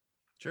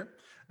 Sure.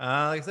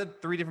 Like I said,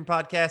 3 different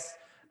podcasts.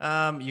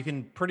 You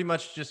can pretty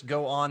much just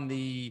go on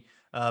the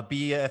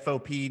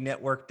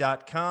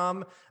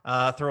BFOPnetwork.com,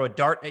 throw a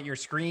dart at your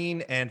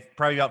screen, and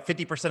probably about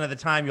 50% of the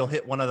time you'll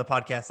hit one of the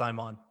podcasts I'm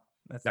on.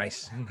 That's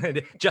nice.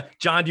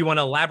 John, do you want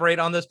to elaborate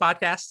on those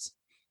podcasts?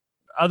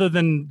 Other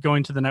than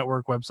going to the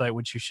network website,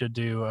 which you should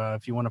do,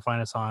 if you want to find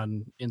us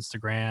on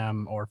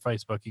Instagram or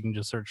Facebook, you can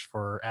just search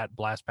for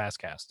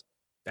 @BlastPassCast.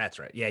 That's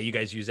right. Yeah, you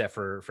guys use that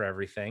for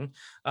everything.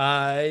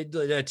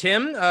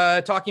 Tim,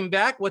 talking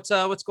back, what's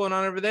going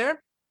on over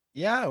there?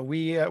 Yeah,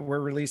 we're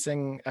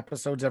releasing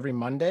episodes every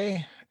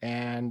Monday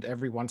and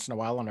every once in a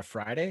while on a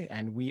Friday,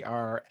 and we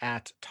are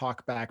at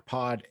Talkback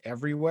Pod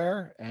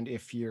everywhere. And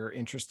if you're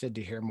interested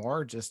to hear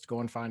more, just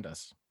go and find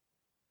us.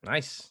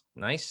 Nice.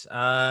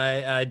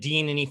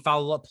 Dean, any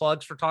follow-up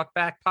plugs for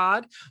Talkback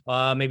Pod?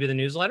 Maybe the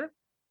newsletter?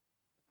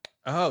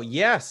 Oh,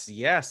 yes.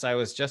 I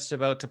was just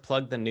about to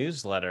plug the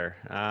newsletter.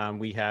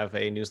 We have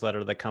a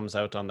newsletter that comes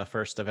out on the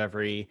first of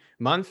every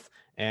month,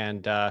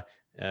 and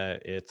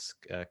it's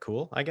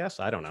cool, I guess.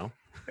 I don't know.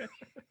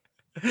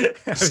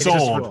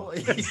 Sold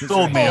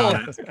me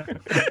on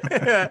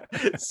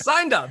it.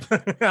 Signed up.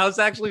 I was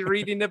actually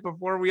reading it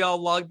before we all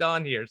logged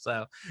on here,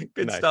 so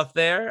good Nice. stuff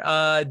there.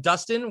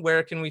 Dustin,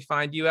 where can we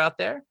find you out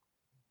there?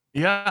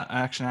 Yeah,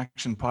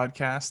 Action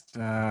Podcast.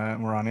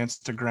 We're on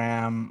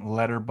Instagram.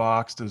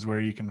 Letterboxd is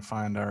where you can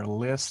find our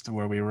list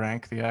where we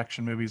rank the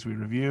action movies we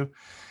review.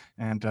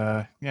 And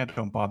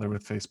don't bother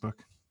with Facebook.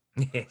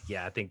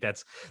 Yeah, I think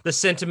that's the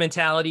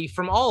sentimentality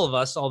from all of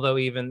us, although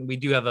even we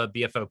do have a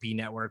BFOP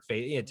network.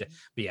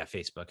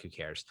 Facebook, who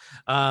cares?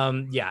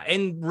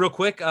 And real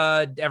quick,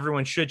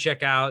 everyone should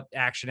check out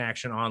Action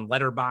on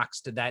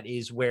Letterboxd. That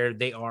is where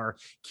they are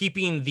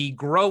keeping the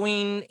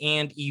growing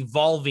and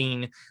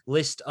evolving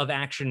list of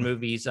action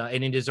movies,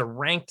 and it is a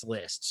ranked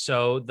list.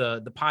 So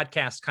the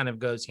podcast kind of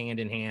goes hand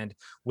in hand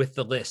with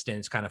the list, and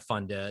it's kind of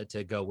fun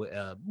to go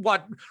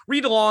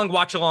read along,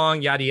 watch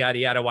along, yada yada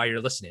yada while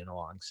you're listening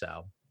along.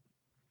 So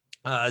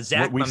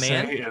Zach, what we my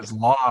man, say is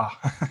law.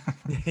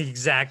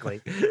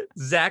 Exactly.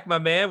 Zach, my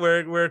man,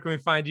 where can we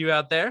find you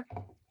out there?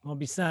 Well,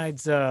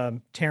 besides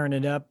tearing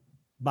it up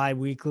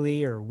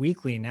bi-weekly or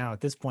weekly now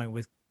at this point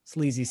with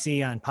Sleazy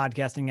C on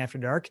Podcasting After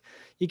Dark,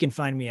 you can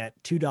find me at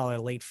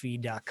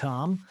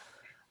 $2latefee.com.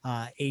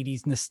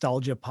 80s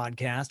nostalgia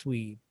podcast.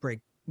 We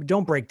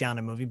don't break down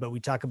a movie, but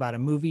we talk about a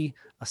movie,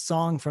 a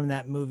song from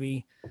that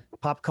movie,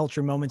 pop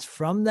culture moments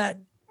from that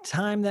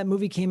time that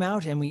movie came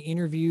out, and we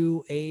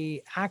interview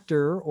a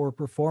actor or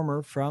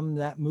performer from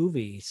that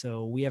movie.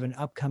 So we have an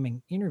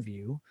upcoming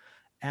interview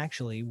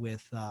actually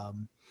with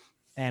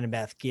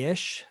Annabeth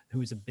Gish,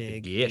 who's a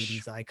big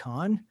 80s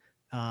icon,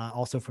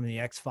 also from the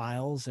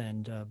X-Files,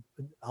 and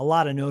a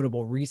lot of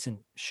notable recent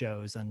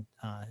shows on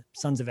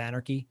Sons of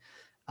Anarchy.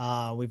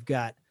 We've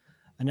got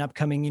an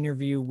upcoming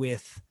interview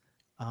with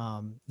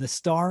the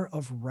star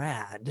of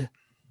Rad,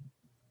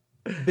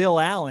 Bill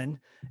Allen,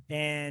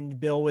 and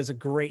Bill was a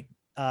great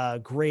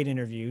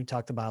interview.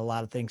 Talked about a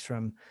lot of things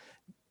from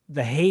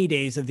the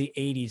heydays of the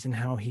 80s and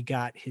how he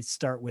got his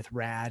start with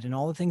Rad and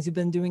all the things he's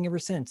been doing ever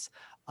since.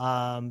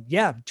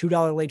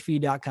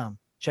 $2latefee.com.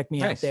 Check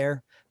me out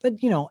there. But,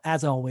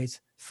 as always,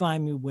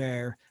 find me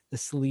where the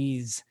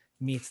sleaze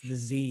meets the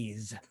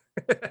Z's.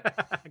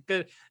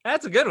 Good.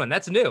 That's a good one.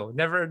 That's new.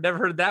 Never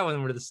heard that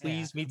one where the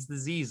sleaze meets the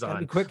Z's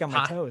on. Be quick on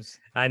my toes.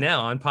 I know,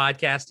 on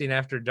Podcasting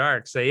After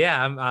Dark. So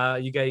yeah,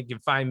 you guys can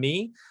find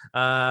me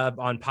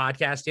on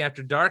Podcasting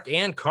After Dark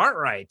and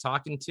Cartwright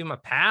talking to my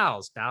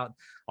pals about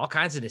all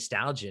kinds of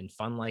nostalgia and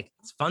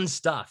fun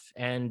stuff.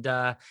 And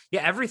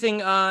everything.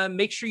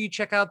 Make sure you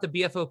check out the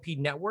BFOP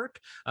Network.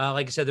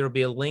 Like I said, there will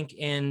be a link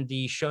in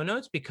the show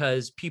notes,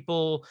 because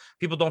People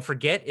Don't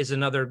Forget is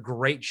another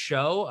great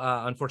show.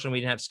 Unfortunately,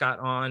 we didn't have Scott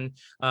on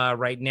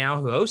right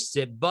now, who hosts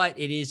it, but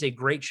it is a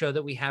great show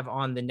that we have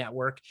on the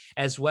network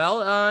as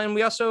well. And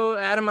we also,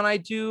 Adam and I,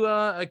 do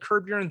a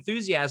Curb Your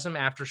Enthusiasm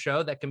after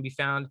show that can be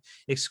found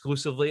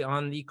exclusively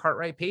on the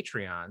Cartwright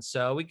Patreon.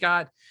 So we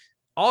got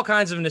all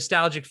kinds of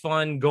nostalgic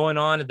fun going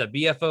on at the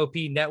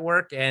BFOP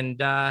Network, and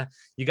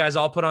you guys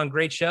all put on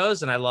great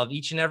shows, and I love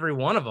each and every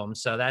one of them.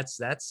 So that's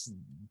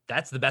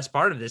the best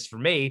part of this for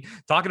me,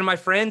 talking to my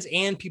friends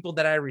and people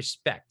that I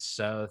respect.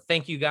 So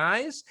thank you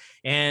guys.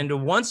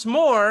 And once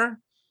more,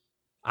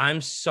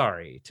 I'm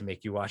sorry to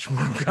make you watch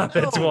Mortal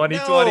Kombat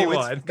 2021.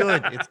 No, it's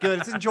good. It's good.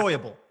 It's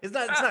enjoyable. It's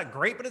not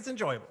great, but it's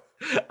enjoyable.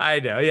 I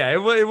know. Yeah,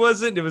 it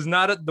was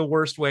not the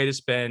worst way to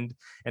spend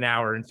an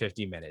hour and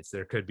 50 minutes.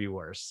 There could be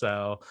worse.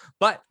 So,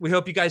 but we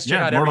hope you guys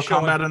check out Mortal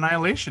Kombat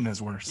Annihilation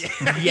is worse.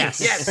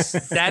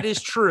 Yes, that is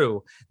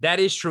true. That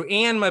is true.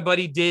 And my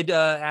buddy did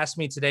ask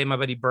me today, my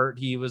buddy Bert,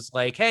 he was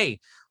like, hey,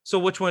 so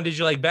which one did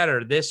you like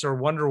better, this or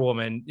Wonder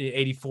Woman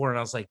 84? And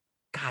I was like,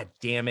 God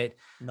damn it.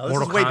 No,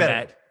 this is way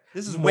better.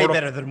 This is way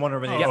better than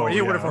Wonder Woman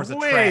 84.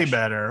 Way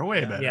better.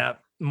 Yeah.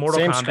 Mortal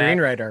Same Kombat.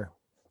 Screenwriter.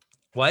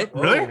 What?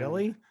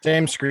 Really?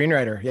 Same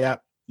screenwriter. Yeah.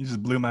 You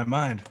just blew my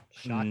mind.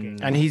 Shocking.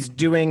 And he's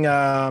doing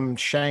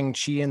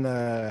Shang-Chi and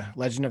the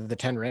Legend of the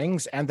Ten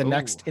Rings and the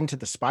next Into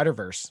the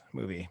Spider-Verse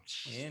movie.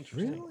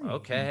 Interesting.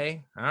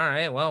 Okay. All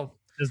right. Well,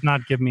 Does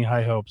not give me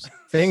high hopes.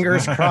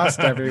 Fingers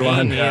crossed,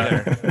 everyone.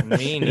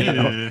 Me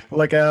neither.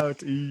 Look out.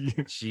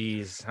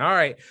 Jeez. All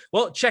right.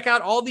 Well, check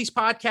out all these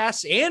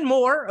podcasts and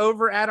more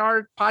over at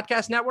our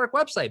podcast network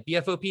website,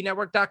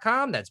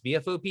 bfopnetwork.com. That's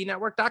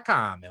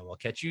bfopnetwork.com. And we'll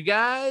catch you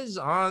guys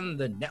on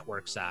the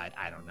network side.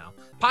 I don't know.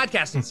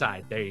 Podcasting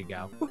side. There you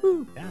go.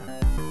 Woohoo.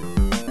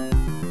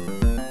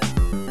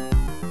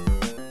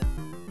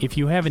 If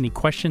you have any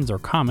questions or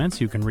comments,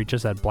 you can reach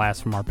us at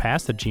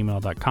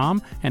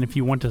blastfromourpast@gmail.com. And if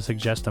you want to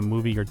suggest a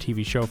movie or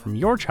TV show from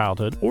your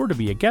childhood or to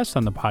be a guest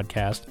on the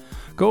podcast,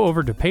 go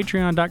over to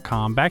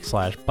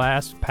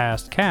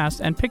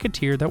patreon.com/blastpastcast and pick a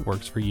tier that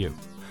works for you.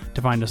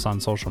 To find us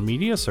on social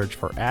media, search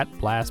for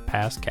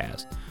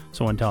 @blastpastcast.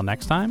 So until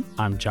next time,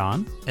 I'm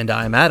John. And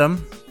I'm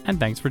Adam. And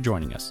thanks for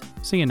joining us.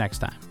 See you next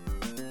time.